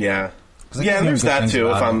yeah. There's that too.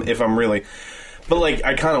 If I'm really, but like,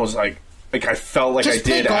 I kind of was like I felt like just I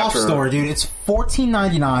did after. Golf Store, dude. It's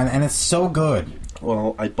 $14.99 and it's so good.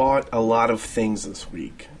 Well, I bought a lot of things this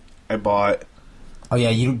week. I bought Oh yeah,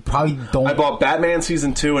 you probably don't. I bought Batman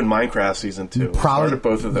Season 2 and Minecraft Season 2. Probably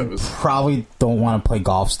both of those. Probably don't want to play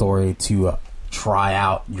Golf Story to try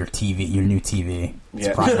out your TV, your new TV.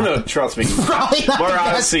 Yeah, no, trust me. Probably not Mario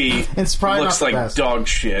Odyssey looks like best. dog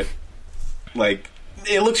shit. Like,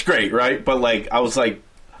 it looks great, right? But like, I was like,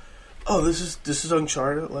 oh, this is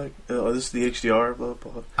Uncharted. Like, this is the HDR. Blah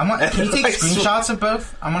blah. Can you take screenshots of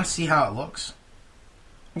both? I want to see how it looks.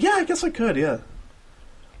 Yeah, I guess I could. Yeah.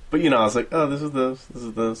 But, you know, I was like, oh, this is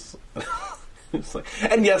this. It's like,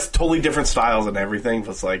 and yes, totally different styles and everything, but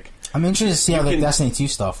it's like... I'm interested to see how the Destiny 2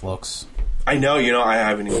 stuff looks. I know, you know, I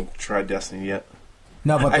haven't even tried Destiny yet.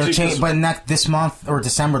 No, but but this month, or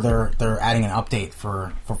December, they're adding an update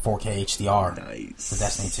for 4K HDR. Nice. For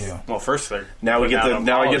Destiny 2. Well, first they're... Now I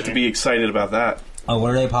get to be excited about that. Oh,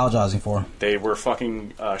 what are they apologizing for? They were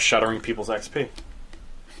fucking shuttering people's XP.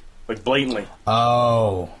 Like, blatantly.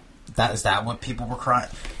 Oh... Is that what people were crying?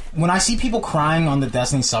 When I see people crying on the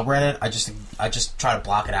Destiny subreddit, I just try to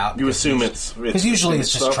block it out. You assume it's because usually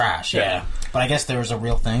it's just trash. Yeah, but I guess there was a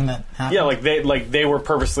real thing that happened. Yeah, they were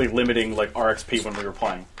purposely limiting like our XP when we were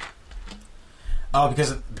playing. Oh,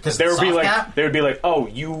 because they would be like gap? They would be like, oh,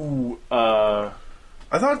 you. I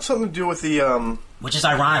thought it's something to do with the. Which is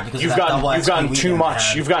ironic because you've gotten too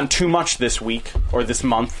much. You've gotten too much this week or this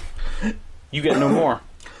month. You get no more.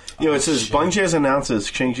 You know, it says, Bungie has announced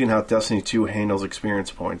it's changing how Destiny 2 handles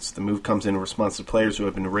experience points. The move comes in response to players who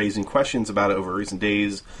have been raising questions about it over recent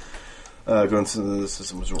days. Going to the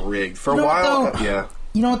system was rigged. For a while, yeah.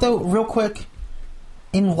 You know what, though? Real quick,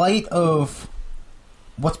 in light of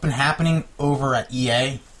what's been happening over at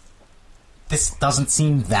EA, this doesn't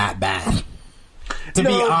seem that bad. To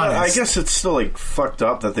be honest. I guess it's still, like, fucked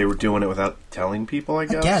up that they were doing it without telling people, I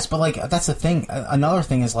guess. Yes, but, like, that's the thing. Another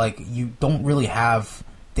thing is, like, you don't really have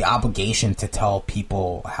the obligation to tell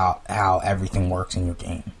people how everything works in your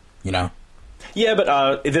game, you know? Yeah,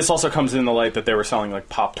 but this also comes in the light that they were selling like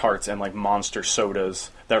Pop-Tarts and like Monster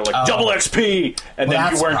sodas that are like double XP, and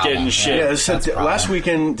then you weren't getting shit. Yeah, it said last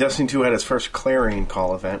weekend Destiny 2 had its first Clarion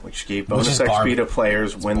Call event, which gave bonus XP to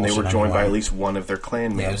players when they were joined by at least one of their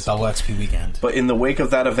clan mates. Yeah, it was double XP weekend. But in the wake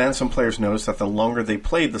of that event, some players noticed that the longer they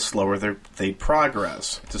played, the slower they'd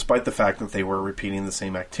progress, despite the fact that they were repeating the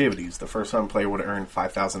same activities. The first time a player would earn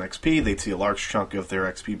 5,000 XP, they'd see a large chunk of their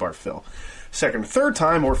XP bar fill. Second or third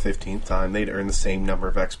time, or 15th time, they'd earn the same number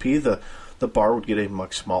of XP. The bar would get a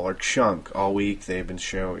much smaller chunk. All week, they've been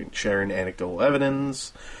sharing anecdotal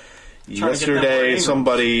evidence. Yesterday, some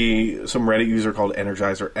Reddit user called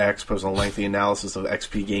Energizer X posted a lengthy analysis of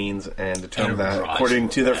XP gains and determined that, according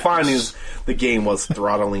to their findings, the game was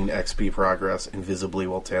throttling XP progress invisibly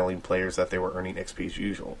while telling players that they were earning XP as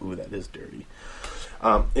usual. Ooh, that is dirty.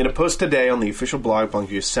 In a post today on the official blog,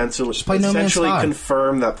 Bungie essentially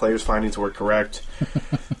confirmed that players' findings were correct,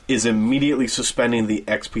 is immediately suspending the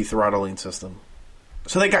XP throttling system.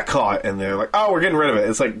 So they got caught, and they're like, oh, we're getting rid of it.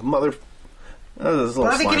 It's like, mother... But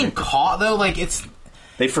are they getting caught, though? Like, it's...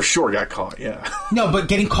 They for sure got caught, yeah. No, but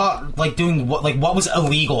getting caught, like, doing what? Like, what was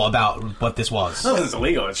illegal about what this was? No, it's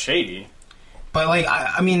illegal. It's shady. But like,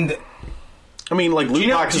 I mean, like loot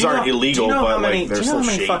boxes aren't illegal, but like there's how some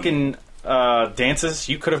many shady fucking dances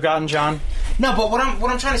you could have gotten, John? No, but what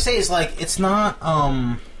I'm trying to say is like it's not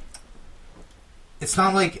like it's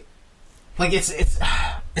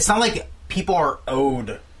not like people are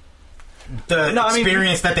owed the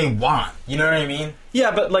experience that they want. You know what I mean?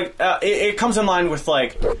 Yeah, but like it comes in line with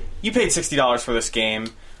like you paid $60 for this game.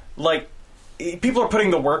 Like people are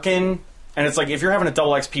putting the work in, and it's like if you're having a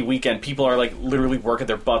double XP weekend, people are like literally working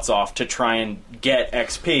their butts off to try and get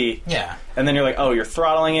XP. Yeah. And then you're like, oh, you're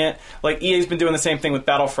throttling it. Like EA's been doing the same thing with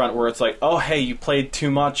Battlefront, where it's like, oh, hey, you played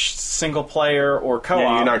too much single player or co-op.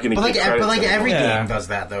 Yeah, you're not going to get credit. But like every game does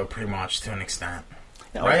that though, pretty much to an extent,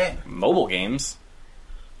 right? Like mobile games.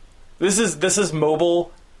 This is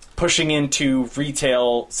mobile pushing into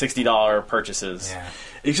retail $60 purchases. Yeah.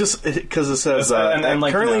 It's just because it says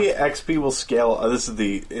currently XP will scale. This is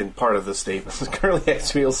in part of the statement. Currently,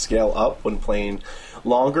 XP will scale up when playing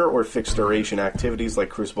longer or fixed duration activities like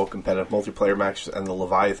Crucible competitive multiplayer matches and the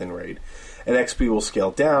Leviathan raid. And XP will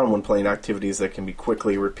scale down when playing activities that can be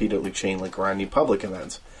quickly, repeatedly chained like grinding public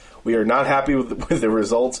events. We are not happy with the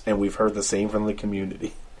results, and we've heard the same from the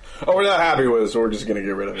community. Oh, we're not happy with it, so we're just going to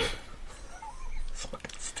get rid of it.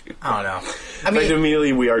 I don't know. I mean,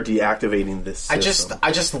 immediately we are deactivating this system.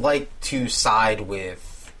 I just like to side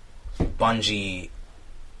with Bungie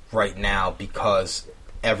right now because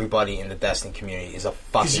everybody in the Destiny community is a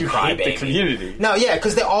fucking crybaby. The community. No, yeah,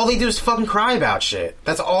 because all they do is fucking cry about shit.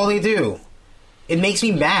 That's all they do. It makes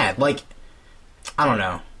me mad. Like, I don't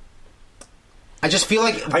know. I just feel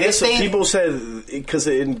like I guess people said because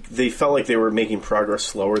they felt like they were making progress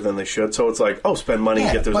slower than they should, so it's like, oh, spend money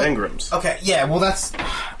and get those Engrams. Okay, yeah, well, that's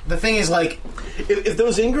the thing is like, if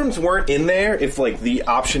those Engrams weren't in there, if like the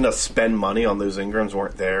option to spend money on those Engrams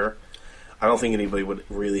weren't there, I don't think anybody would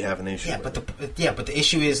really have an issue. Yeah, but the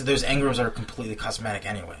issue is those Engrams are completely cosmetic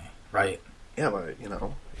anyway, right? Yeah, but you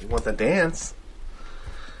want the dance.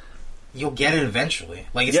 You'll get it eventually.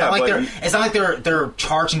 Like it's not like they're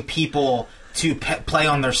charging people to play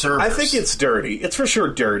on their servers. I think it's dirty. It's for sure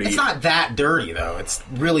dirty. It's not that dirty, though. It's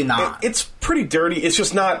really not. It's pretty dirty. It's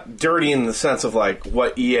just not dirty in the sense of, like,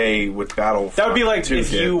 what EA with Battlefront. That would be like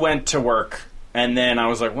if you went to work, and then I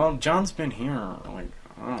was like, well, John's been here. Like,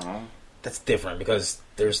 I don't know. That's different, because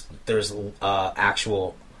there's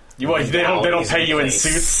actual... They don't pay you in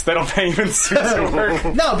suits? They don't pay you in suits at work?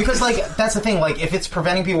 No, because, like, that's the thing. Like, if it's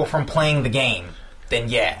preventing people from playing the game, then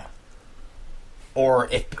yeah. Or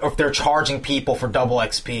if they're charging people for double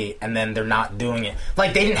XP and then they're not doing it,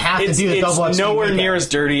 like they didn't have to do the double XP. It's nowhere near as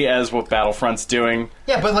dirty as what Battlefront's doing.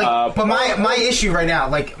 Yeah, but like, my issue right now,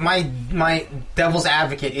 like my devil's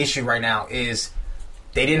advocate issue right now is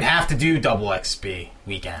they didn't have to do double XP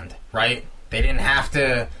weekend, right? They didn't have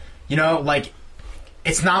to, like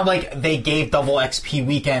it's not like they gave double XP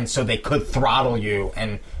weekend so they could throttle you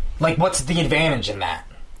and like what's the advantage in that?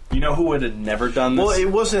 You know who would have never done this? Well,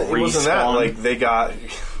 it wasn't that. Like they got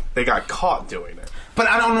caught doing it. But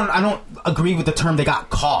I don't agree with the term they got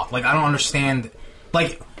caught. Like I don't understand.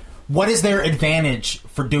 Like, what is their advantage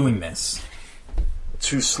for doing this?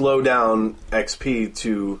 To slow down XP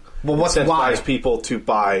to incentivize people to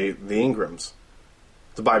buy the Engrams,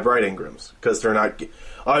 to buy Bright Engrams, because they're not.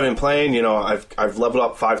 I've been playing. I've leveled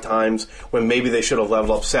up 5 times when maybe they should have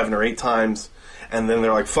leveled up 7 or 8 times, and then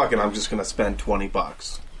they're like, "Fuck it, I'm just going to spend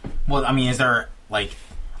 $20." Well, I mean, is there like,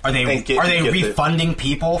 are they refunding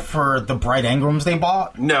people for the Bright Engrams they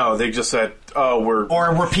bought? No, they just said, "Oh, we're."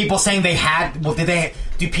 Or were people saying they had? Well,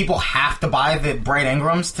 do people have to buy the Bright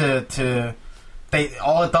Engrams to? They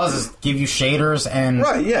all it does is give you shaders and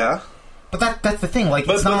right, yeah. But that's the thing. Like,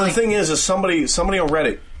 but the thing is somebody on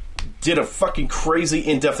Reddit did a fucking crazy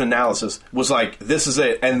in-depth analysis. Was like, this is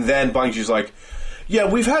it, and then Bungie's like. Yeah,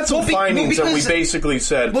 we've had some findings that we basically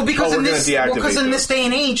said, we're going to deactivate because in this day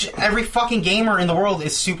and age, every fucking gamer in the world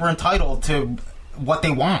is super entitled to what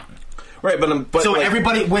they want. Right, but so like,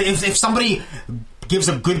 everybody, if somebody gives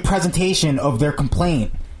a good presentation of their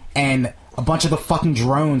complaint and a bunch of the fucking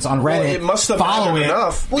drones on Reddit it must have follow it.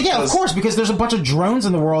 Enough well, yeah, of course, because there's a bunch of drones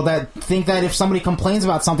in the world that think that if somebody complains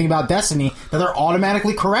about something about Destiny, that they're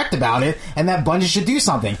automatically correct about it, and that Bungie should do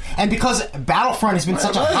something. And because Battlefront has been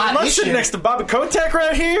such a hot issue, sitting next to Bobby Kotick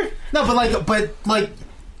right here. No, but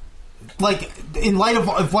in light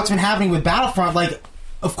of what's been happening with Battlefront, like,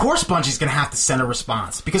 of course Bungie's going to have to send a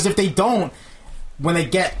response, because if they don't, when they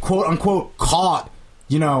get quote unquote caught,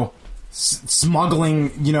 smuggling,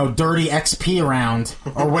 dirty XP around,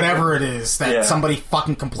 or whatever it is that somebody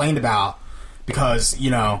fucking complained about because,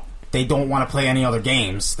 they don't want to play any other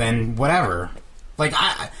games, then whatever. Like,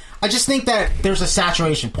 I just think that there's a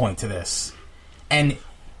saturation point to this. And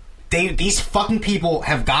these fucking people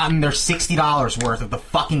have gotten their $60 worth of the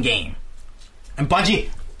fucking game. And Bungie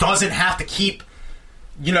doesn't have to keep,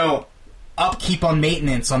 upkeep on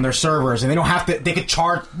maintenance on their servers, and they don't have to. They could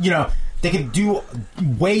charge, they could do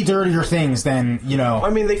way dirtier things than, I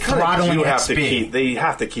mean, they kind of do have XP. to keep. They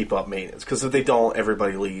have to keep up maintenance because if they don't,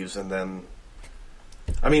 everybody leaves, and then.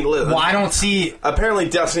 I mean, well, I don't see. Apparently,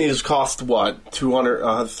 Destiny's cost what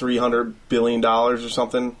 $300 billion or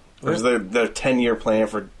something. Or is their 10-year plan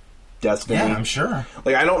for Destiny? Yeah, I'm sure.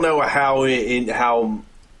 Like, I don't know how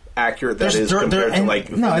accurate that is compared to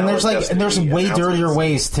like. No, and there's way dirtier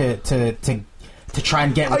ways to try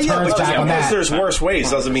and get returns back on that. There's worse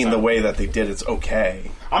ways doesn't mean the way that they did it's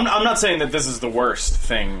okay. I'm not saying that this is the worst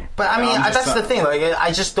thing. But I mean, that's the thing. Like,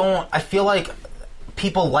 I just don't. I feel like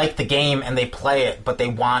people like the game and they play it, but they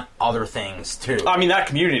want other things too. I mean, that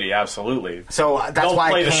community, absolutely. So that's They'll why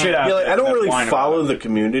play I the shit can't. out of it. I don't really follow the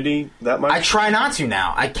community that much. I try not to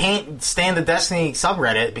now. I can't stand the Destiny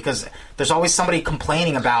subreddit because there's always somebody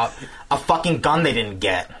complaining about a fucking gun they didn't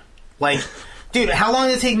get. Like, dude, how long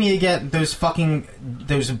did it take me to get those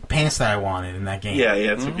pants that I wanted in that game? Yeah,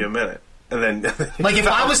 it took you a minute, and then like if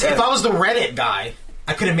I was the Reddit guy,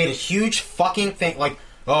 I could have made a huge fucking thing. Like,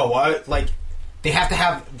 oh, what? Like, they have to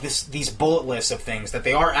have these bullet lists of things that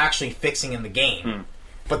they are actually fixing in the game,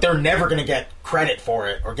 but they're never going to get credit for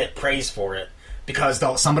it or get praise for it because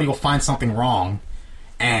somebody will find something wrong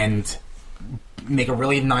and make a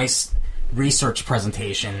really nice research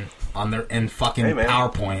presentation in fucking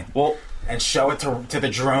PowerPoint. Well, and show it to the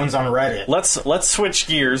drones on Reddit. Let's switch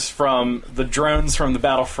gears from the drones from the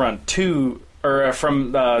Battlefront 2 or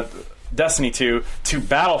from Destiny 2 to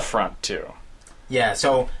Battlefront 2. Yeah,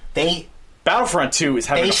 so Battlefront 2 is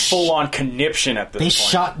having a full-on conniption at this point. They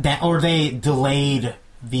shut down, or they delayed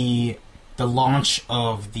the launch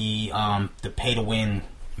of the pay-to-win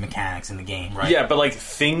mechanics in the game, right? Yeah, but like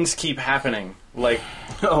things keep happening. Like,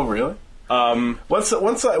 oh really?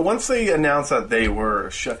 Once they announced that they were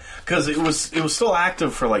shut, because it was still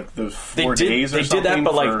active for like the 4 days or something. They did that,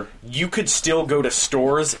 but like you could still go to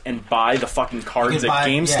stores and buy the fucking cards at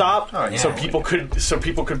GameStop, so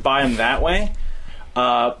people could buy them that way.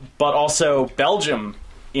 But also Belgium,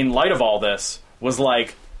 in light of all this, was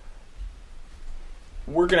like,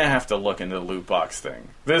 we're going to have to look into the loot box thing.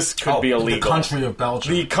 This could be illegal. The country of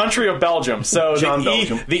Belgium. The country of Belgium. So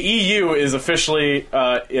the EU is officially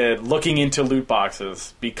looking into loot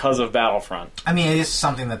boxes because of Battlefront. I mean, it is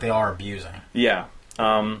something that they are abusing. Yeah.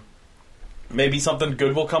 Maybe something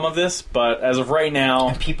good will come of this, but as of right now...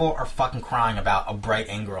 And people are fucking crying about a Bright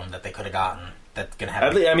Ingram that they could have gotten that's going to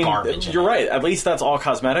have garbage. You're right. At least that's all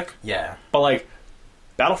cosmetic. Yeah. But like,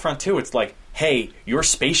 Battlefront 2, it's like, hey, your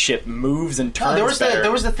spaceship moves and turns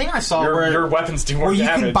there was the thing I saw where your weapons do more damage.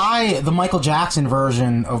 Where you can buy the Michael Jackson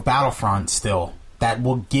version of Battlefront still that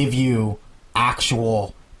will give you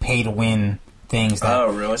actual pay-to-win things.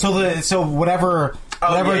 Oh, really? So whatever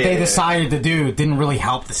they decided to do didn't really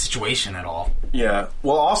help the situation at all. Yeah.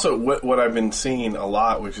 Well, also, what I've been seeing a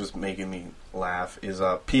lot, which is making me laugh, is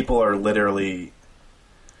people are literally...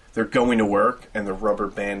 They're going to work and they're rubber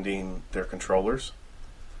banding their controllers.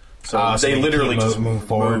 So they literally just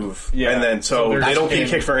move. Yeah. And then so they don't get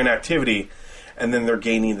kicked for inactivity, and then they're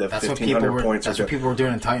gaining the 1,500 points. That's what people were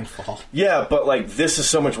doing in Titanfall. Yeah, but like this is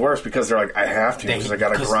so much worse because they're like, I have to because I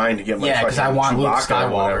got to grind to get my because I want Luke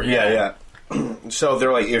Skywalker. Yeah. So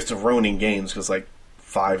they're like, it's ruining games because like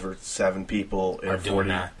 5 or 7 people in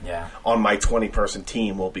 40 on my 20-person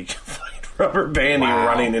team will be rubber banding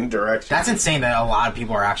running in directions. That's insane that a lot of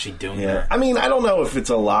people are actually doing that. I mean, I don't know if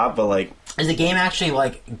it's a lot, but like, is the game actually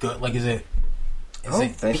like good? Like, are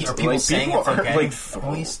people saying it's okay?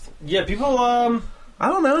 At least, yeah, people. I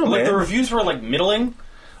don't know. Like man. the reviews were like middling.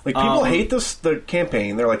 Like people hate the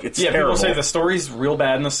campaign. They're like, it's terrible. People say the story's real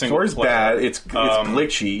bad in the single player. Story's bad. It's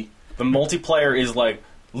glitchy. The multiplayer is like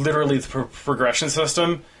literally the progression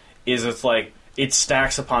system. It's like. It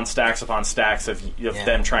stacks upon stacks upon stacks of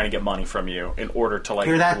them trying to get money from you in order to like.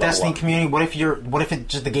 Hear that, Destiny community? What if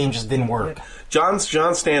the game just didn't work? John's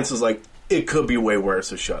stance is like, it could be way worse.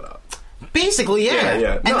 So shut up. Basically,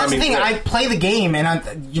 yeah. And that's the thing. I play the game, and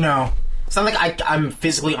it's not like I'm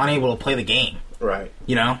physically unable to play the game, right?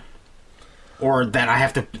 Or that I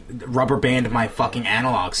have to rubber band my fucking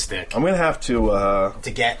analog stick. I'm gonna have to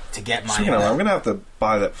get my. I'm gonna have to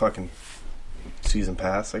buy that fucking season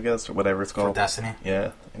pass, I guess, or whatever it's called. For Destiny?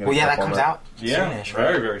 Yeah. Well, that comes out soonish,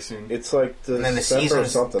 right? Very soon. It's like and then the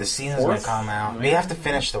season's going to come out. We have to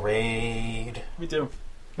finish the raid. We do.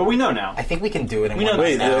 But we know now. I think we can do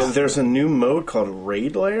it. There's a new mode called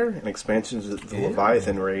Raid Lair, an expansion to the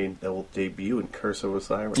Leviathan raid that will debut in Curse of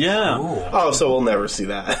Osiris. Yeah. Ooh. Oh, so we'll never see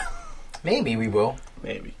that. Maybe we will.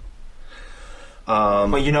 Maybe.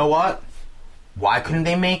 But you know what? Why couldn't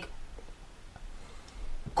they make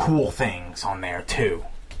cool things on there too?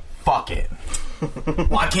 Fuck it.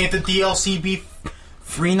 Why can't the DLC be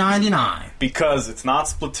 $3.99? Because it's not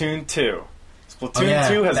Splatoon 2. Splatoon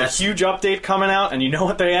 2 has a huge update coming out, and you know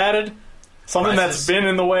what they added? Something that's been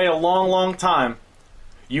in the way a long, long time.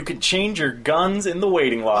 You could change your guns in the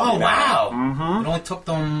waiting lobby. Oh, wow. Mm-hmm. It only took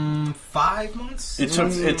them 5 months? It took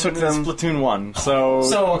them Splatoon 1. So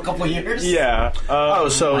a couple years? Yeah.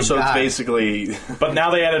 So it's basically... But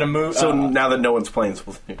now they added a move... So now that no one's playing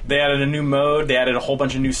Splatoon. They added a new mode. They added a whole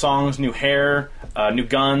bunch of new songs, new hair, new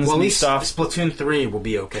guns, new stuff. Splatoon 3 will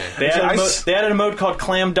be okay. They added a mode called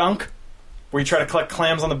Clam Dunk, where you try to collect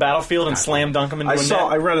clams on the battlefield and slam dunk them into a net.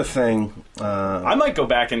 I read a thing. I might go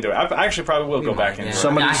back into it. I actually probably will go back into it.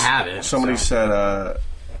 I have it. Somebody said,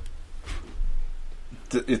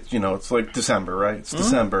 it's like December, right? It's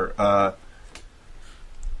December.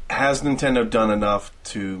 Has Nintendo done enough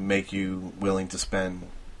to make you willing to spend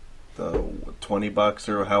the $20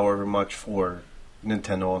 or however much for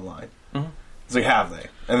Nintendo Online? Mm-hmm. It's like, have they?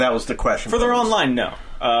 And that was the question. For their online, no.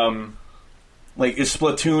 Like, is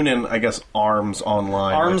Splatoon and, I guess, ARMS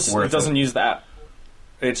online? ARMS doesn't use that.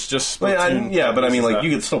 It's just Splatoon. But I mean, like, you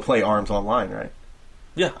can still play ARMS online, right?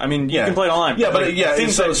 Yeah, I mean, you can play it online. Yeah, but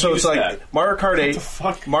so it's like that. Mario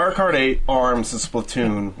Kart 8, ARMS, and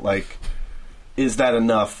Splatoon. Like, is that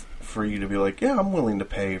enough for you to be like, yeah, I'm willing to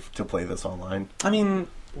pay to play this online? I mean,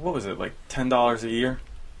 what was it, like $10 a year?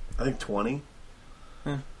 I think 20.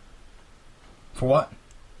 Yeah. For what?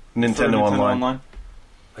 Nintendo Online.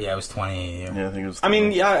 Oh, yeah, it was 20 a year. Yeah, I think it was 20. I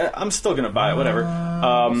mean, yeah, I'm still gonna buy it, whatever.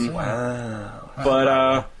 Wow.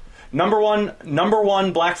 But number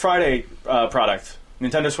one Black Friday product,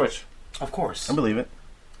 Nintendo Switch. Of course. I believe it.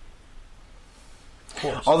 Of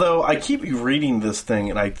course. Although I keep reading this thing,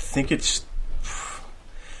 and I think it's...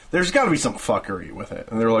 There's got to be some fuckery with it.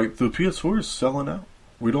 And they're like, the PS4 is selling out.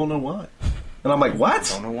 We don't know why. And I'm like, what?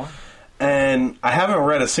 Don't know why. And I haven't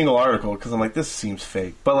read a single article because I'm like, this seems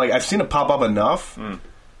fake. But like, I've seen it pop up enough.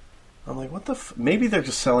 I'm like, what the... Maybe they're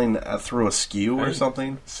just selling through a SKU or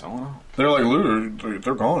something. Selling out. They're like, literally,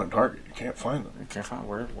 they're gone in Target. You can't find them. You can't find...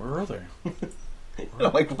 Where are they?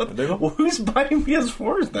 I'm like, what? Well, who's buying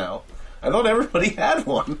PS4s now? I thought everybody had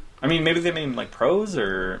one. I mean, maybe they mean like pros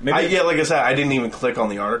or maybe. Like I said, I didn't even click on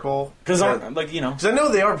the article because because I know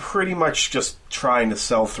they are pretty much just trying to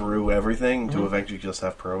sell through everything to eventually just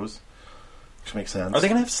have pros, which makes sense. Are they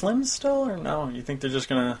gonna have Slims still or no? You think they're just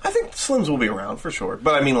gonna? I think Slims will be around for sure,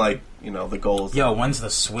 but I mean, like the goal is. Yo, when's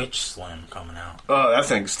the Switch Slim coming out? Oh, that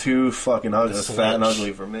thing's too fucking ugly. That's fat and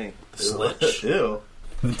ugly for me. The Switch. Ew.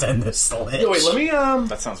 Nintendo Switch. Yo, wait, let me.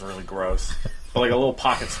 That sounds really gross. But like a little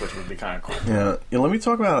pocket switch would be kind of cool. Yeah, let me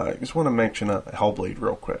talk about... I just want to mention Hellblade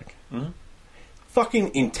real quick. Mm-hmm.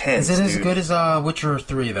 Fucking intense, Is it as good as Witcher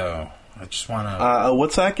 3, though? I just want to...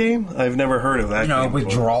 what's that game? I've never heard of that game. With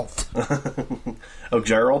Geralt. Oh,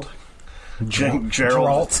 Gerald?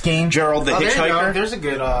 Geralt's game? Gerald the Hitchhiker? There's a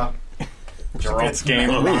good... Geralt's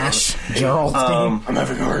game. Mash. Geralt's game. I'm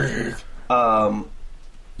having a heartache.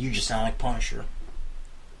 You just sound like Punisher.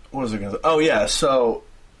 What was I going to say? Oh, yeah, so...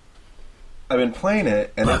 I've been playing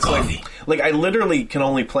it, and it's like I literally can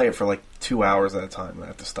only play it for like 2 hours at a time, and I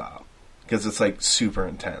have to stop because it's like super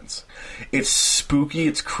intense. It's spooky,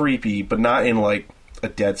 it's creepy, but not in like a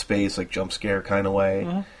Dead Space like jump scare kind of way.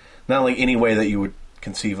 Mm-hmm. Not like any way that you would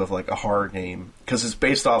conceive of like a horror game, because it's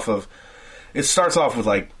based off of. It starts off with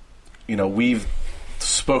like, we've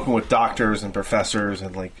spoken with doctors and professors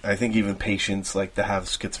and like I think even patients like that have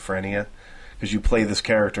schizophrenia, because you play this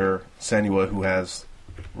character Senua who has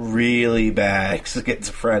really bad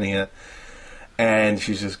schizophrenia, and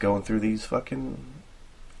she's just going through these fucking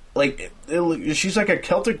she's like a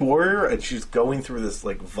Celtic warrior, and she's going through this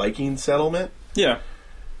like Viking settlement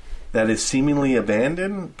that is seemingly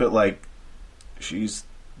abandoned, but like she's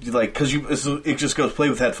like, because it just goes play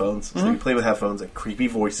with headphones. So you play with headphones and creepy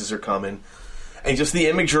voices are coming, and just the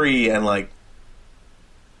imagery and like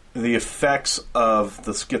the effects of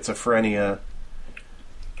the schizophrenia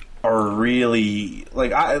are really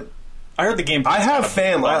like I heard the game. I have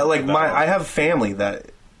family I have family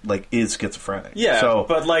that like is schizophrenic. Yeah, so,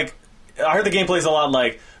 but like I heard the gameplay's a lot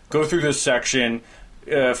like go through this section,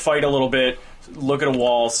 fight a little bit, look at a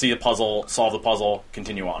wall, see a puzzle, solve the puzzle,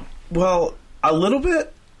 continue on. Well, a little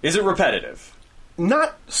bit. Is it repetitive?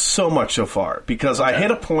 Not so much so far, because I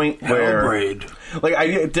hit a point where like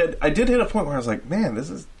I did hit a point where I was like, man,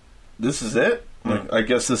 this is it. Like, I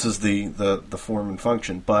guess this is the form and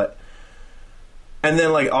function, but and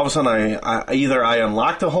then like all of a sudden I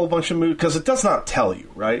unlocked a whole bunch of moves, because it does not tell you,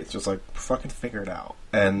 right? It's just like fucking figure it out,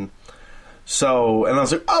 and So, and I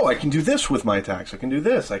was like, oh, I can do this with my attacks. I can do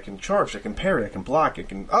this. I can charge. I can parry. I can block. I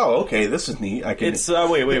can. Oh, okay, this is neat. I can. It's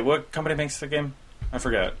wait. What company makes the game? I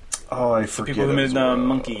forget. Oh, I forget. The people who made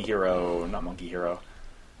Monkey Hero, not Monkey Hero.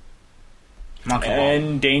 Monkey Ball.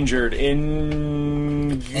 Endangered.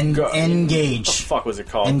 Engage. What the fuck was it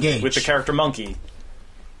called? Engage. With the character Monkey.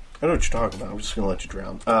 I know what you're talking about. I'm just gonna let you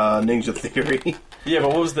drown. Ninja Theory. Yeah, but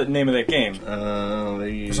what was the name of that game?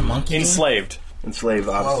 There's a monkey. Enslaved. Enslaved,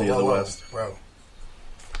 Odyssey of the West. Bro.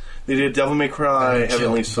 They did Devil May Cry,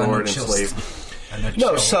 Heavenly Sword, Enslaved.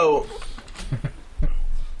 No, so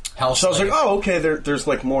I was like, oh, okay, there's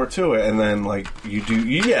like more to it, and then like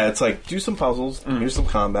it's like do some puzzles, here's some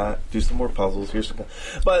combat, do some more puzzles, here's some,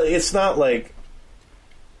 but it's not like,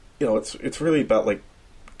 it's really about like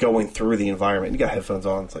going through the environment. You got headphones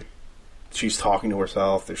on, it's like she's talking to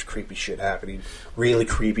herself, there's creepy shit happening, really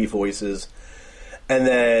creepy voices, and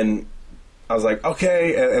then I was like,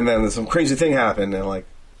 okay, and then some crazy thing happened, and like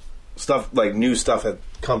stuff, like new stuff had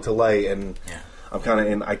come to light, and I'm kind of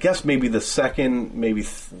in, I guess maybe the second, maybe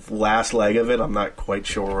last leg of it. I'm not quite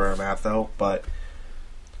sure where I'm at though, but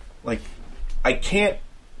like I can't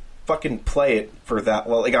fucking play it for that.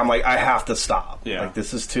 Well, like I'm like I have to stop. Yeah, like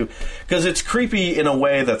this is too, because it's creepy in a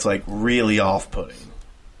way that's like really off-putting.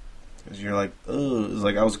 Because you're like, oh, it's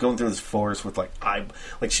like I was going through this forest with like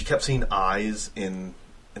she kept seeing eyes in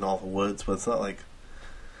all the woods, but it's not like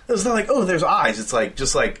oh, there's eyes. It's like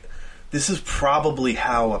just like. This is probably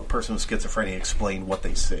how a person with schizophrenia explain what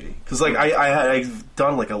they see. Because, like, I've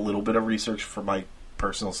done, like, a little bit of research for my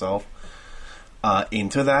personal self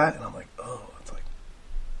into that. And I'm like, oh, it's, like,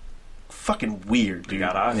 fucking weird, dude. You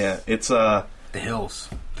got eyes. Yeah, it's, The hills.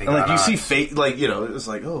 And, like, you see face, like, it's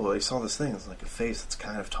like, oh, I saw this thing. It's like a face that's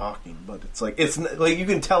kind of talking. But it's, like, you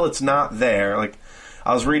can tell it's not there. Like,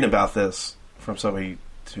 I was reading about this from somebody,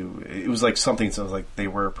 it was, like, something, so it was, like, they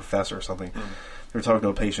were a professor or something. They're talking to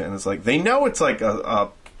a patient, and it's like they know it's like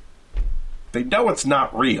they know it's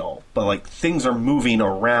not real, but like things are moving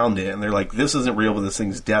around it, and they're like, "This isn't real, but this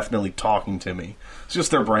thing's definitely talking to me." It's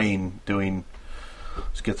just their brain doing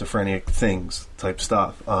schizophrenic things type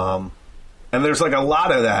stuff. And there's like a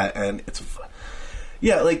lot of that, and it's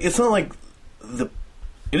like it's not like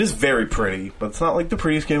it is very pretty, but it's not like the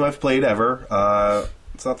prettiest game I've played ever.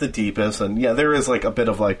 It's not the deepest, and there is like a bit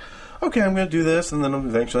of like. Okay, I'm going to do this, and then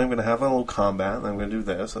eventually I'm going to have a little combat, and I'm going to do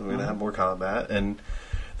this, and I'm going to have more combat, and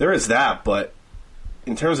there is that, but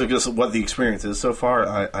in terms of just what the experience is so far,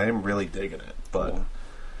 I am really digging it, but,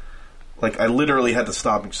 like, I literally had to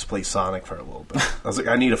stop and just play Sonic for a little bit. I was like,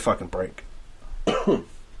 I need a fucking break.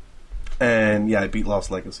 And, I beat Lost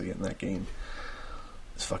Legacy in that game.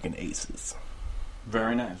 It's fucking aces.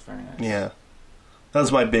 Very nice, very nice. Yeah. That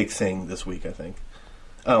was my big thing this week, I think.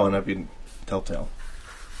 Oh, and I've been Telltale.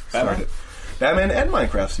 Batman and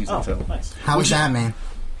Minecraft Season 2. Nice. How was Batman?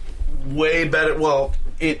 Way better. Well,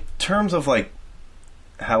 in terms of like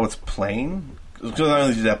how it's playing, because I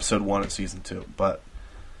only did episode 1 of Season 2, but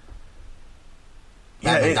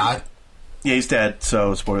Batman died? Yeah, he's dead,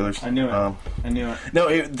 so spoilers. I knew it.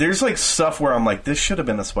 No, there's like stuff where I'm like, this should have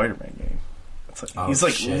been a Spider-Man game. It's like, he's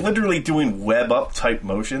like literally doing web up type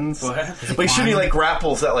motions. But he's shooting like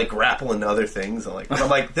grapples that like grapple into other things. And I'm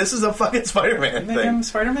like, this is a fucking Spider-Man thing.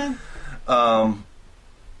 Spider-Man? I'm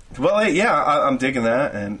digging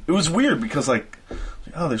that. And it was weird because like,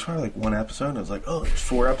 oh, there's probably like one episode. And I was like, oh, there's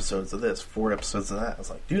 4 episodes of this, 4 episodes of that. I was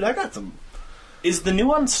like, dude, I got some. Is the new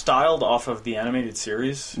one styled off of the animated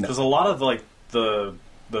series? Because a lot of like the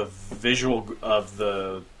visual of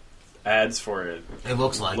the ads for it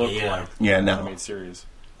looks like no animated series.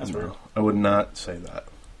 That's weird. I would not say that.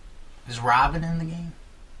 Is Robin in the game?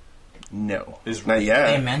 No, not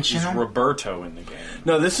yet. They mention him? Roberto in the game?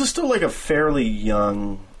 No, this is still like a fairly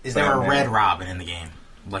young. Is there a Red Robin in the game?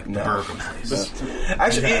 Like the burger place?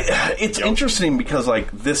 Actually, it's interesting because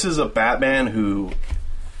like this is a Batman who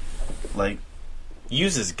like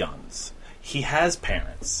uses guns. He has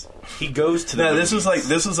parents. He goes to the movies.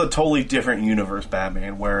 This is a totally different universe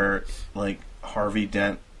Batman where like Harvey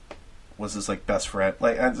Dent was his like best friend.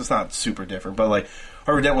 Like it's not super different, but like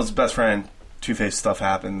Harvey Dent was his best friend. Two-Face stuff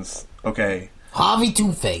happens. Okay. Harvey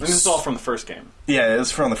Two-Face. This is all from the first game. Yeah,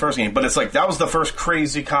 it's from the first game, but it's like that was the first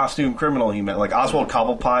crazy costume criminal he met. Like Oswald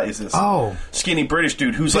Cobblepot is this skinny British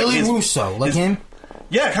dude who's Billy like his, Russo, like him.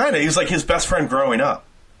 Yeah, kind of. He was like his best friend growing up.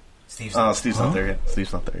 Steve's not there yet.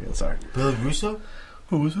 Steve's not there yet. Sorry. Billy Russo.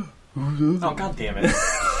 Who was it? Oh, god damn it.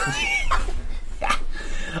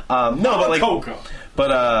 No, but like Coco.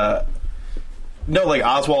 But no, like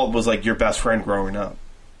Oswald was like your best friend growing up.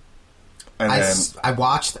 And I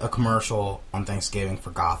watched a commercial on Thanksgiving for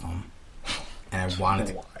Gotham, and I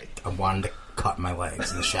wanted to cut my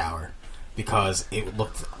legs in the shower because it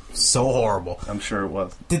looked so horrible. I'm sure it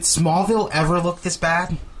was. Did Smallville ever look this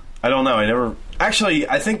bad? I don't know. I never... Actually,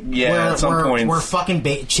 I think, at some point... Where fucking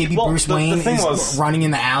chibi Bruce Wayne is running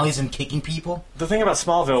in the alleys and kicking people? The thing about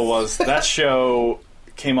Smallville was that show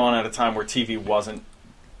came on at a time where TV wasn't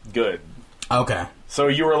good. Okay. So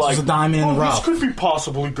you were like... It was a diamond in the rough. This could be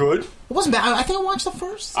possibly good. It wasn't bad. I think I watched the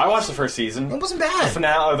first. I watched the first season. It wasn't bad.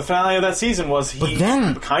 The finale of that season was he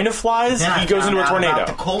kind of flies. He goes into a tornado. About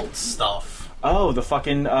the cult stuff. Oh, the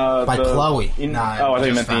fucking... By Chloe. I thought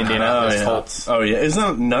you meant the Indiana cults. Oh, yeah. Isn't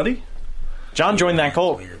that nutty? John joined that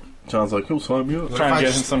cult. Weird. John's like, he'll sign me up. Trying to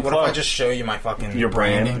get him some What if I just show you my fucking... Your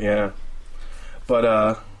branding? branding? Yeah.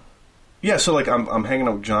 But, yeah, so, like, I'm hanging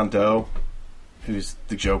out with John Doe, who's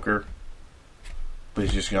the Joker. But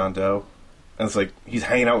he's just John Doe. And it's like, he's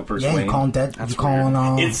hanging out with Bruce Wayne. Yeah, you call him dead. You call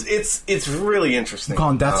him... It's really interesting. You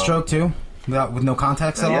call him Deathstroke, too? With no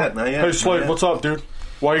context at all? Not yet. Hey, Slade, what's up, dude?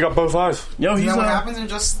 Why you got both eyes? Yo, You know what happens in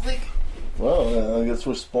Justice League? Well, I guess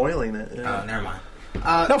we're spoiling it. Yeah. Oh, never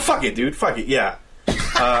mind. No, fuck it, dude. Fuck it, yeah.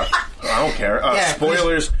 I don't care.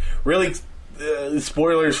 Spoilers. Please. Really,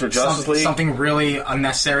 spoilers for Justice League. Something really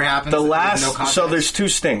unnecessary happens. So there's two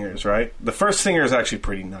stingers, right? The first stinger is actually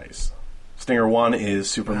pretty nice. Stinger 1 is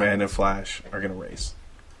Superman and Flash are going to race.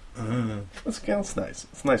 That's nice.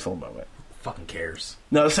 It's a nice little moment. Fucking cares.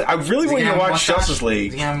 No, I really want you to watch Justice League.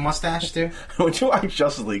 Is he have a mustache too? I want you to watch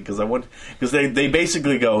Justice League because they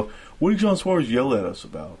basically go, what did John Suarez yell at us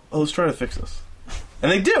about? Oh, let's try to fix this.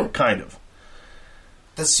 And they do, kind of.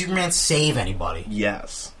 Does Superman save anybody?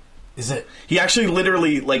 Yes. Is it? He actually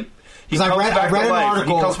literally, like... He comes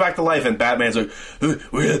back to life, and Batman's like,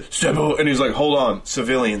 step out, and he's like, hold on,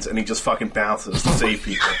 civilians, and he just fucking bounces to save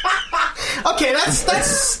people. Okay, that's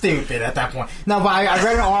stupid at that point. No, but I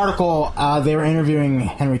read an article, they were interviewing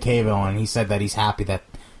Henry Cavill, and he said that he's happy that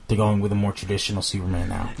they're going with a more traditional Superman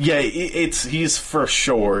now. Yeah, he's for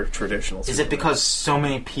sure traditional Superman. Is it because so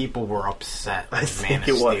many people were upset with Man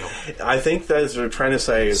of Steel? I think that they're trying to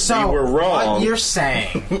say they were wrong. What you're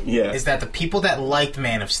saying is that the people that liked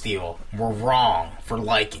Man of Steel were wrong for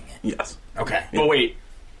liking it. Yes. Okay. But wait.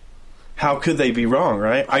 How could they be wrong,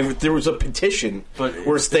 right? There was a petition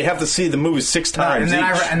where they have to see the movie 6 times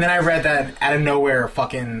and then I read that out of nowhere,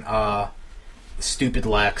 fucking... stupid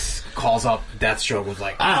Lex calls up Deathstroke, was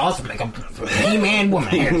like, let's make a He-Man woman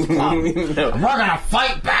here. We're gonna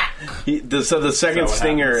fight back. So the second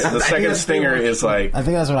stinger, is like, I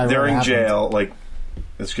think that's what I read. They're in jail, like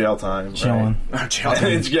it's jail time, chilling. Right?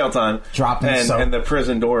 It's jail time. And the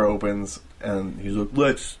prison door opens, and he's like,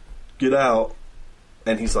 "Let's get out."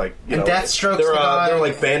 And he's like, Deathstroke's the guy. They're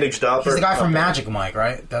like bandaged up. He's the guy from Magic Mike,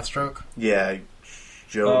 right? Deathstroke. Yeah.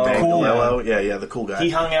 Joe Manganiello, yeah, the cool guy. He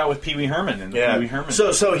hung out with Pee Wee Herman in the Pee Wee Herman.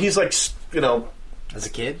 So he's like, as a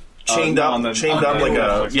kid, chained up like he's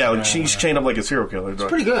chained up like a serial killer. It's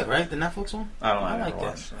pretty good, right? The Netflix one. I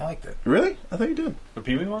liked it. Really? I thought you did. The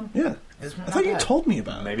Pee Wee one? Yeah. I thought you told me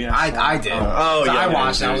about it. Maybe I did. I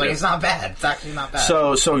watched it. I was like, it's not bad. It's actually not bad.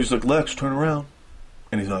 So he's like, Lex, turn around,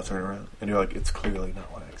 and he's not turning around, and you're like, it's clearly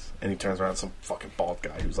not Lex. And he turns around, some fucking bald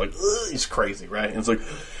guy who's like, he's crazy, right? And it's like,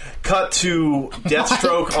 cut to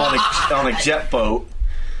Deathstroke on a jet boat.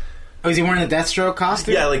 Oh, is he wearing the Deathstroke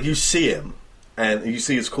costume? Yeah, like you see him, and you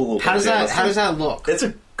see his cool little. How does that look? It's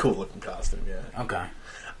a cool looking costume, yeah. Okay.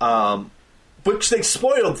 Which they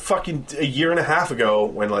spoiled fucking a year and a half ago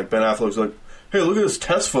when like Ben Affleck was like, "Hey, look at this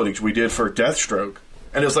test footage we did for Deathstroke,"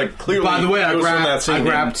 and it was like clearly. By the way, I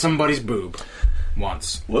grabbed somebody's boob.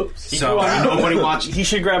 Once. Whoops. So nobody watched. He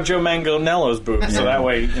should grab Joe Manganiello's boob, so that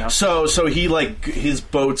way. So he like his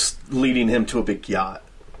boat's leading him to a big yacht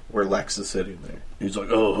where Lex is sitting there. He's like,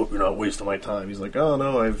 "Oh, hope you're not wasting my time." He's like, "Oh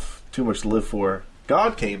no, I've too much to live for."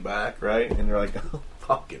 God came back, right? And you're like, "Oh,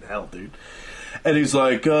 fucking hell, dude." And he's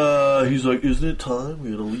like, "Isn't it time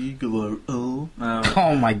we had a league of our own?"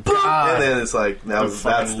 Oh my god! And then it's like, now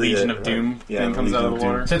that's the Legion of Doom thing comes out of the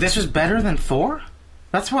water. So this was better than Thor.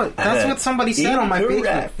 That's what somebody said on my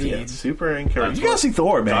Facebook feed. Yeah, super incorrect. You gotta see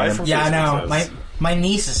Thor, man. Yeah, I know. My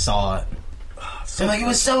nieces saw it. They're like, it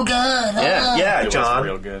was so good. Yeah, John. Was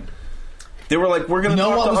real good. They were like, we're gonna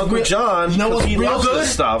talk to Uncle John. You know what's he real loves good?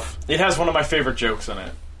 This stuff. It has one of my favorite jokes in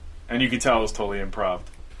it, and you could tell it was totally improv.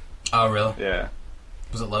 Oh, really? Yeah.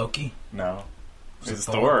 Was it Loki? No. It was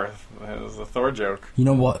Thor. It was a Thor joke. You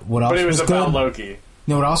know what else? But it was about good? Loki. You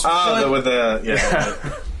know what else? With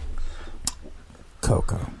the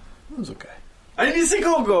Coco. It was okay. I didn't see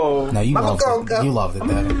Coco. No, you loved it. You loved it,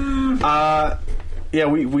 Dad. Yeah,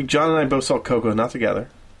 we John and I both saw Coco, not together,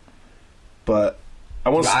 but I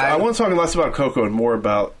want to talk less about Coco and more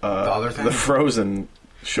about the Frozen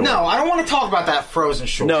short. No, I don't want to talk about that Frozen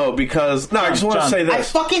short. No, because I just want to say this. I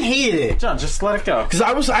fucking hated it. John, just let it go. Because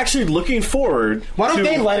I was actually looking forward. Why don't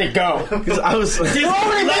they let it go? Because I was. They're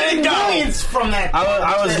already making millions from that.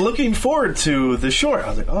 I was looking forward to the short. I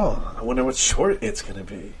was like, oh, I wonder what short it's going to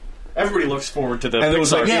be. Everybody looks forward to the. And it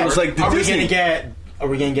was like, Are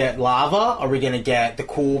we gonna get lava? Are we gonna get the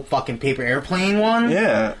cool fucking paper airplane one?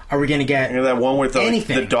 Yeah. Are we gonna get that one with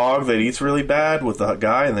anything? The dog that eats really bad with the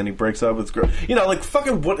guy, and then he breaks up with girl. Like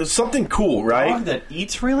fucking something cool, right? Dog that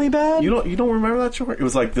eats really bad. You don't remember that short? It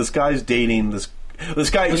was like this guy's dating this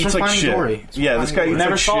guy eats like shit. Yeah, this guy eats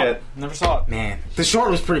like shit. Never saw it. Man, the short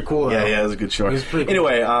was pretty cool. Though. Yeah, it was a good short. It was pretty cool.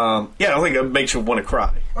 Anyway, I think it makes you want to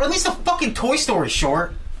cry, or at least a fucking Toy Story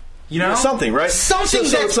short. Something, right? Something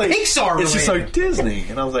that's like, Pixar related. It's just like Disney.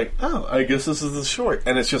 And I was like, oh, I guess this is the short.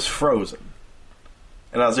 And it's just Frozen.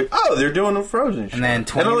 And I was like, oh, they're doing a Frozen short. And then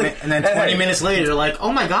 20 minutes later, you're like,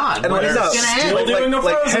 oh my god, and what's going to still doing a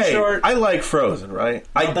Frozen short. I like Frozen, right?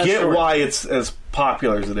 I get why it's as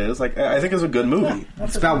popular as it is. Like, I think it's a good movie. Yeah,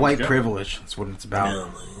 it's about white privilege. That's what it's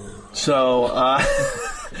about. So,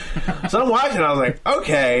 so I'm watching and I was like,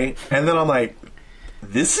 okay. And then I'm like,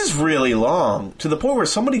 this is really long. To the point where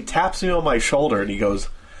somebody taps me on my shoulder and he goes,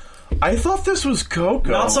 I thought this was Coco.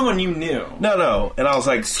 Not someone you knew. No. And I was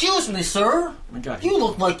like, excuse me, sir. Oh my God. You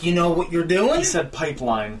look like you know what you're doing. He said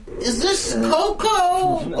pipeline. Is this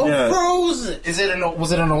Coco or Frozen?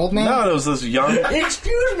 Was it an old man? No, it was this young...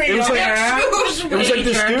 Excuse me. It was like, excuse me. It was like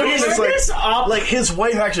this dude. Is like his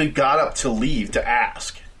wife actually got up to leave to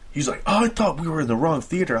ask. He's like, oh, I thought we were in the wrong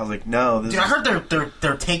theater. I was like, no. Dude, I heard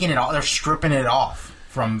they're taking it off. They're stripping it off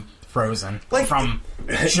from Frozen. Yeah,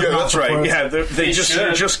 that's right. Frozen. Yeah, they're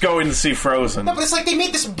just going to see Frozen. No, but it's like they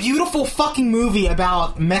made this beautiful fucking movie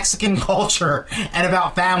about Mexican culture and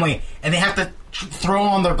about family, and they have to throw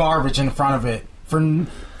on their garbage in front of it.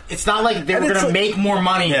 It's not like they were going to make more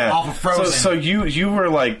money off of Frozen. So you were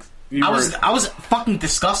like... I was fucking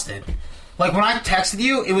disgusted. Like, when I texted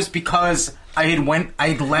you, it was because I had left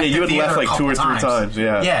the theater you had left like 2 or 3 times.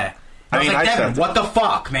 Yeah. Yeah. I was like, Devin, what the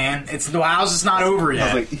fuck, man? The house is not over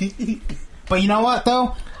yet. I was like, but you know what,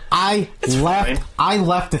 though? I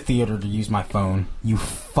left the theater to use my phone. You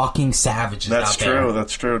fucking savages That's out there. true.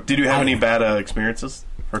 That's true. Did you have any bad experiences?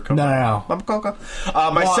 No.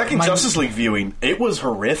 My second Justice League viewing, it was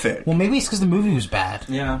horrific. Well, maybe it's because the movie was bad.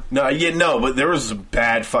 Yeah. No, but there was some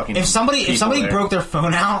bad fucking. If somebody broke their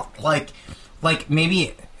phone out, like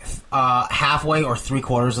maybe halfway or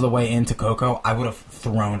 3/4 of the way into Coco, I would have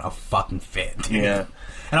thrown a fucking fit. Dude. Yeah.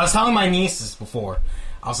 And I was telling my nieces before,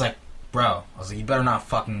 I was like, bro, you better not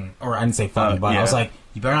fucking, or I didn't say fucking, but I was like,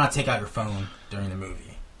 you better not take out your phone during the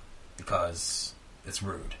movie because it's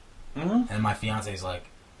rude. Mm-hmm. And my fiance's like,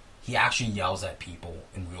 he actually yells at people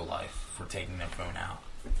in real life for taking their phone out.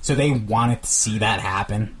 So they wanted to see that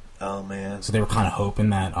happen. Oh man! So they were kind of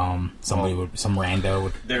hoping that some rando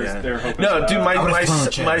would. They're hoping. No, dude,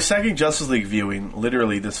 my second Justice League viewing,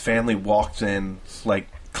 literally, this family walked in like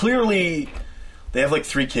clearly. They have like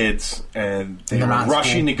 3 kids, and they were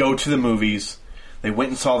rushing to go to the movies. They went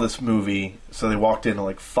and saw this movie, so they walked in, and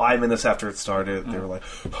like 5 minutes after it started, they were like,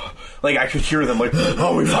 I could hear them like,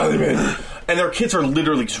 oh, we finally made it. And their kids are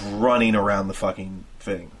literally just running around the fucking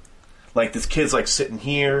thing. Like, this kid's like sitting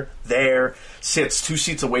here, there, sits 2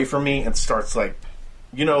 seats away from me, and starts like,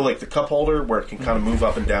 like the cup holder where it can kind of move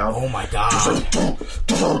up and down. Oh my god!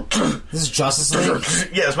 This is Justice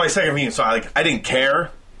League. Yeah, it's my second viewing, so I didn't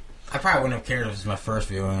care. I probably wouldn't have cared if it was my first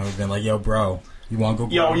viewing. I would have been like, yo, bro, you want to go?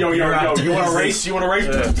 Yo, you want to race? You want to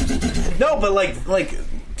race? No, but like,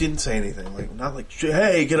 didn't say anything. Like, not like,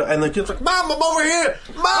 hey, get up. And the kid's like, Mom, I'm over here.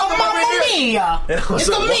 Mom, I'm over here. And I was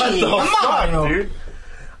like, what the fuck, dude?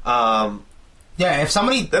 Yeah, if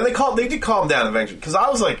somebody... Then they did calm down eventually. Because I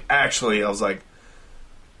was like,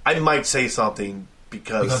 I might say something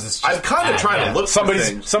because I'm kind of trying to look for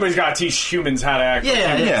things. Somebody's got to teach humans how to act.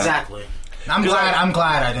 Yeah, exactly. I'm glad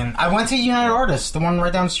I didn't. I went to United Artists, the one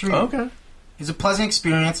right down the street. Okay. It was a pleasant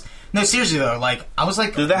experience. No, seriously though, like I was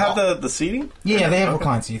like, did they have the seating? Yeah, they have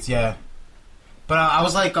recline seats. Yeah, but I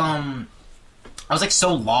was like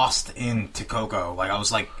so lost into Coco. Like I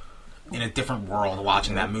was like in a different world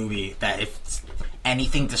watching that movie that if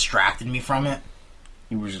anything distracted me from it,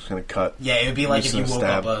 you were just gonna cut. Yeah, it would be like if you woke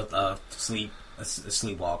up a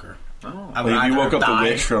sleepwalker. Oh, you woke up the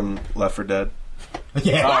witch from Left 4 Dead.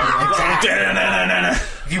 Yeah, exactly.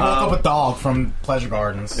 If you woke up a dog from Pleasure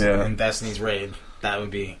Gardens in Destiny's Raid, that would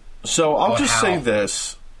be. So I'll just say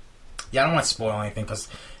this. Yeah, I don't want to spoil anything because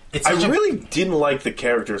I really didn't like the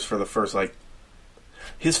characters for the first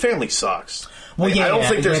his family sucks. Well, I don't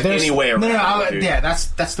think there's any way around it. Yeah,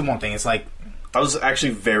 that's the one thing. It's like I was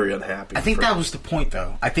actually very unhappy. I think that was the point,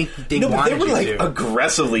 though. I think they but wanted they were like to.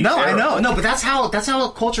 aggressively. No, terrible. I know, no, but that's how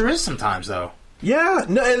culture is sometimes, though. Yeah,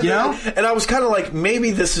 no, and I was kind of like, maybe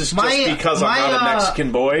this is just because I'm not a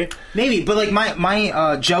Mexican boy. Maybe, but like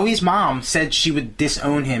my Joey's mom said she would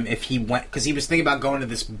disown him if he went, because he was thinking about going to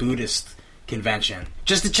this Buddhist convention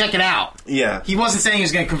just to check it out. Yeah, he wasn't saying he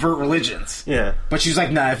was going to convert religions. Yeah, but she was like,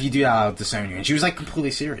 "Nah, if you do that, I'll disown you." And she was like completely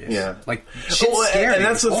serious. Yeah, like shit's scary. And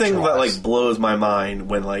that's the thing that like blows my mind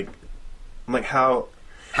when like I'm like how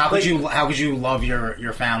could you love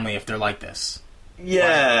your family if they're like this?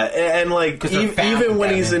 Yeah, and like even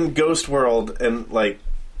when he's in Ghost World and like,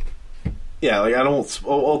 yeah, like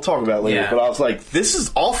I'll talk about it later. Yeah. But I was like, this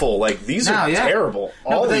is awful. Like these are terrible.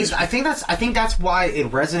 All these. I think that's why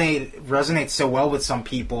it resonates so well with some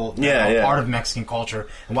people. That are part of Mexican culture,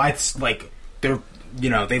 and why it's like they're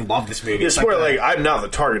they love this movie. It's where like I'm not the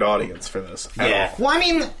target audience for this. At all. Well, I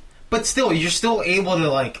mean. But still, you're still able to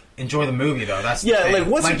like enjoy the movie, though. That's the thing. Like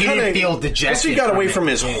once like, you didn't feel dejected. Once he got away from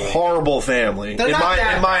his horrible family, in my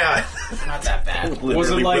eyes, not that bad. Was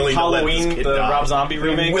it like Halloween, the Rob Zombie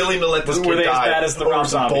remake? Willing to let this kid die. Were they as bad as the Rob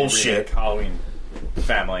Zombie bullshit Halloween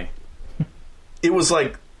family? It was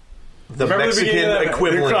like the Mexican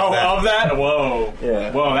equivalent of that. Whoa,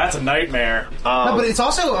 yeah, whoa, that's a nightmare. No, but it's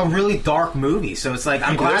also a really dark movie, so it's like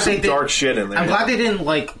I'm glad they did dark shit in there. I'm glad they didn't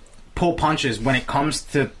like pull punches when it comes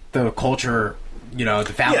to the culture,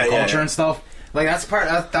 the family culture and stuff. Like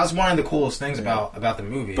that's one of the coolest things about the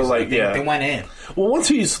movie. But like, they went in. Well, once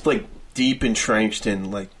he's like deep entrenched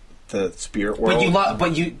in like the spirit world,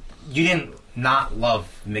 but you didn't not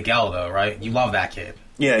love Miguel though, right? You love that kid.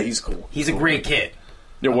 Yeah, he's cool. He's a great kid.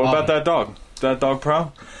 Yeah, what about that dog? That dog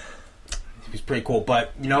Pro? He's pretty cool.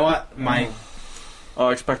 But you know what? I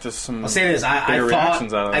expected some. I'll say this: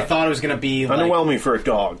 I thought it was gonna be like, underwhelming for a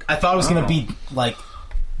dog. I thought it was gonna be like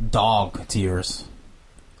dog tears,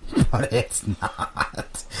 but it's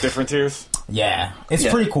not. Different tears. Yeah, it's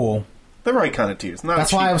pretty cool. The right kind of tears. Not That's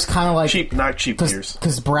cheap, why I was kind of like not cheap tears.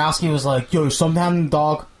 Because Borowski was like, "Yo, sometimes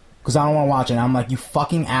dog," because I don't want to watch it. And I'm like, "You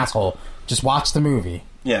fucking asshole! Just watch the movie."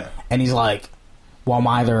 Yeah. And he's like, "Well, I'm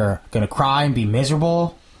either gonna cry and be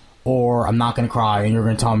miserable." Or I'm not going to cry, and you're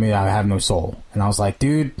going to tell me that I have no soul. And I was like,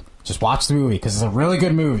 dude, just watch the movie, because it's a really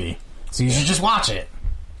good movie. So you should just watch it.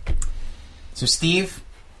 So, Steve,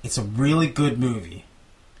 it's a really good movie.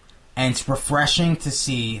 And it's refreshing to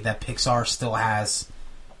see that Pixar still has,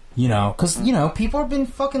 because, people have been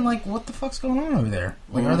fucking like, what the fuck's going on over there?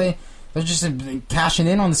 Like, they're just cashing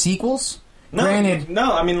in on the sequels? No, Granted.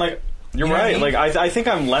 No, I mean, like, you're right. Like, I think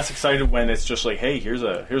I'm less excited when it's just like, hey, here's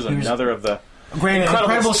another of the... Granted,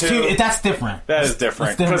 Incredibles 2, that's different. That is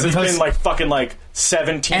different. Because it's been like fucking like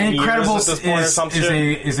 17 years at this point or something.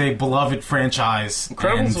 Is a beloved franchise.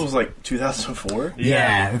 Incredibles was like 2004?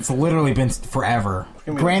 Yeah, it's literally been forever.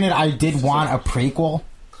 Granted, I did want a prequel,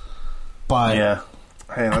 but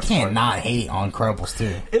I can't not hate on Incredibles 2.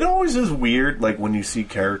 It always is weird, like when you see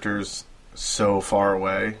characters so far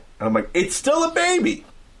away, and I'm like, it's still a baby.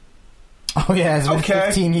 Oh yeah, it's been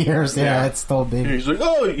 15 years. Yeah, it's still a baby. He's like,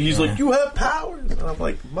 like, you have powers, and I'm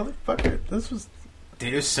like, motherfucker, this was.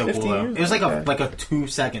 Dude, it was so cool. Though. It was like a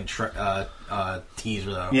 2-second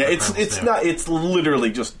teaser though. Yeah, it's not. It's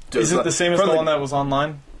literally just. Is it the same as the one that was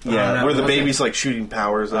online? Yeah, where the baby's like shooting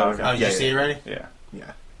powers out. Oh, did you see it already? Yeah.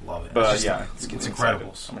 Love it. But it's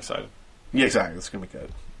Incredibles. I'm excited. Yeah, exactly. It's gonna be good.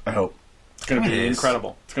 I hope it's gonna be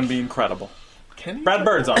incredible. It's gonna be incredible. Brad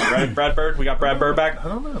Bird's on, right? Brad Bird. We got Brad Bird back. I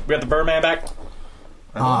don't know. We got the Birdman back.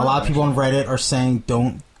 A lot of people on Reddit are saying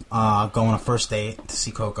don't go on a first date to see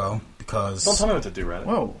Coco because don't tell me what to do, Reddit.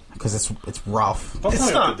 Whoa, because it's rough. Don't tell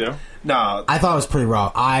me what to do. No, I thought it was pretty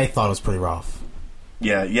rough.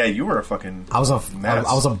 Yeah, you were a fucking. I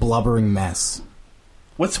was a blubbering mess.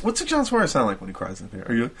 What's a John Sawyer sound like when he cries in there?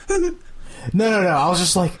 Are you? No. I was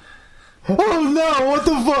just like, oh no, what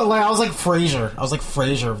the fuck? Like I was like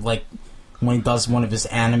Frasier. Like when he does one of his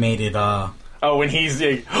animated. When he's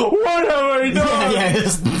like, what have I done? Yeah.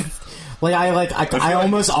 I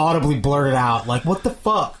almost audibly blurted out like, what the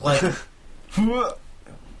fuck? Like it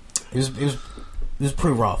was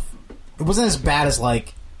pretty rough. It wasn't as bad as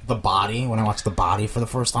like The Body when I watched The Body for the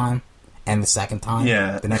first time and the second time.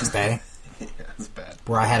 Yeah. The next day. Yeah, it's bad.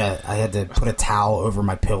 Where I had to put a towel over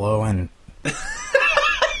my pillow and because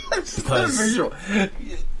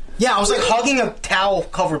I was like hugging a towel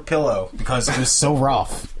covered pillow because it was so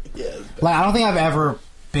rough. Yeah, like I don't think I've ever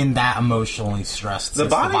been that emotionally stressed. The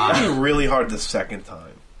Body hit me really hard the second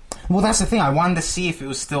time. Well, that's the thing. I wanted to see if it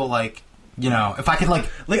was still like if I could like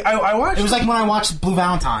I watched. It was like when I watched Blue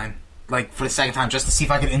Valentine like for the second time just to see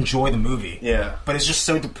if I could enjoy the movie. Yeah. But it's just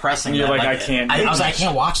so depressing. You're that, like, I can't. I was like, I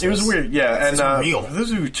can't watch this. It was weird, yeah. And real. for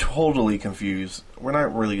those of you totally confused, we're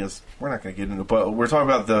not going to get into it, but we're talking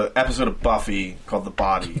about the episode of Buffy called The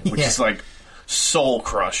Body, which is like soul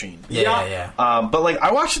crushing. Yeah. But like,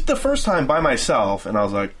 I watched it the first time by myself, and I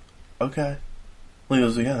was like, okay. He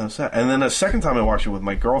was like, yeah, that's that. And then the second time I watched it with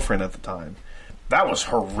my girlfriend at the time, that was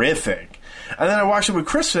horrific. And then I watched it with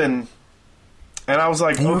Kristen, and I was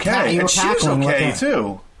like, okay. And she was okay,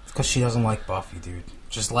 too. Because she doesn't like Buffy, dude.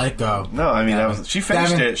 Just let it go. No, I mean, she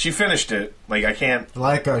finished it. She finished it. Like, I can't...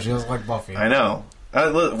 Let it go. She doesn't like Buffy. I know.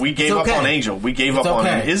 We gave up on Angel. We gave up on...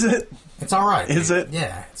 Is it? It's alright. Is it?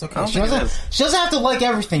 Yeah, it's okay. She doesn't have to like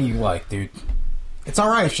everything you like, dude. It's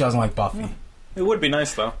alright if she doesn't like Buffy. It would be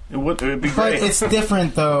nice, though. It would be great. But it's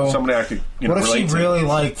different, though. Somebody I could what if relate she really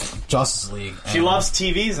liked Justice League? She loves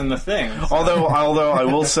TVs and the things. Although I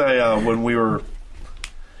will say,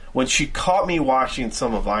 when she caught me watching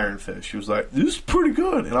some of Iron Fist, she was like, "This is pretty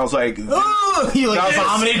good," and I was like, "Oh!" You like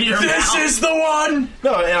vomited your mouth. This is the one.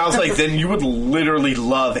 No, and I was like, "Then you would literally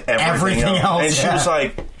love everything else." And she was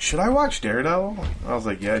like, "Should I watch Daredevil?" I was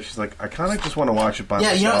like, "Yeah." She's like, "I kind of just want to watch it by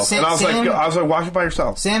myself." You know, and I was like, "Watch it by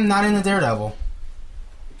yourself." Sam not into Daredevil.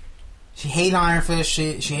 She hated Iron Fist.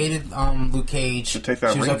 She hated Luke Cage. Should take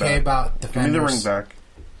that she was ring okay back. About Defenders. Give me the ring back.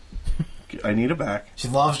 I need it back. She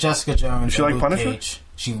loves Jessica Jones. Does she like Luke Punisher? Cage.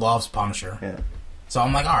 She loves Punisher. Yeah. So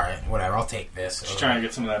I'm like, all right, whatever. I'll take this. She's trying to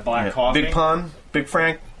get some of that black coffee. Big Pun, Big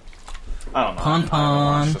Frank. I don't know. Pun. I haven't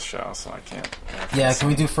watched the show, so I can't. Yeah, can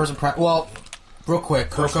we do first impression? Well, real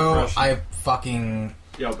quick, Coco. I fucking.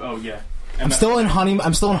 Oh yeah. I'm still in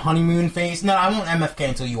honeymoon phase. No, I won't MFK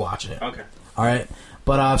until you watch it. Okay. All right,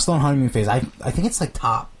 but I'm still in honeymoon phase. I think it's like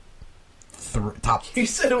top. You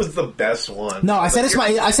said it was the best one. No, I said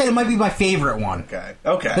it might be my favorite one.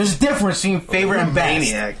 Okay. There's a difference between favorite and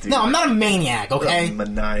best. Maniac, dude. No, I'm not a maniac. Okay. You're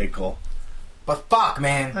maniacal. But fuck,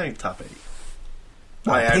 man. I think top 8.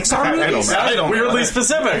 Pixar movies. I don't weirdly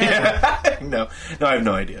specific. Yeah. No, I have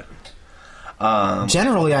no idea.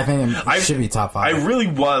 Generally, I think it should be top 5. I really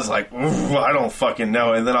was like, I don't fucking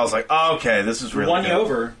know, and then I was like, oh, okay, this is really won you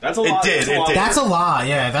over. That's a lot. It did. That's a lot.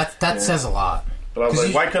 Yeah, that says a lot. But I was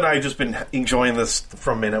like, why couldn't I have just been enjoying this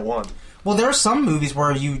from minute one? Well, there are some movies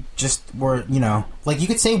where you just were, like you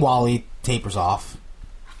could say WALL-E tapers off.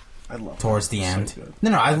 I love towards the end. So good.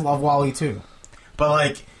 No, I love WALL-E too. But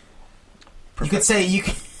like, you could say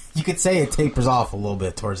it tapers off a little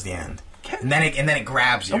bit towards the end, and then it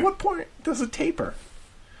grabs you. At what point does it taper?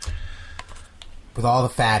 With all the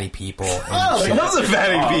fatty people. Oh, I love the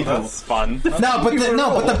fatty people. That's fun. But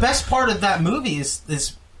the best part of that movie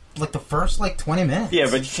is like the first 20 minutes. Yeah,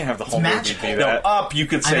 but you can't have the whole movie be that. Up, you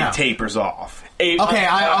could say tapers off.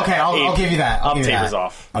 I'll give you that. Up tapers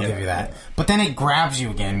off. I'll give you that. But then it grabs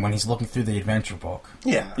you again when he's looking through the adventure book.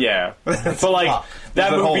 Yeah. But like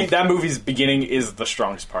that movie's beginning is the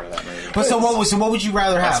strongest part of that movie. But so what would you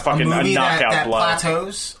rather have? A movie that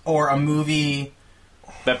plateaus or a movie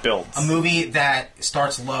that builds? A movie that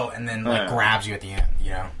starts low and then grabs you at the end,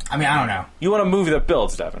 I mean, I don't know. You want a movie that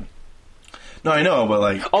builds, Devin. No, I know,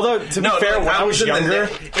 but although to be fair, when I was younger,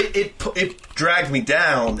 it dragged me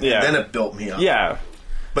down, and then it built me up. Yeah,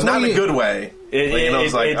 but not in a good way.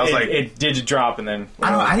 It did drop, and then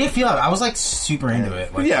I don't know. I didn't feel it. I was super into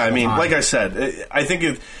it. I mean, like I said, I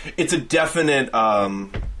think it's a definite.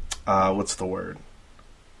 What's the word?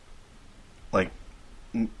 Like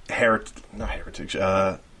not heritage.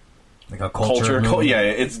 Like a culture.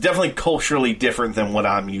 It's definitely culturally different than what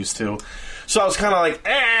I'm used to. So I was kind of like,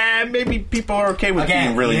 maybe people are okay with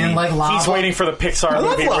being really. He's waiting for the Pixar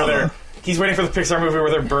movie where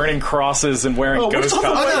they're burning crosses and wearing ghost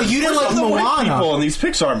costumes. Oh no, you didn't like Moana. People in these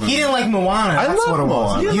Pixar movies. He didn't like Moana. That's what it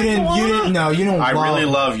was. You didn't. No, you don't. I really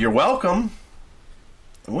love You're Welcome.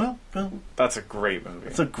 Well, that's a great movie.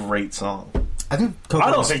 It's a great song. I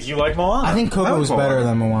don't think you like Moana. I think Coco was better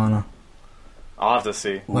than Moana. I'll have to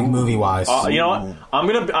see. Like movie wise. You know what? I'm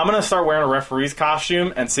gonna start wearing a referee's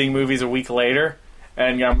costume and seeing movies a week later,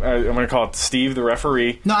 and I'm gonna call it Steve the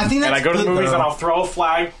referee. No, I think that's and I go to the movies though. And I'll throw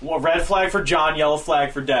a red flag for John, yellow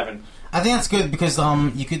flag for Devin. I think that's good because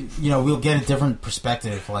you could we'll get a different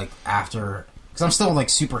perspective after. Because I'm still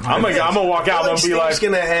super hungry. I'm gonna walk out and be like,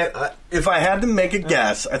 if I had to make a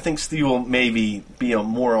guess, I think Steve will maybe be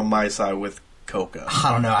more on my side with Coco.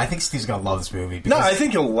 I don't know. I think Steve's gonna love this movie. No, I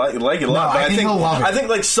think he'll like it a lot. I think he'll love it. I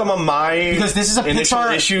think some of my because this is a initial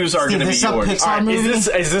Pixar, issues are going to be yours. Pixar movie.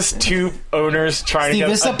 Is this two owners trying to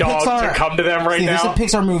get a dog to come to them right now? This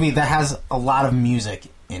is a Pixar movie that has a lot of music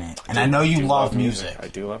in it, and I know you love music. I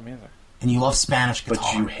do love music, and you love Spanish guitar,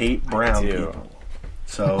 but you hate brown people.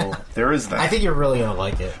 So there is that. I think you're really gonna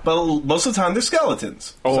like it. But most of the time, they're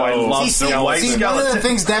skeletons. Oh, so, I love See, one of the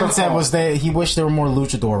things Devin said was that he wished there were more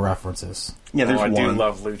luchador references. Yeah, there's I one. do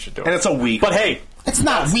love luchador, and it's a weak. But hey, It's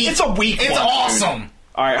not weak. It's a weak. It's one, awesome. dude.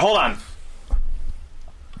 all right, hold on.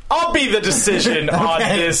 I'll be the decision on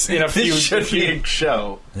this in a few. This should be a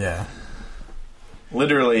show. Yeah.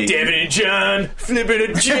 Literally, David and John flipping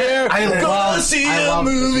a chair. I love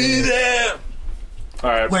the movie there. All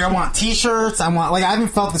right, Like I want T-shirts. I haven't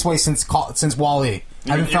felt this way since Wall-E. I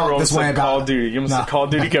haven't felt this way about Call of Duty. You almost said Call of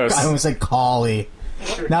Duty Ghosts. I almost said Call-E.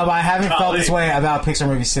 No, but I haven't felt this way about Pixar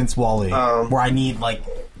movies since Wall-E, where I need like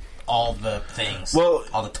all the things, Well,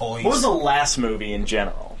 all the toys. What was the last movie in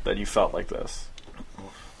general that you felt like this?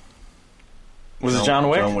 Was it John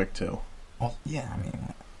Wick? John Wick 2. Well, yeah, I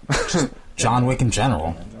mean, just John Wick in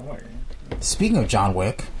general. Speaking of John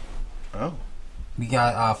Wick, Oh. we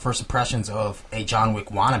got first impressions of a John Wick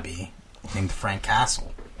wannabe named Frank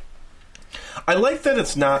Castle. I like that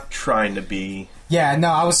it's not trying to be Yeah, no,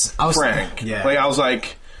 I was Frank. Yeah, Like I was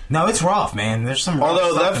like, no, it's rough, man. There's some. Rough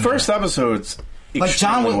although stuff that in first there. episode's Like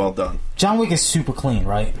John extremely Wick- well done. John Wick is super clean,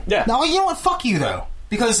 right? Yeah. No, you know what? Fuck you though,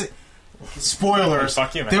 because spoilers.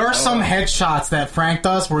 Fuck you, man. There are some headshots that Frank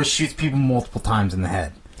does where he shoots people multiple times in the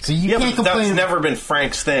head. So you Yeah, can't but complain. that's never been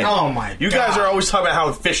Frank's thing. Oh, my You God. guys are always talking about how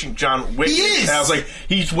efficient John Wick He is! And I was like,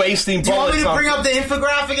 he's wasting Do you want bullets. me to on- bring up the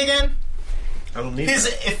infographic again? I don't need His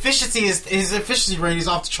that. efficiency rate is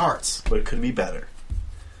off the charts. But it could be better.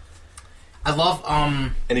 I love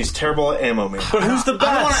And he's terrible at ammo man. But who's the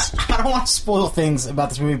best? I don't want to spoil things about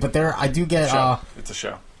this movie, but I do get Show. It's a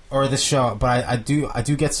show. or this show, but I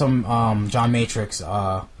do get some John Matrix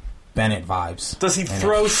Bennett vibes. Does he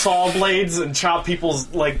throw saw blades and chop people's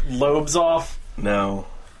like lobes off? No.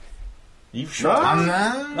 You sure?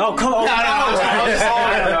 I'm Oh, come on!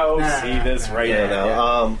 No. See this right Yeah, now.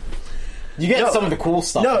 no. You get No. some of the cool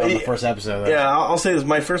stuff No, on the it- first episode. Though. Yeah, I'll say this.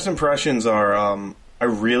 My first impressions are, I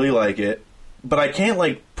really like it, but I can't,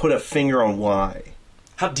 like, put a finger on why.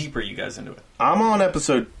 How deep are you guys into it? I'm on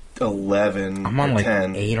episode 11 I'm on or like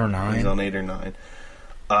 10. 8 or 9. He's on 8 or 9.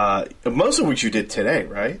 Most of which you did today,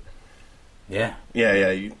 right? Yeah.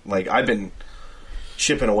 Yeah, I've been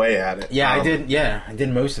chipping away at it. Yeah, I did. Yeah, I did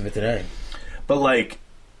most of it today. But, like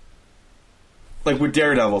with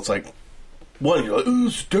Daredevil, it's like, one, you're like, ooh,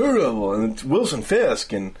 it's Daredevil, and it's Wilson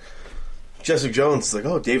Fisk, and Jessica Jones is like,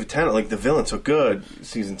 oh, David Tennant, like, the villain's so good.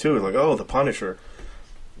 Season 2 is like, oh, the Punisher.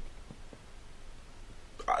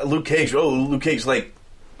 Luke Cage, like,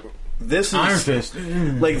 this is... Iron Fist.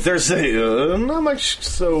 Like, there's not much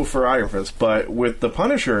so for Iron Fist, but with the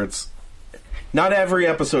Punisher, it's... Not every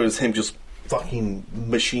episode is him just fucking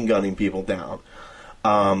machine gunning people down.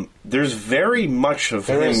 There's very much of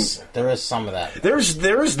There him... is some of that. There's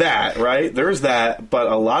that, right? There's that, but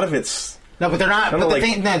a lot of it's... No, but they're not. Kinda But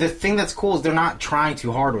like- the thing that's cool is they're not trying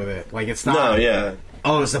too hard with it. Like it's not. No, yeah.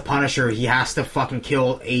 Oh, it's the Punisher. He has to fucking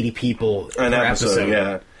kill 80 people An per episode,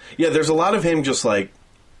 yeah. Yeah, there's a lot of him just, like,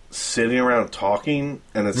 sitting around talking,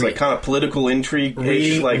 and it's, like, kind of political intrigue.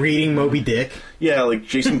 Reading Moby Dick. Yeah, like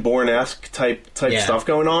Jason Bourne-esque type Yeah. stuff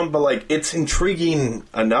going on, but, like, it's intriguing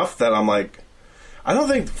enough that I'm like, I don't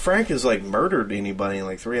think Frank has, like, murdered anybody in,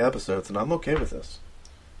 like, 3 episodes, and I'm okay with this.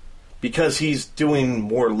 Because he's doing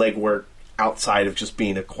more legwork outside of just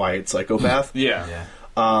being a quiet psychopath. Yeah.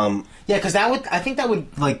 Yeah, because I think that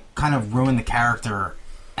would like kind of ruin the character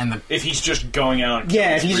and the. If he's just going out. And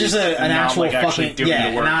Yeah, if he's just an actual like, actually fucking doing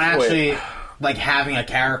the work. not actually like having a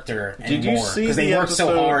character Did you anymore see because they the worked so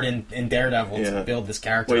episode- hard in Daredevil Yeah. to build this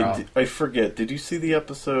character Wait, out. I forget. Did you see the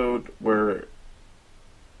episode where...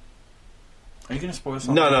 Are you going to spoil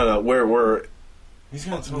something? No. Where He's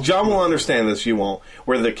gonna spoil John will understand this, you won't.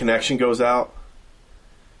 Where the connection goes out,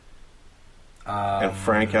 and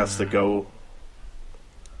Frank has to go...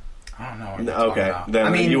 I don't know. What you're talking Okay, about. then I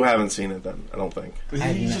mean, you haven't seen it then, I don't think.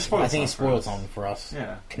 He just spoiled I think he something for spoiled us. something for us.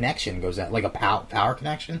 Yeah. Connection goes out like a power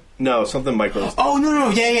connection. No, something micro... Oh no,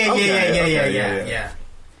 yeah. Okay.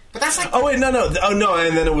 But that's like Oh, wait, no. Oh, no,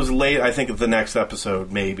 and then it was late, I think, the next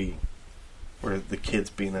episode, maybe, where the kid's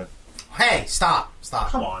being a... hey, stop.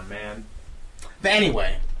 Come on, man. But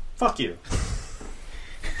anyway, Fuck you.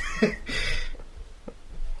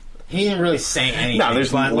 he didn't really say anything. No,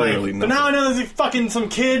 there's but, literally like, But nothing. now I know there's fucking some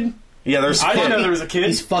kid. Yeah, there's... I didn't know there was a kid.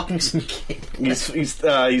 He's fucking some kid.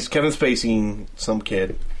 He's Kevin Spacey, some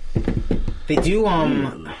kid. They do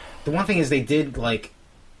the one thing is they did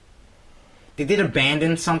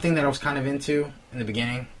abandon something that I was kind of into in the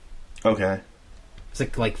beginning. Okay. It's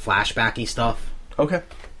like flashbacky stuff. Okay.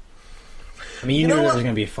 I mean, you know knew there what? was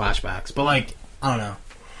going to be flashbacks, but like I don't know.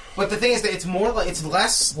 But the thing is that it's more like it's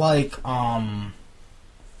less like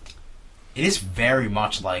it is very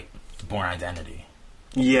much like Bourne Identity.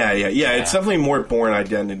 Yeah. It's definitely more Bourne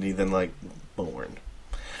Identity than like Bourne.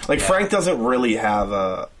 Like Frank doesn't really have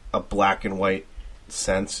a black and white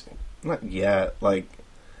sense, not yet. Like,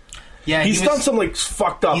 he's done some like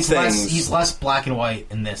fucked up things. He's less black and white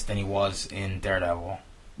in this than he was in Daredevil.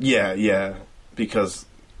 Yeah, because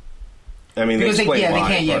I mean, they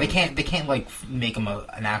can't like make him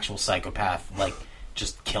an actual psychopath, like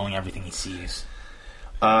just killing everything he sees.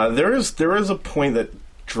 There is a point that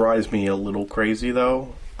drives me a little crazy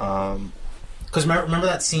though. Because remember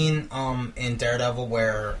that scene in Daredevil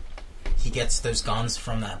where he gets those guns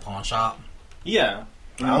from that pawn shop? Yeah.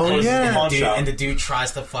 And the dude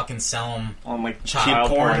tries to fucking sell him on like child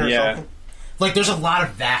porn or something. Like, there's a lot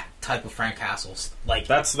of that type of Frank Castle. Like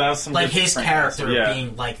that's some like his Frank character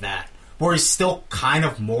being like that, where he's still kind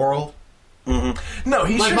of moral. Mm-hmm. No,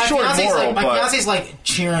 he's like, just short moral. My fiance's like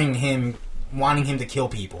cheering him, wanting him to kill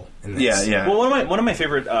people. In this. Yeah. Well, one of my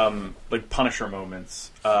favorite like Punisher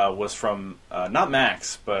moments was from not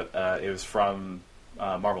Max, but it was from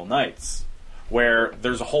Marvel Knights, where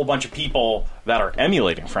there's a whole bunch of people that are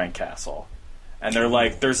emulating Frank Castle, and they're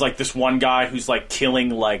like, there's like this one guy who's like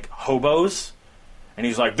killing like hobos, and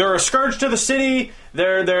he's like, they're a scourge to the city.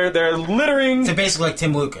 They're littering. So basically, like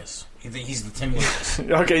Tim Lucas. He's the Tim Lucas.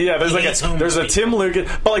 Okay, yeah. There's a Tim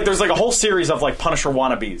Lucas, but like there's like a whole series of like Punisher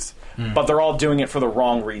wannabes, but they're all doing it for the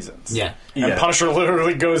wrong reasons. Yeah. And Punisher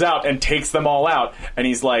literally goes out and takes them all out, and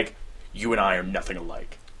he's like, "You and I are nothing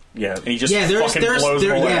alike." Yeah, and he just fucking blows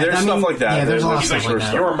them away. There's stuff like that. Yeah, there's a lot of stuff like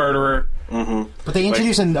that. You're a murderer. Mm-hmm. But they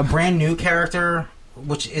introduced a brand new character,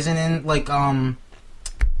 which isn't in like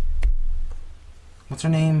what's her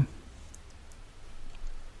name?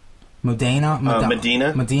 Medina.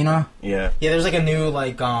 Yeah. Yeah, there's like a new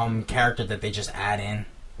like character that they just add in.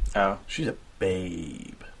 Oh, she's a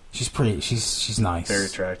babe. She's pretty. She's nice. Very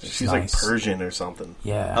attractive. She's nice. Like Persian or something.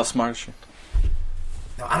 Yeah. How smart is she?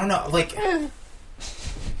 No, I don't know. Like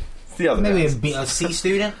the other maybe a C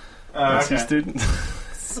student. A C student.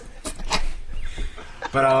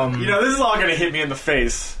 But this is all gonna hit me in the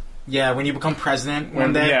face. Yeah, when you become president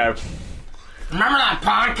one day. Yeah. Remember that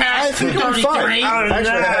podcast? I think you'll be fine.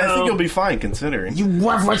 I think you'll be fine considering. You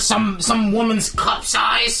work with some woman's cup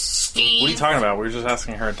size, Steve. What are you talking about? We were just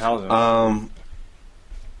asking her intelligence.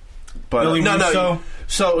 But Billy no.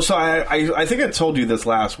 So I think I told you this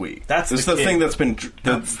last week. This is the thing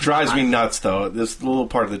that drives me nuts, though. This little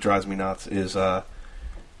part that drives me nuts is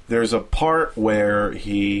there's a part where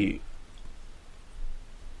he's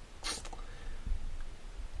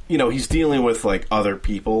dealing with like other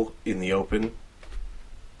people in the open.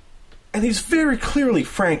 And he's very clearly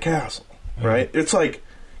Frank Castle, right? Mm-hmm. It's like,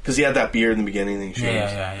 because he had that beard in the beginning and he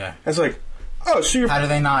shaves. Yeah. It's like, oh, so you're... How do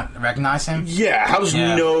they not recognize him? Yeah, how does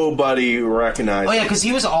nobody recognize him? Oh, yeah, because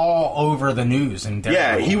he was all over the news.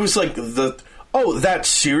 Yeah, he was like that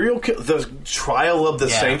serial killer, the trial of the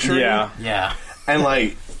sanctuary? Yeah. And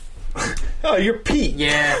like, oh, you're Pete.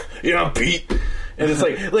 Yeah. Yeah, I'm Pete. And it's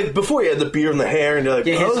like before he had the beard and the hair, and you're like,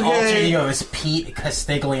 his alter ego is Pete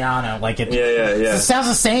Castigliano. Like it sounds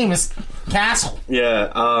the same as Castle.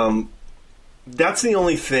 Yeah, that's the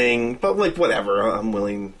only thing. But like, whatever, I'm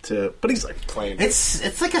willing to. But he's like playing.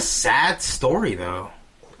 It's like a sad story though.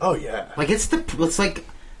 Oh yeah, like it's like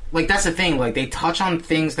that's the thing. Like they touch on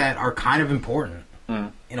things that are kind of important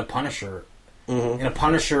in a Punisher. Mm-hmm. In a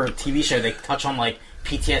Punisher TV show, they touch on like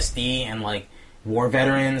PTSD and like war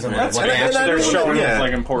veterans and like what they're showing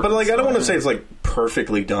like important. But like I don't want to say it's like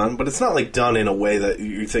perfectly done, but it's not like done in a way that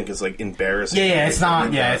you think is like embarrassing. Yeah, it's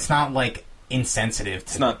not. Yeah, it's not like insensitive.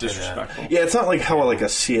 It's not disrespectful. Yeah, it's not like how like a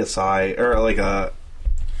CSI or like a.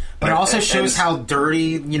 But it also shows how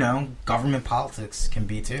dirty government politics can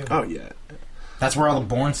be too. Oh yeah, that's where all the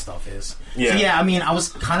Bourne stuff is. Yeah, so, yeah. I mean, I was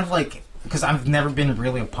kind of like because I've never been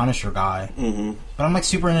really a Punisher guy, but I'm like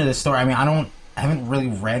super into this story. I mean, I haven't really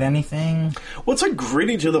read anything. Well, it's like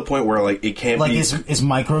gritty to the point where like it can't like be. Is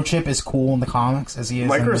Microchip as cool in the comics as he is?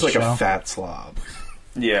 Micro's like show? A fat slob.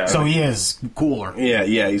 Yeah. So he is cooler.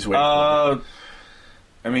 Yeah, he's way cooler.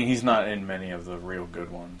 I mean, he's not in many of the real good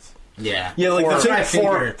ones. Yeah. Yeah, like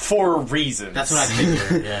for reasons. That's what I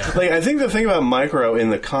figured. Yeah. Like I think the thing about Micro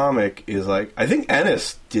in the comic is like I think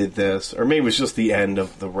Ennis did this, or maybe it was just the end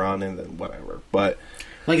of the run and then whatever. But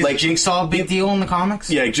like Jigsaw a big deal in the comics?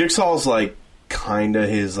 Yeah, Jigsaw's like kind of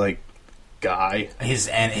his like guy. He's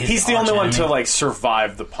the only one to like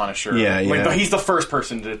survive the Punisher. Yeah. But he's the first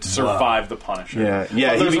person to survive the Punisher.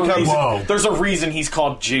 Yeah. There's a reason he's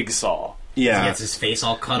called Jigsaw. Yeah. He gets his face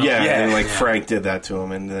all cut Yeah, off. and like Frank did that to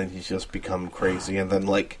him, and then he's just become crazy, and then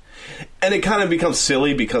like, and it kind of becomes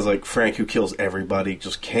silly because like Frank, who kills everybody,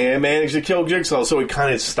 just can't manage to kill Jigsaw, so it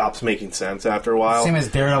kind of stops making sense after a while. Same as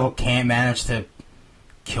Daredevil can't manage to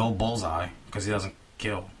kill Bullseye because he doesn't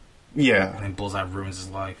kill, Yeah, and then Bullseye ruins his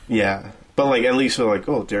life. yeah, but like at least they're like,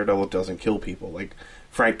 oh, Daredevil doesn't kill people. Like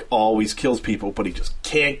Frank always kills people, but he just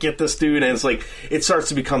can't get this dude, and it's like it starts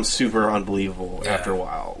to become super unbelievable after a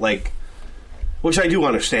while. Like. Which I do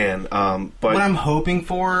understand, but what I'm hoping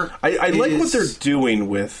for, I like what they're doing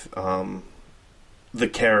with the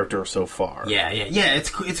character so far. Yeah.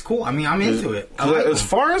 It's cool. I mean, I'm into it. As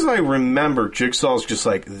far as I remember, Jigsaw's just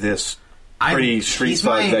like this pretty street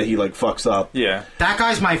thug that he like fucks up. Yeah, that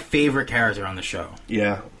guy's my favorite character on the show.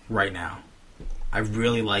 Yeah, right now, I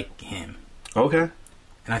really like him. Okay,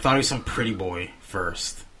 and I thought he was some pretty boy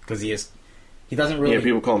first because he doesn't really. Yeah,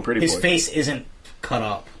 people call him pretty boy. His face isn't cut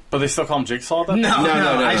up. But they still call him Jigsaw, then? No.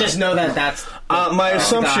 I just know that's... my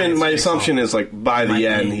assumption is, like, by the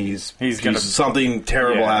end, he's gonna... something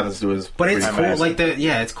terrible happens to his... But it's cool, like,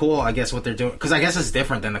 it's cool, I guess, what they're doing. Because I guess it's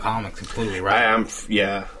different than the comics completely, right?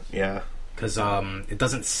 Yeah. Because it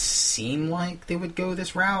doesn't seem like they would go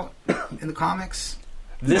this route in the comics.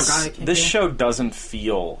 This show doesn't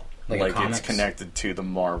feel... Like it's connected to the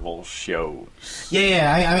Marvel shows.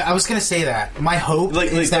 Yeah, I was going to say that. My hope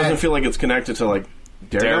is that... It doesn't feel like it's connected to, like,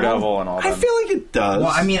 Daredevil and all that. I feel like it does.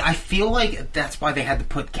 Well, I mean, I feel like that's why they had to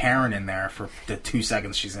put Karen in there for the 2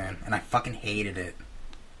 seconds she's in, and I fucking hated it.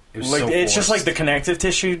 It was like so it's forced. just like the connective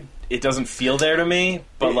tissue. It doesn't feel there to me,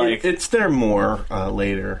 but it's there more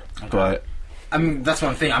later. Okay. But I mean, that's what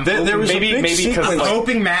I'm thinking. There was maybe because I'm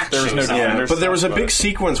hoping Matt. There was no Defenders, but there was a big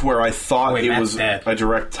sequence where I thought it was a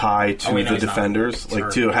direct tie to the Defenders, like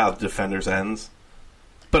to how the Defenders ends,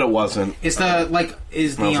 but it wasn't. Is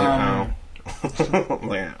the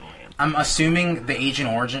Yeah. I'm assuming the Agent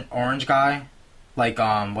Orange guy, like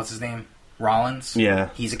what's his name, Rollins. Yeah,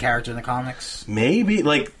 he's a character in the comics. Maybe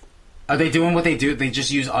like, are they doing what they do? They just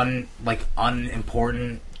use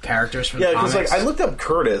unimportant characters from the comics. Like I looked up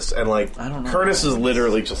Curtis and like I don't know. Curtis is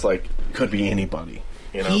literally just like could be anybody.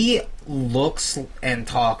 You know? He looks and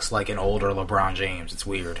talks like an older LeBron James. It's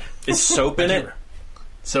weird. Is Soap in it?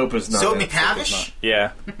 Soap is not. Soap McTavish?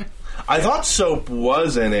 Yeah. I thought Soap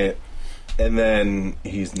was in it. And then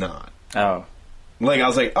he's not. Oh. Like, I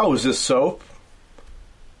was like, oh, is this Soap?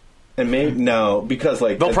 And maybe, no, because,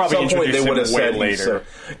 like, they'll probably at some point they would have said later.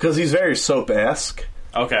 Because he's very Soap-esque.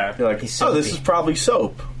 Okay. You're like, oh, this is probably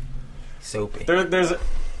Soap. Soapy. There's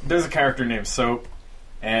a character named Soap,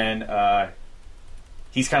 and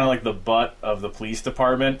he's kind of like the butt of the police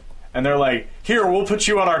department. And they're like, here, we'll put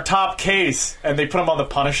you on our top case. And they put him on the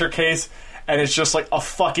Punisher case. And it's just like a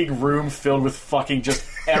fucking room filled with fucking just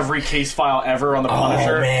every case file ever on the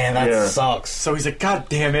Punisher. Oh man, that sucks. So he's like, God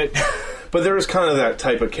damn it. But there was kind of that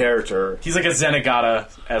type of character. He's like a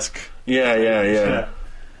Zenigata-esque. Yeah.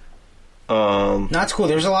 That's cool.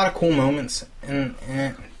 There's a lot of cool moments and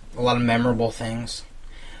a lot of memorable things.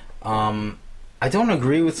 I don't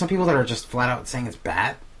agree with some people that are just flat out saying it's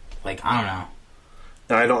bad. Like, I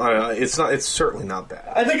don't know. It's certainly not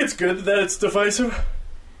bad. I think it's good that it's divisive.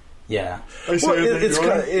 Yeah. But it's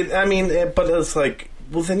like,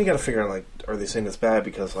 well, then you got to figure out, like, are they saying it's bad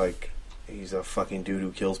because, like, he's a fucking dude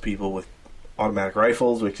who kills people with automatic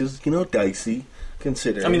rifles, which is, dicey,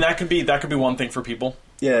 considering. I mean, that could be one thing for people.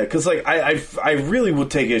 Yeah, because, like, I really would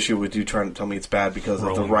take issue with you trying to tell me it's bad because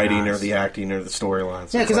of the writing or the acting or the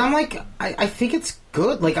storylines. Yeah, because I'm like, I think it's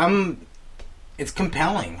good. Like, it's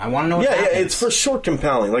compelling. I want to know what happens. Yeah, it's for sure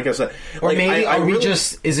compelling, like I said. Or like, maybe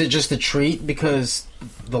is it just a treat because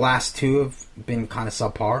the last two have been kind of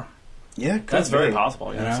subpar? Yeah, that's very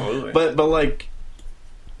possible. Yeah, absolutely. But like,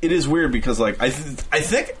 it is weird because like I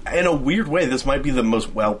think in a weird way this might be the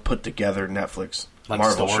most well put together Netflix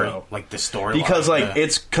Marvel show. Like the story, because like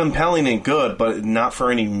it's compelling and good, but not for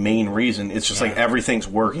any main reason. It's just like everything's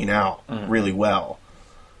working out really well.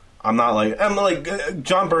 I'm like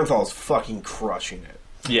John Bernthal's fucking crushing it.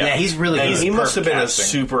 Yeah, he's really good. He must have been a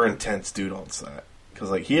super intense dude on set. Because,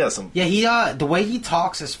 like, he has some... Yeah, the way he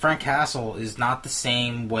talks as Frank Castle is not the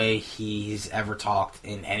same way he's ever talked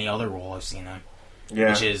in any other role I've seen him. Yeah.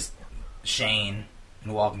 Which is Shane in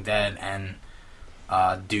The Walking Dead and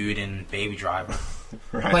Dude in Baby Driver.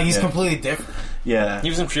 Right, like, he's completely different. Yeah. He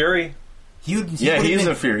was in Fury. He is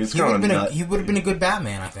in Fury. He's kind of nut. He would have been a good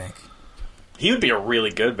Batman, I think. He would be a really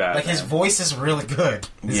good Batman. Like, his voice is really good.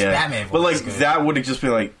 His Batman voice but, like, is good. that would have just been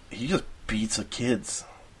like, he just beats the kids.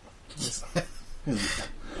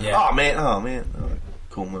 Yeah. Oh man.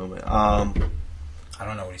 Cool moment. I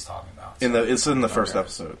don't know what he's talking about. It's in the first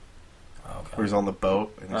episode. Okay. Where he's on the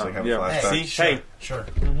boat and he's like having flashbacks. See? Hey. Sure.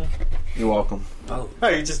 Mm-hmm. You're welcome. Oh.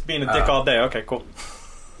 You're just being a dick all day. Okay, cool.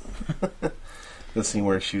 The scene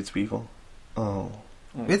where he shoots people. Oh.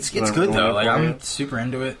 It's good, though. Like, I'm super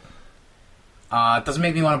into it. It doesn't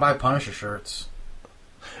make me want to buy Punisher shirts.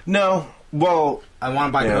 No. Well, I want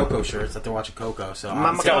to buy Coco shirts after watching Coco. So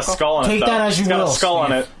it's got a skull on it. Take that as you will. It's got a skull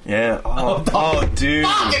on it. Yeah. Oh, dude.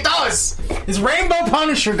 Fuck, it does! It's Rainbow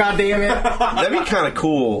Punisher, goddammit. That'd be kind of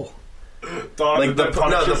cool. Like the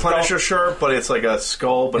Punisher shirt, but it's like a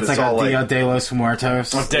skull, but it's like all a like... Dia de los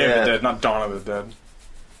Muertos. Oh, Day of the Dead, not Dawn of the Dead.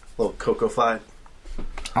 Little Coco-fied.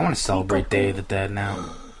 I want to celebrate Day of the Dead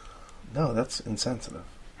now. No, that's insensitive.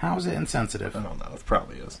 How is it insensitive? I don't know. It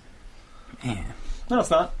probably is. Man. No, it's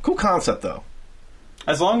not. Cool concept, though.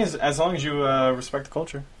 As long as you respect the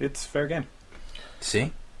culture, it's fair game.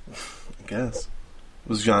 See? I guess.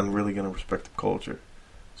 Was John really going to respect the culture?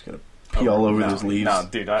 He's going to pee all over his leaves? No,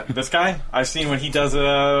 dude. This guy, I've seen when he does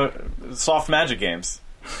soft magic games.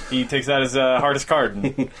 He takes that as hardest card.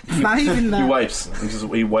 And Not even that. He wipes.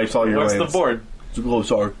 He wipes all your what's lands. the board? Oh,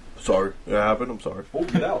 sorry. It happened. I'm sorry. Oh,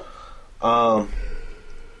 get out.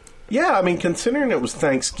 Yeah, I mean, considering it was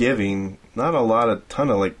Thanksgiving, not a ton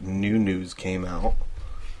of like new news came out.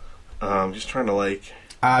 Just trying to like.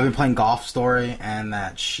 I've been playing Golf Story and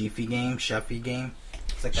that Sheffy game.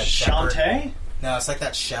 It's like that Shantae? No, it's like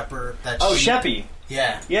that Shepherd. Sheppy.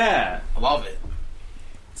 Yeah. Yeah. I love it.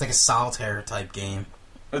 It's like a solitaire type game.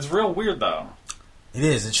 It's real weird though. It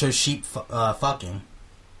is. It shows sheep fucking.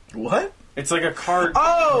 What? It's like a card.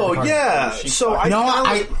 Oh, yeah. So I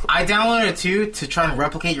downloaded it too to try and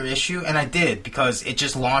replicate your issue, and I did because it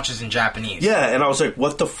just launches in Japanese. Yeah, and I was like,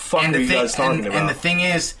 what the fuck are you guys talking about? And the thing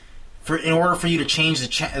is, in order for you to change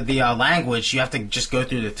the language, you have to just go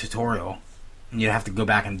through the tutorial. And you have to go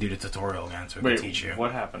back and do the tutorial again so it can teach you.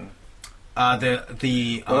 What happened? When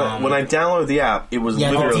I downloaded the app, it was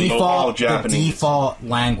literally all Japanese. The default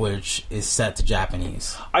language is set to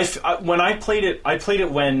Japanese. When I played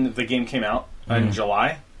it when the game came out in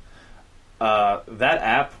July. That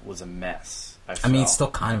app was a mess. I mean, it's still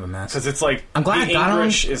kind of a mess because it's like I'm glad the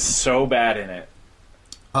English is so bad in it.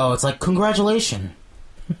 Oh, it's like congratulations.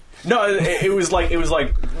 No, it was like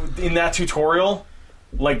in that tutorial,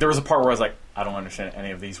 like there was a part where I was like, I don't understand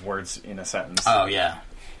any of these words in a sentence. Oh yeah.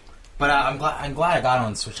 But I'm glad I got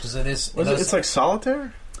on Switch because it is. It's like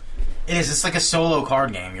solitaire. It is. It's like a solo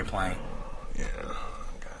card game you're playing. Yeah.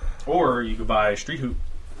 Or you could buy Street Hoop.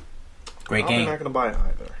 Great game. I'm not going to buy it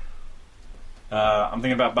either. I'm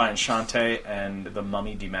thinking about buying Shantae and The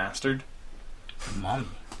Mummy Demastered. Mummy.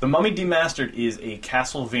 The Mummy Demastered is a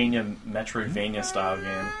Castlevania Metroidvania style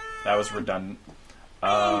game. That was redundant.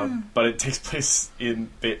 But it takes place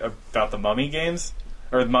about the Mummy games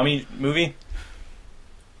or the Mummy movie.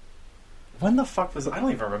 When the fuck was I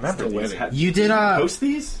don't even remember these. You did post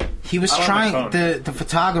these? He was trying. The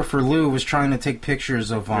photographer Lou was trying to take pictures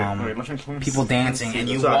of people dancing, and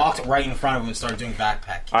you walked right in front of him and started doing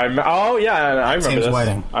backpack. I remember Tim's this.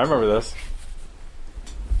 wedding. I remember this.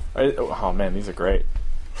 Oh man, these are great.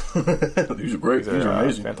 These are great. These are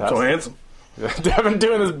amazing. Fantastic. So handsome. Devin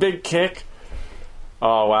doing this big kick.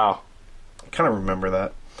 Oh wow. I kind of remember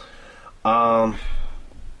that. What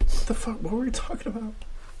the fuck? What were we talking about?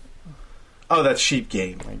 Oh, that sheep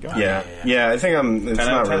game. Oh my God. Yeah. I think it's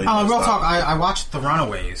not really. Oh, real talk. I watched The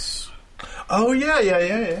Runaways. Oh yeah.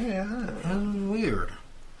 It was weird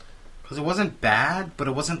because it wasn't bad, but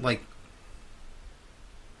it wasn't like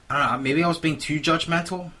I don't know. Maybe I was being too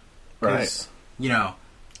judgmental. Right. You know.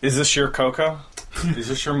 Is this your Coco? Is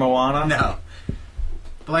this your Moana? No.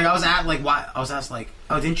 But like I was asked like,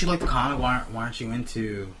 oh, didn't you like the comic? Why aren't you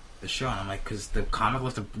into the show? And I'm like, because the comic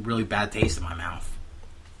left a really bad taste in my mouth.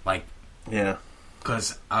 Like. Yeah.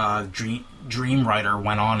 Because Dream Writer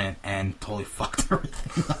went on it and totally fucked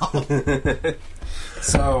everything up.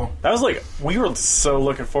 So that was like we were so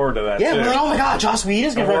looking forward to that. Yeah, too. we're like, oh my god, Joss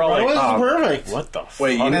Whedon's gonna perfect. What the fuck?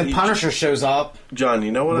 Wait, and then Punisher shows up. John,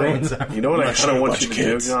 you know what I kind of want you to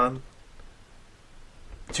do, John?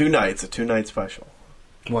 2 nights, a 2-night special.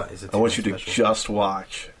 What is it? I want you to just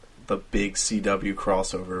watch the big CW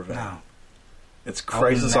crossover event. No. It's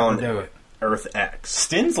Crisis on do it. Earth X.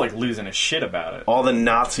 Stin's like losing his shit about it. All the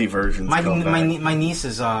Nazi versions. My niece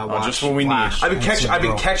is just what we need. I've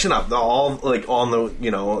been catching up all like on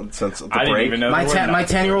the since the break. Didn't even know my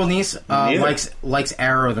 10-year-old niece likes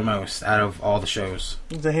Arrow the most out of all the shows.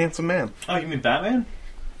 He's a handsome man. Oh, you mean Batman?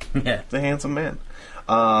 Yeah, he's a handsome man.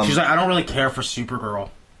 She's like, I don't really care for Supergirl.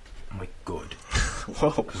 I'm like, good.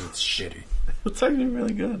 Whoa, it's shitty. It's actually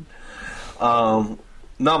really good. No,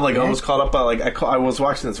 I'm like I was caught up by I was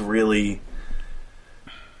watching this really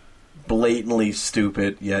blatantly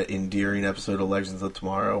stupid yet endearing episode of Legends of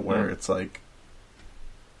Tomorrow where it's like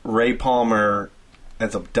Ray Palmer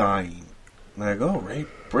ends up dying. And I go,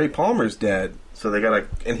 Ray Palmer's dead. So they gotta,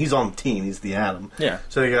 and he's on the team. He's the Atom. Yeah.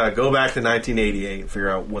 So they gotta go back to 1988 and figure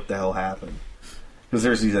out what the hell happened. Because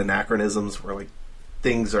there's these anachronisms where like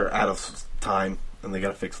things are out of time and they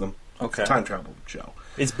gotta fix them. Okay. Time travel show.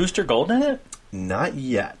 Is Booster Gold in it? Not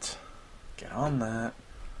yet. Get on that.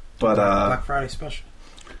 But Black Friday special.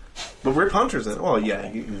 But Rip Hunter's in it. Well, yeah,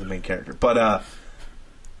 he's the main character. But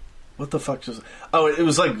what the fuck just? Oh, it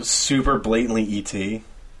was like super blatantly E.T.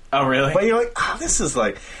 Oh, really? But you're like, this is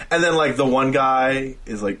like, and then like the one guy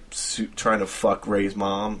is like trying to fuck Ray's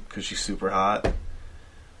mom because she's super hot.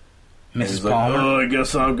 Mrs. Palmer. Like, oh, I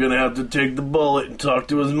guess I'm gonna have to take the bullet and talk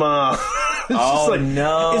to his mom. It's just like,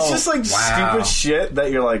 no! It's just like stupid shit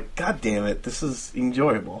that you're like, God damn it, this is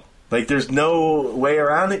enjoyable. Like, there's no way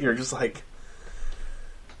around it. You're just like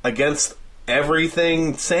against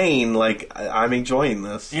everything sane. Like, I'm enjoying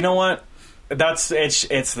this. You know what? It's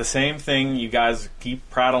the same thing. You guys keep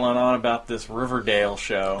prattling on about this Riverdale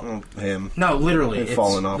show. Him. No, literally, it's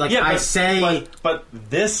falling off. Like I say, but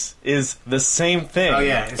this is the same thing. Oh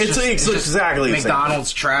yeah, it's exactly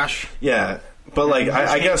McDonald's the same. Trash. Yeah, but like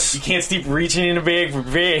I guess you can't keep reaching into big.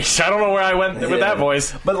 I don't know where I went with that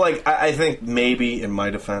voice. But like I think maybe in my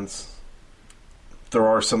defense, there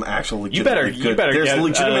are some actual legitimately good. There's get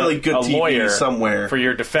legitimately good TV lawyer somewhere for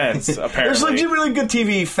your defense. Apparently, there's legitimately good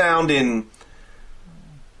TV found in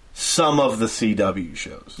some of the CW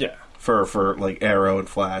shows. Yeah, for like Arrow and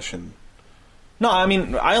Flash and. No, I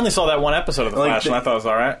mean I only saw that one episode of the Flash, and I thought it was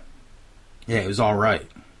all right. Yeah, it was all right.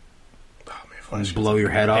 Oh man, Flash blow your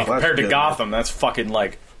head off. Compared to Gotham, that's fucking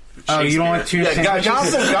like. Oh, you don't like two sandwiches?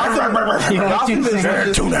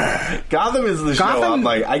 Gotham is the show. I'm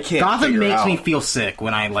like, I can't. Gotham makes me feel sick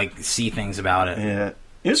when I like see things about it. Yeah,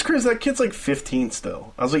 it was crazy. That kid's like 15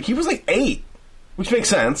 still. I was like, he was like 8, which makes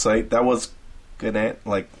sense. Like that was good at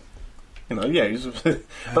like, you know, yeah.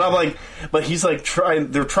 But I'm like, but he's like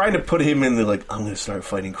trying. They're trying to put him in the like, I'm going to start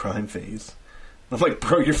fighting crime phase. I'm like,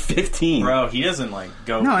 bro, you're 15. Bro, he doesn't like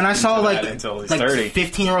go. No, and I saw like until he's 30.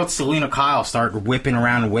 15-year-old Selena Kyle start whipping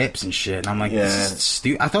around whips and shit. And I'm like, this is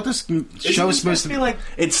stupid. I thought this show was supposed to be like.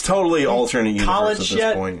 It's totally alternate universe at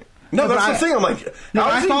this point. No, that's the thing. I'm like, no,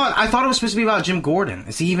 I thought it was supposed to be about Jim Gordon.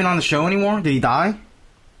 Is he even on the show anymore? Did he die?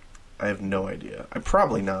 I have no idea. I'm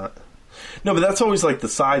probably not. No, but that's always like the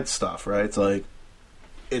side stuff, right? It's like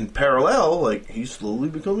in parallel, like he's slowly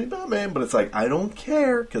becoming Batman, but it's like I don't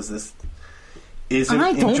care because this. Isn't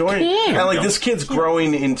enjoying it. And like this kid's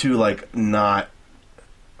growing into like not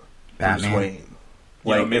Batman. Bruce Wayne.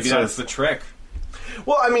 Like maybe that's the trick.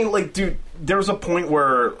 Well, I mean, like, dude, there's a point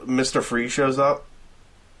where Mr. Freeze shows up,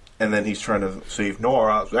 and then he's trying to save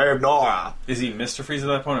Nora. Save Nora. Is he Mr. Freeze at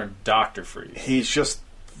that point or Dr. Freeze? He's just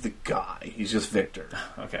the guy. He's just Victor.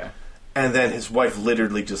 Okay. And then his wife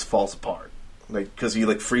literally just falls apart, like because he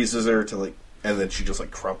like freezes her to like, and then she just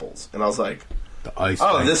like crumples. And I was like,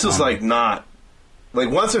 this is like not. Like,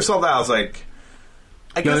 once or something, I was like,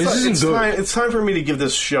 I guess it's time for me to give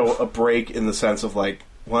this show a break in the sense of, like,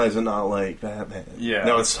 why is it not like Batman? Yeah.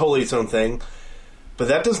 No, it's totally its own thing. But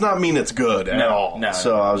that does not mean it's good at all. No,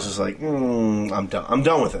 so I was just like, I'm done. I'm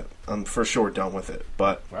done with it. I'm for sure done with it.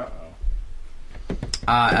 But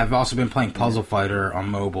I've also been playing Puzzle Fighter on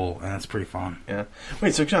mobile, and it's pretty fun. Yeah.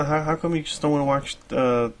 Wait, so John, how come you just don't want to watch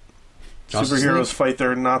superheroes fight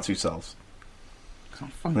their Nazi selves?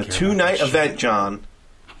 The 2-night event, John.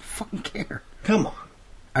 I don't fucking care. Come on.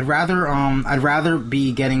 I'd rather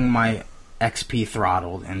be getting my XP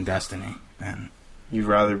throttled in Destiny than. You'd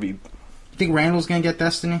rather be. You think Randall's gonna get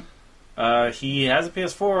Destiny? He has a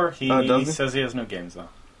PS4. He says he has no games though.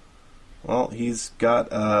 Well, he's got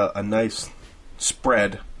a nice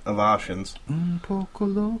spread of options. Poco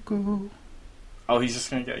Loco. Oh, he's just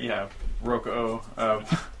gonna get Roco.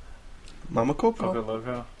 Mama Coco. Poco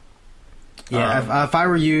Loco. Yeah, if I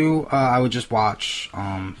were you, I would just watch.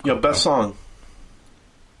 Best song.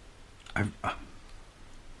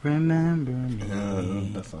 Remember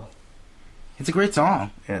me. Best song. It's a great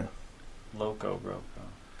song. Yeah. Loco Roco.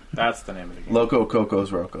 That's the name of the game. Loco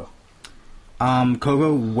Coco's Roco.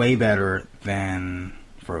 Coco way better than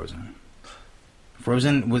Frozen.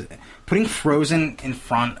 Frozen was putting Frozen in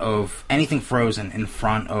front of anything Frozen in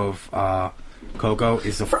front of Coco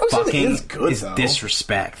is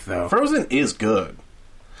disrespect, though. Frozen is good.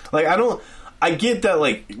 Like, I get that,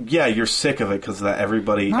 like, yeah, you're sick of it because that every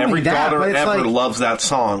daughter ever loves that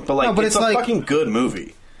song. But, like, it's a fucking good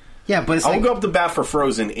movie. Yeah, but it's I'll go up to bat for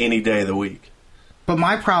Frozen any day of the week. But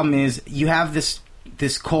my problem is, you have this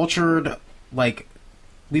cultured, like,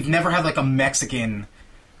 we've never had, like, a Mexican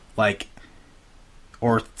like,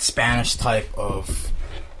 or Spanish type of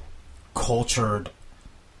cultured,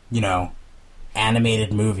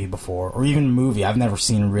 animated movie before, or even movie. I've never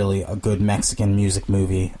seen really a good Mexican music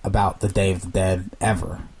movie about the Day of the Dead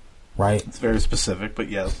ever, right? It's very specific, but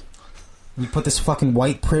yes. You put this fucking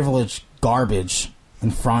white privilege garbage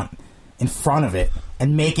in front of it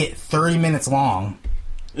and make it 30 minutes long.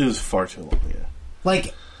 It was far too long, yeah.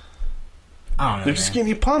 Like, I don't know. They're just getting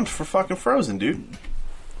you pumped for fucking Frozen, dude.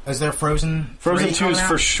 Is there Frozen? Frozen 2 is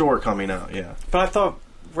for sure coming out, yeah. But I thought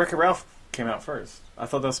Wreck-It Ralph came out first. I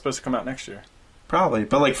thought that was supposed to come out next year. Probably,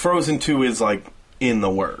 but like Frozen 2 is like in the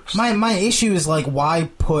works. My issue is like, why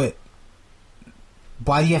do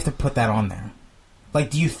you have to put that on there? Like,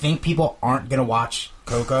 do you think people aren't gonna watch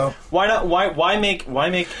Coco? Why not? Why make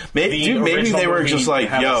maybe they were just like,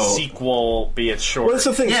 have yo, a sequel, be it short. Well, that's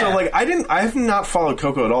the thing. Yeah. So like, I have not followed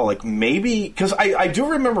Coco at all. Like maybe because I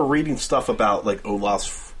do remember reading stuff about like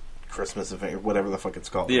Olaf's Christmas event or whatever the fuck it's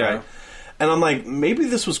called. Yeah. Right? And I'm like, maybe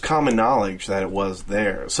this was common knowledge that it was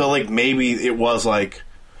there. So like, maybe it was like,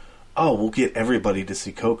 oh, we'll get everybody to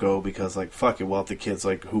see Coco because like, fuck it. Well, if the kids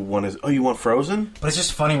like who want is, oh, you want Frozen? But it's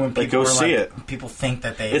just funny when people go see it. People think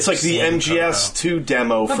that they. It's like the MGS2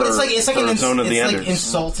 demo for Zone of the Enders. It's like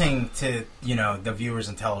insulting to the viewer's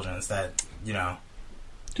intelligence that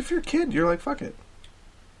If you're a kid, you're like, fuck it.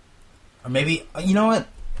 Or maybe you know what?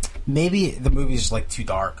 Maybe the movie's just like too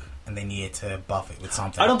dark. And they needed to buff it with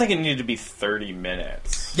something. I don't think it needed to be 30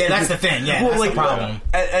 minutes. Yeah, that's the thing. Yeah, well, that's the problem.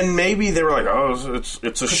 And maybe they were like, "Oh,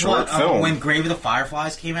 it's a short film." When Grave of the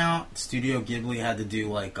Fireflies came out, Studio Ghibli had to do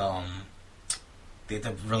they had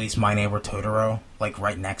to release My Neighbor Totoro like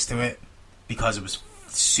right next to it because it was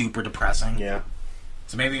super depressing. Yeah.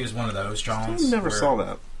 So maybe it was one of those Johns. I never saw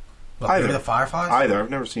that. Grave of the Fireflies. Either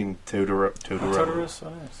I've never seen Totoro. Totoro's so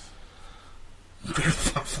nice. Well,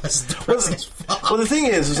 the thing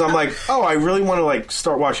is I'm like, oh, I really want to like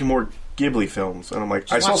start watching more Ghibli films, and I'm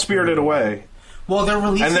like, I saw Spirited Away. Well, they're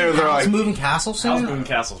releasing and they're Howl's like, Moving Castle soon. Howl's Moving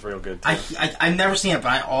Castle's real good. Too. I've never seen it,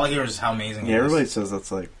 but all I hear is how amazing. Yeah, it is. Everybody says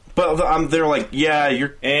that's like, but they're like, yeah,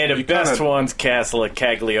 and the best one's Castle at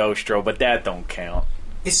Cagliostro, but that don't count.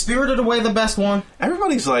 Is Spirited Away the best one?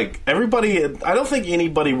 Everybody's like, I don't think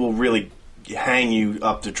anybody will really hang you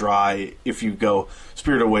up to dry if you go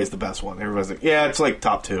Spirited Away is the best one. Everybody's like, yeah, it's like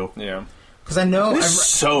top 2. Yeah, because I know it's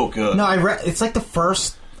so good. No, it's like the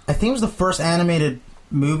first. I think it was the first animated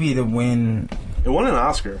movie to win. It won an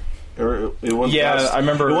Oscar. Or it won. Yeah, best, I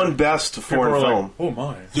remember. It won best foreign film. Like, oh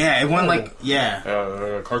my! Yeah, it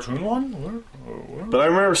won cartoon one. But I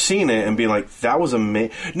remember seeing it and being like, that was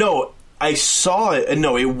amazing. No. I saw it, and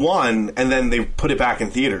no, it won, and then they put it back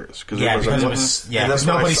in theaters because nobody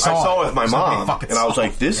saw it. I saw it with my mom, and I was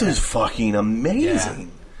like, "This is fucking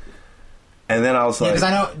amazing." Yeah. And then I was like, because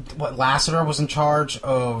I know Lasseter was in charge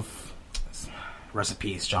of. Rest in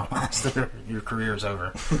peace, John Lasseter. Your career is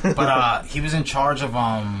over. But he was in charge of.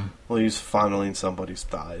 Well, he was fondling somebody's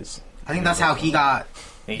thighs. I think that's how he got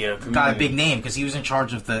a big name because he was in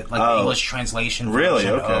charge of the English translation. Really?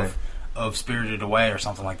 Okay. Of Spirited Away or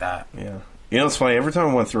something like that. Yeah. You know, it's funny. Every time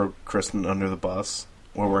I went through Kristen under the bus,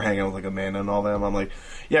 where we're hanging out with like Amanda and all them, I'm like,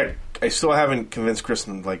 yeah, I still haven't convinced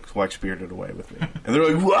Kristen like to watch Spirited Away with me. And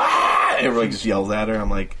they're like, "Wah!" Everybody just yells at her. I'm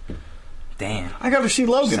like, damn. I got to see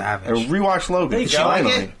Logan. Savage. I rewatched Logan. Did she like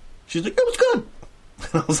it? She's like, it was good.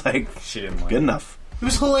 And I was like, she didn't like good enough. It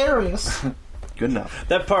was hilarious. Good enough.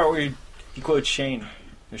 That part where you quote Shane.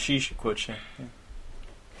 Or she should quote Shane. Yeah.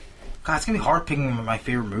 God, it's going to be hard picking my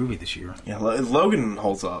favorite movie this year. Yeah, Logan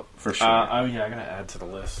holds up, for sure. I got to add to the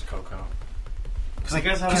list, Coco.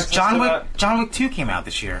 Because John Wick 2 came out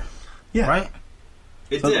this year. Yeah. Right?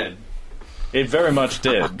 It did. It very much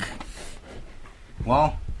did. Fuck.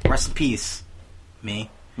 Well, rest in peace, me.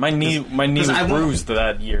 My knee was bruised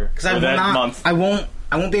that year. Because month. I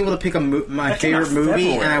won't be able to pick my favorite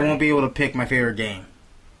movie, and I won't be able to pick my favorite game.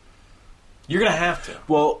 You're going to have to.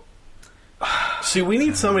 Well... See, we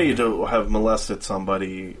need somebody to have molested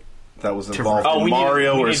somebody that was involved in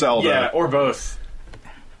Mario or Zelda. Yeah, or both.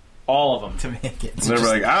 All of them. To make it. They're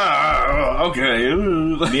like, okay.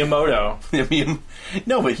 Miyamoto.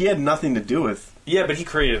 No, but he had nothing to do with... Yeah, but he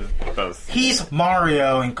created both. He's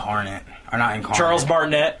Mario incarnate. Or not incarnate. Charles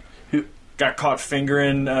Martinet, who got caught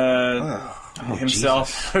fingering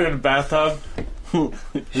himself in a bathtub. You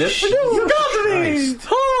got me!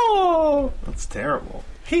 Oh! That's terrible.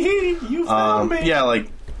 You found me. Yeah, like,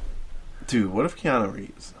 dude, what if Keanu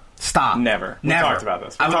Reeves? Stop. Never. We talked about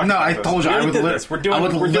this. I told you. I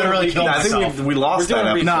would literally kill myself. I think we lost that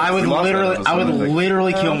episode. No, I would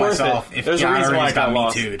literally kill myself if Keanu Reeves got Me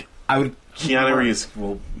Too'd. Keanu Reeves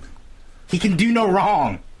will... He can do no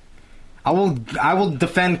wrong. I will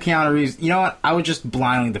defend Keanu Reeves. You know what? I would just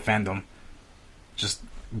blindly defend him. Just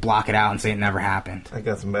block it out and say it never happened. I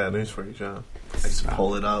got some bad news for you, John. I just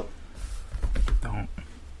pull it up. Don't.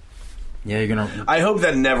 Yeah, you're gonna. I hope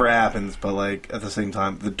that never happens, but like at the same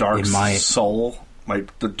time, the darkest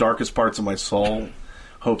parts of my soul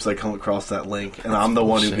hopes I come across that link, and I'm the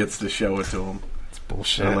one who gets to show it to him. It's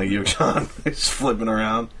bullshit. And I'm like, you, John, just flipping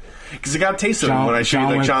around. Because I got a taste of it when I showed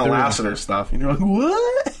you like John Lasseter stuff. And you're like,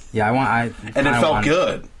 what? Yeah, and it felt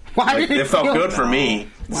good. Why like, it felt good for me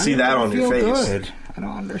to see that on your face. Good? I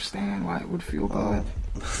don't understand why it would feel good.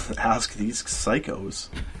 Ask these psychos.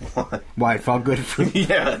 Why it felt good for you?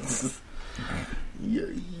 Yeah.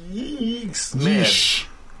 Yeeks, man. Yeesh.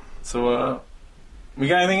 So, we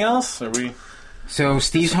got anything else? Are we? So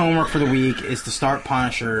Steve's homework for the week is to start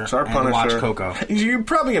Punisher and watch Coco. You're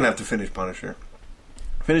probably gonna have to finish Punisher.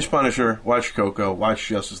 Finish Punisher, watch Coco, watch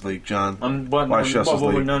Justice League, John. Watch Justice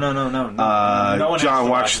League. No. John,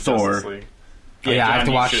 watch Thor. Yeah, I have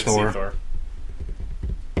to watch Thor.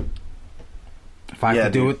 If I have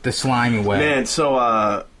to do it the slimy way. Man, so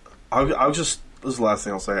I'll just... This is the last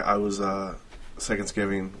thing I'll say. I was,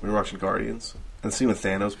 Thanksgiving, we were watching Guardians, and seeing when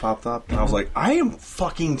Thanos popped up, and I was like, I am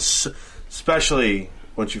fucking... Especially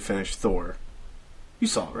once you finish Thor. You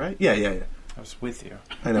saw it, right? Yeah. I was with you.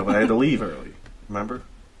 I know, but I had to leave early. Remember?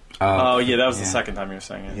 Oh, yeah, that was the second time you were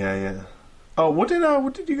saying it. Yeah. Oh, what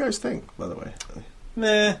did you guys think, by the way?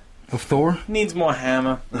 Meh. Of Thor? Needs more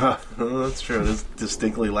hammer. That's true. It's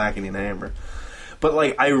distinctly lacking in hammer. But,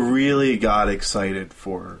 like, I really got excited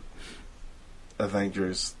for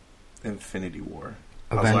Avengers Infinity War.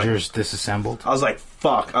 Avengers Disassembled? I was like,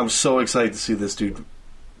 fuck, I'm so excited to see this dude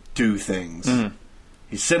do things. Mm.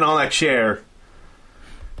 He's sitting on that chair.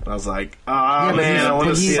 And I was like, man, I want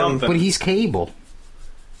to see something. But he's Cable.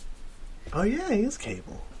 Oh, yeah, he is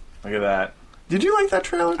Cable. Look at that. Did you like that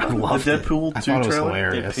trailer? I loved the Deadpool 2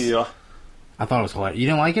 trailer. trailer? I thought it was hilarious. You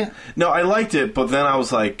didn't like it? No, I liked it, but then I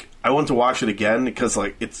was like, I wanted to watch it again because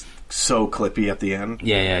like it's so clippy at the end.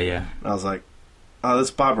 Yeah. And I was like, oh,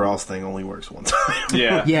 this Bob Ross thing only works one time.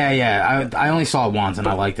 Yeah. I only saw it once and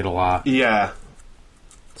I liked it a lot. Yeah.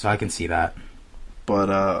 So I can see that. But,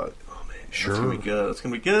 oh man, sure. It's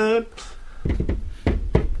gonna be good.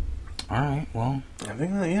 Alright, well. I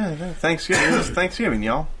think Thanksgiving. It was Thanksgiving,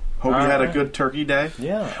 y'all. Hope you had a good turkey day.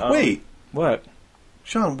 Yeah. Wait. What?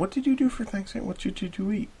 Sean, what did you do for Thanksgiving? What did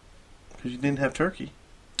you eat? Because you didn't have turkey.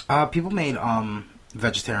 People made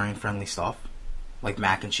vegetarian-friendly stuff. Like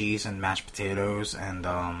mac and cheese and mashed potatoes and...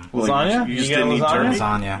 lasagna? You just didn't eat turkey?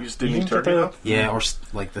 Lasagna. You just didn't eat turkey, though? Yeah, or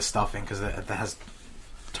like the stuffing, because that has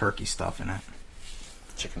turkey stuff in it.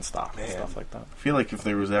 Chicken stock and stuff like that. I feel like if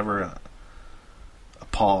there was ever a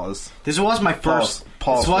pause... This was my first...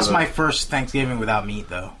 my first Thanksgiving without meat,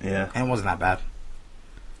 though. Yeah. And it wasn't that bad.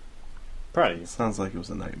 Proud of you. Sounds like it was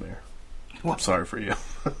a nightmare. What? I'm sorry for you.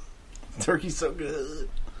 Turkey's so good.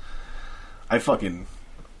 I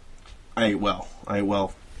ate well.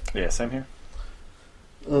 Yeah, same here.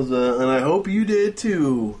 And I hope you did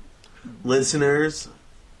too, listeners.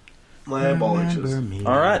 My eyeball itches.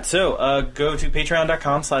 Alright, so go to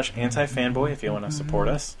patreon.com/antifanboy if you want to support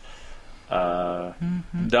us.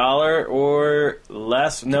 $1 or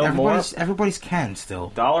less, more. Everybody's can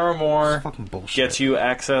still. $1 or more fucking bullshit. Gets you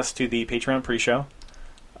access to the Patreon pre-show.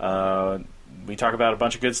 We talk about a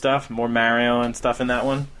bunch of good stuff, more Mario and stuff in that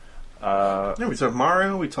one. We talked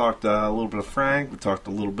Mario. We talked a little bit of Frank. We talked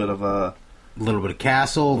a little bit of a little bit of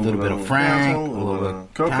Castle, a little bit of Frank, a little bit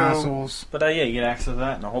of Coco. Castles. But you get access to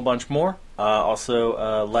that and a whole bunch more.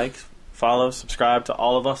 Also, like, follow, subscribe to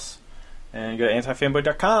all of us. And go to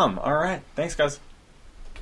antifanboy.com. All right. Thanks, guys.